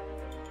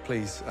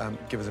 Please,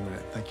 give us a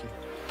minute. Thank you.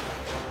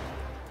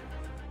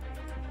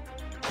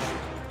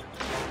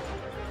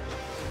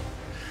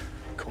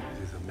 Courtney,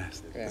 this is a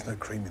mess. There's no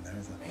cream in there,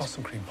 is there?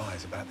 Boston cream pie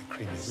is about the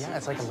creaminess. Yeah,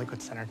 it's like a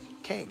liquid-centered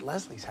cake.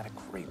 Leslie's had a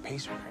great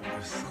pastry cream.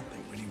 There's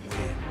something really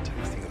weird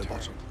tasting at the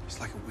bottom. It's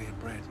like a weird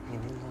bread. You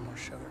need a little more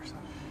sugar or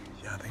something.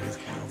 Yeah, I think it's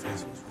getting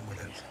obvious what's wrong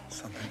with it.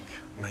 Something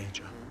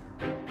major.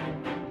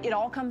 It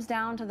all comes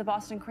down to the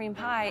Boston cream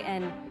pie,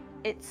 and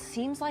it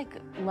seems like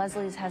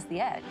Leslie's has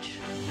the edge.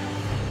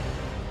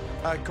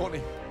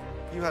 Courtney,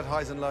 you had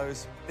highs and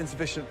lows.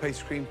 Insufficient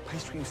pastry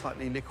cream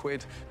slightly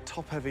liquid,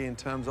 top heavy in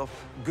terms of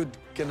good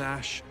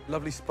ganache,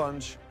 lovely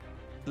sponge.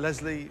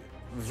 Leslie,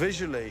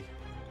 Visually,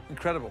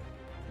 incredible.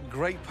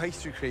 Great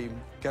pastry cream,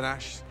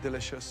 ganache,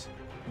 delicious.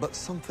 But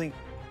something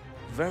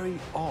very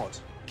odd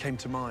came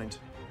to mind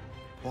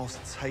whilst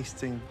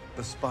tasting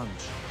the sponge.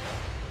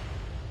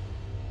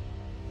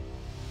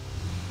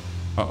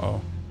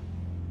 Uh-oh.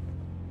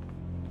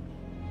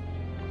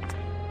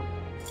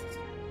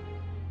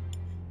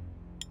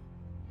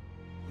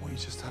 Will you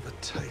just have a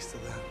taste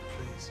of that,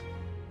 please?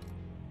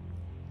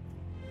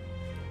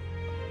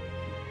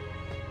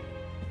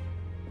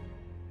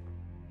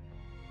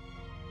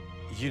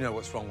 You know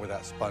what's wrong with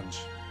that sponge.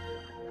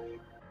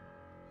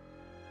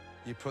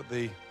 You put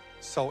the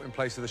salt in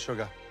place of the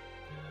sugar.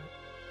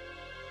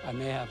 I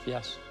may have,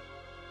 yes.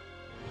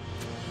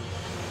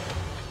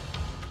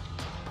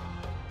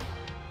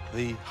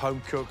 The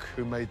home cook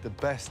who made the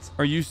best.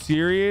 Are you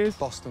serious?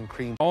 Boston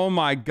cream. Oh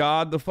my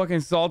God, the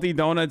fucking salty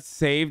donut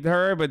saved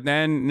her, but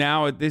then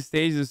now at this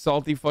stage, the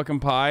salty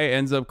fucking pie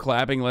ends up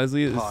clapping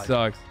Leslie. This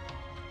sucks.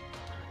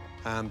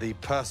 And the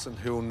person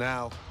who will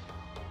now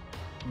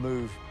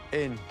move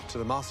into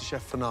the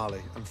MasterChef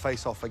finale and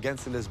face off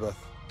against Elizabeth,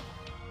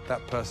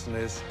 that person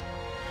is...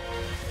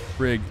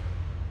 Rigged.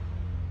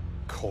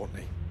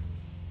 Courtney.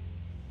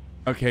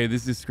 Okay,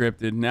 this is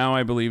scripted. Now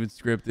I believe it's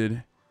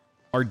scripted.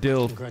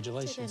 Ardil.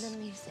 Congratulations.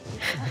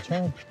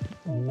 I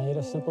made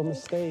a simple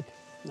mistake.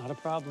 Not a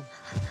problem.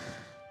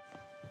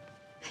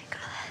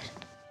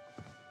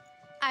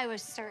 I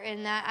was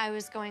certain that I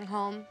was going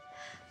home.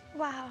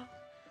 Wow.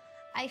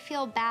 I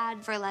feel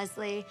bad for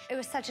Leslie. It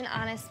was such an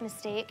honest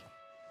mistake.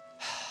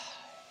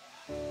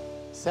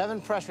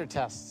 7 pressure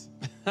tests.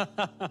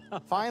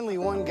 Finally,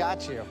 one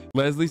got you.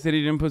 Leslie said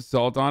he didn't put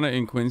salt on it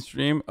in Quinn's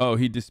stream. Oh,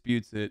 he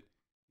disputes it.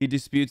 He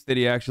disputes that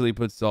he actually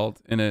put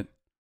salt in it.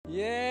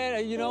 Yeah,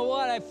 you know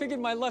what? I figured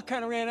my luck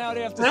kind of ran out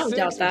after I don't 6.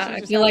 doubt that. I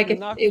feel like if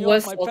it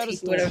was salty,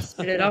 he would have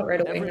spit it out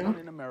right away now. Everyone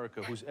in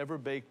America who's ever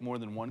baked more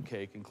than one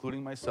cake,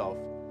 including myself,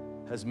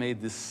 has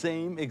made the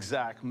same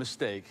exact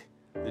mistake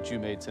that you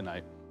made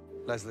tonight.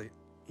 Leslie,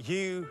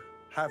 you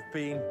have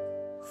been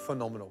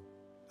phenomenal.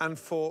 And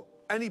for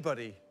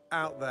anybody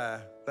out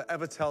there that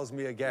ever tells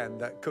me again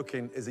that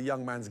cooking is a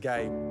young man's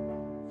game,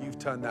 you've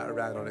turned that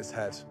around on its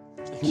head.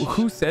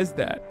 Who says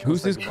that? Who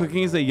says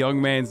cooking is a young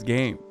man's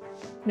game?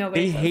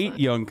 Nobody They says hate that.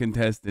 young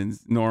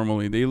contestants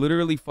normally. They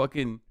literally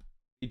fucking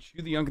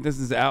chew the young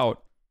contestants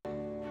out.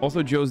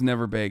 Also, Joe's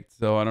never baked,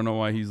 so I don't know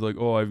why he's like,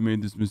 oh, I've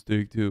made this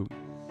mistake too.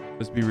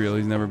 Let's be real,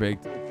 he's never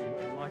baked. Thank you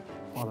very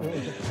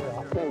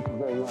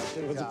much.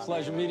 It was a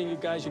pleasure meeting you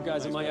guys. You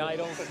guys are my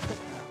idols.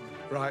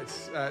 Right,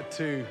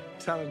 2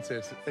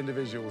 talented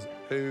individuals.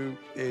 Who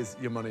is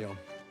your money on?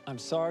 I'm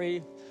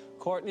sorry,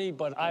 Courtney,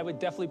 but I would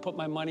definitely put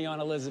my money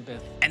on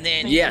Elizabeth. And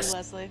then, Thank you,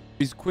 Leslie.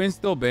 Is Quinn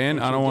still banned?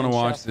 Thank I you don't want to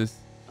again, watch Chef. this.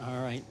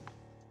 All right.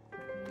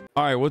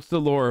 All right, what's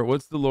the lore?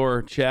 What's the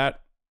lore,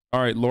 chat?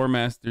 All right, lore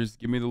masters,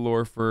 give me the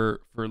lore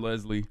for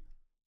Leslie.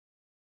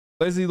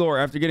 Leslie lore.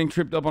 After getting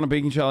tripped up on a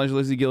baking challenge,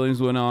 Leslie Gilliams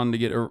went on to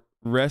get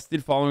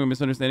arrested following a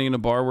misunderstanding in a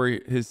bar where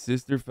his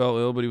sister fell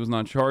ill, but he was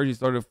not charged. He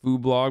started a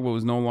food blog, but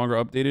was no longer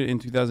updated. In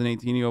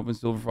 2018, he opened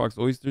Silver Fox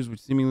Oysters, which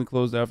seemingly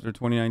closed after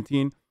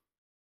 2019.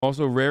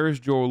 Also,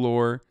 rarest Joe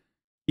lore.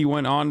 He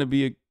went on to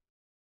be a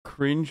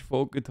cringe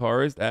folk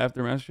guitarist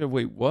after MasterChef.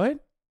 Wait,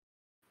 what?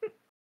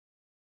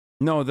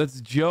 No, that's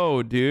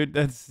Joe, dude.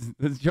 That's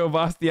Joe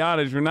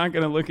Bastianich. We're not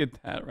gonna look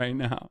at that right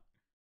now.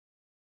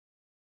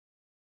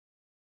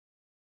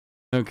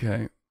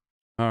 Okay.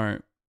 All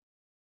right.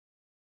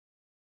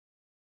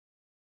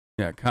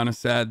 Yeah, kind of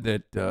sad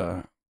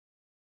that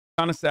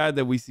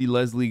we see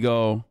Leslie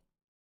go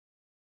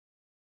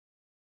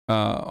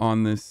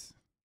on this.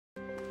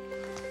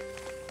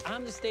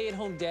 I'm the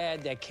stay-at-home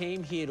dad that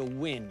came here to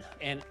win,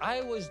 and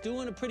I was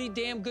doing a pretty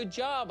damn good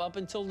job up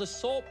until the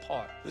salt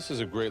part. This is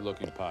a great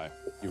looking pie.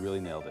 You really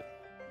nailed it.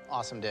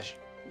 Awesome dish.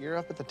 You're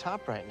up at the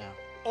top right now.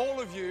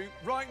 All of you,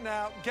 right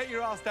now, get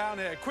your ass down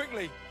here,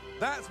 quickly.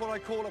 That's what I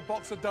call a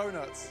box of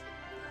donuts.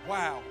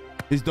 Wow.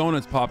 His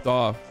donuts popped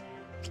off.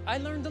 I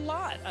learned a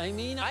lot. I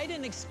mean, I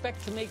didn't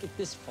expect to make it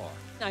this far.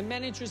 I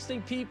met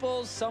interesting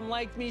people. Some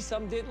liked me,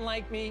 some didn't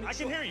like me. I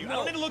can hear you. I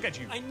don't need to look at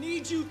you. I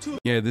need you to.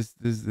 Yeah,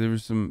 there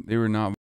was some. They were not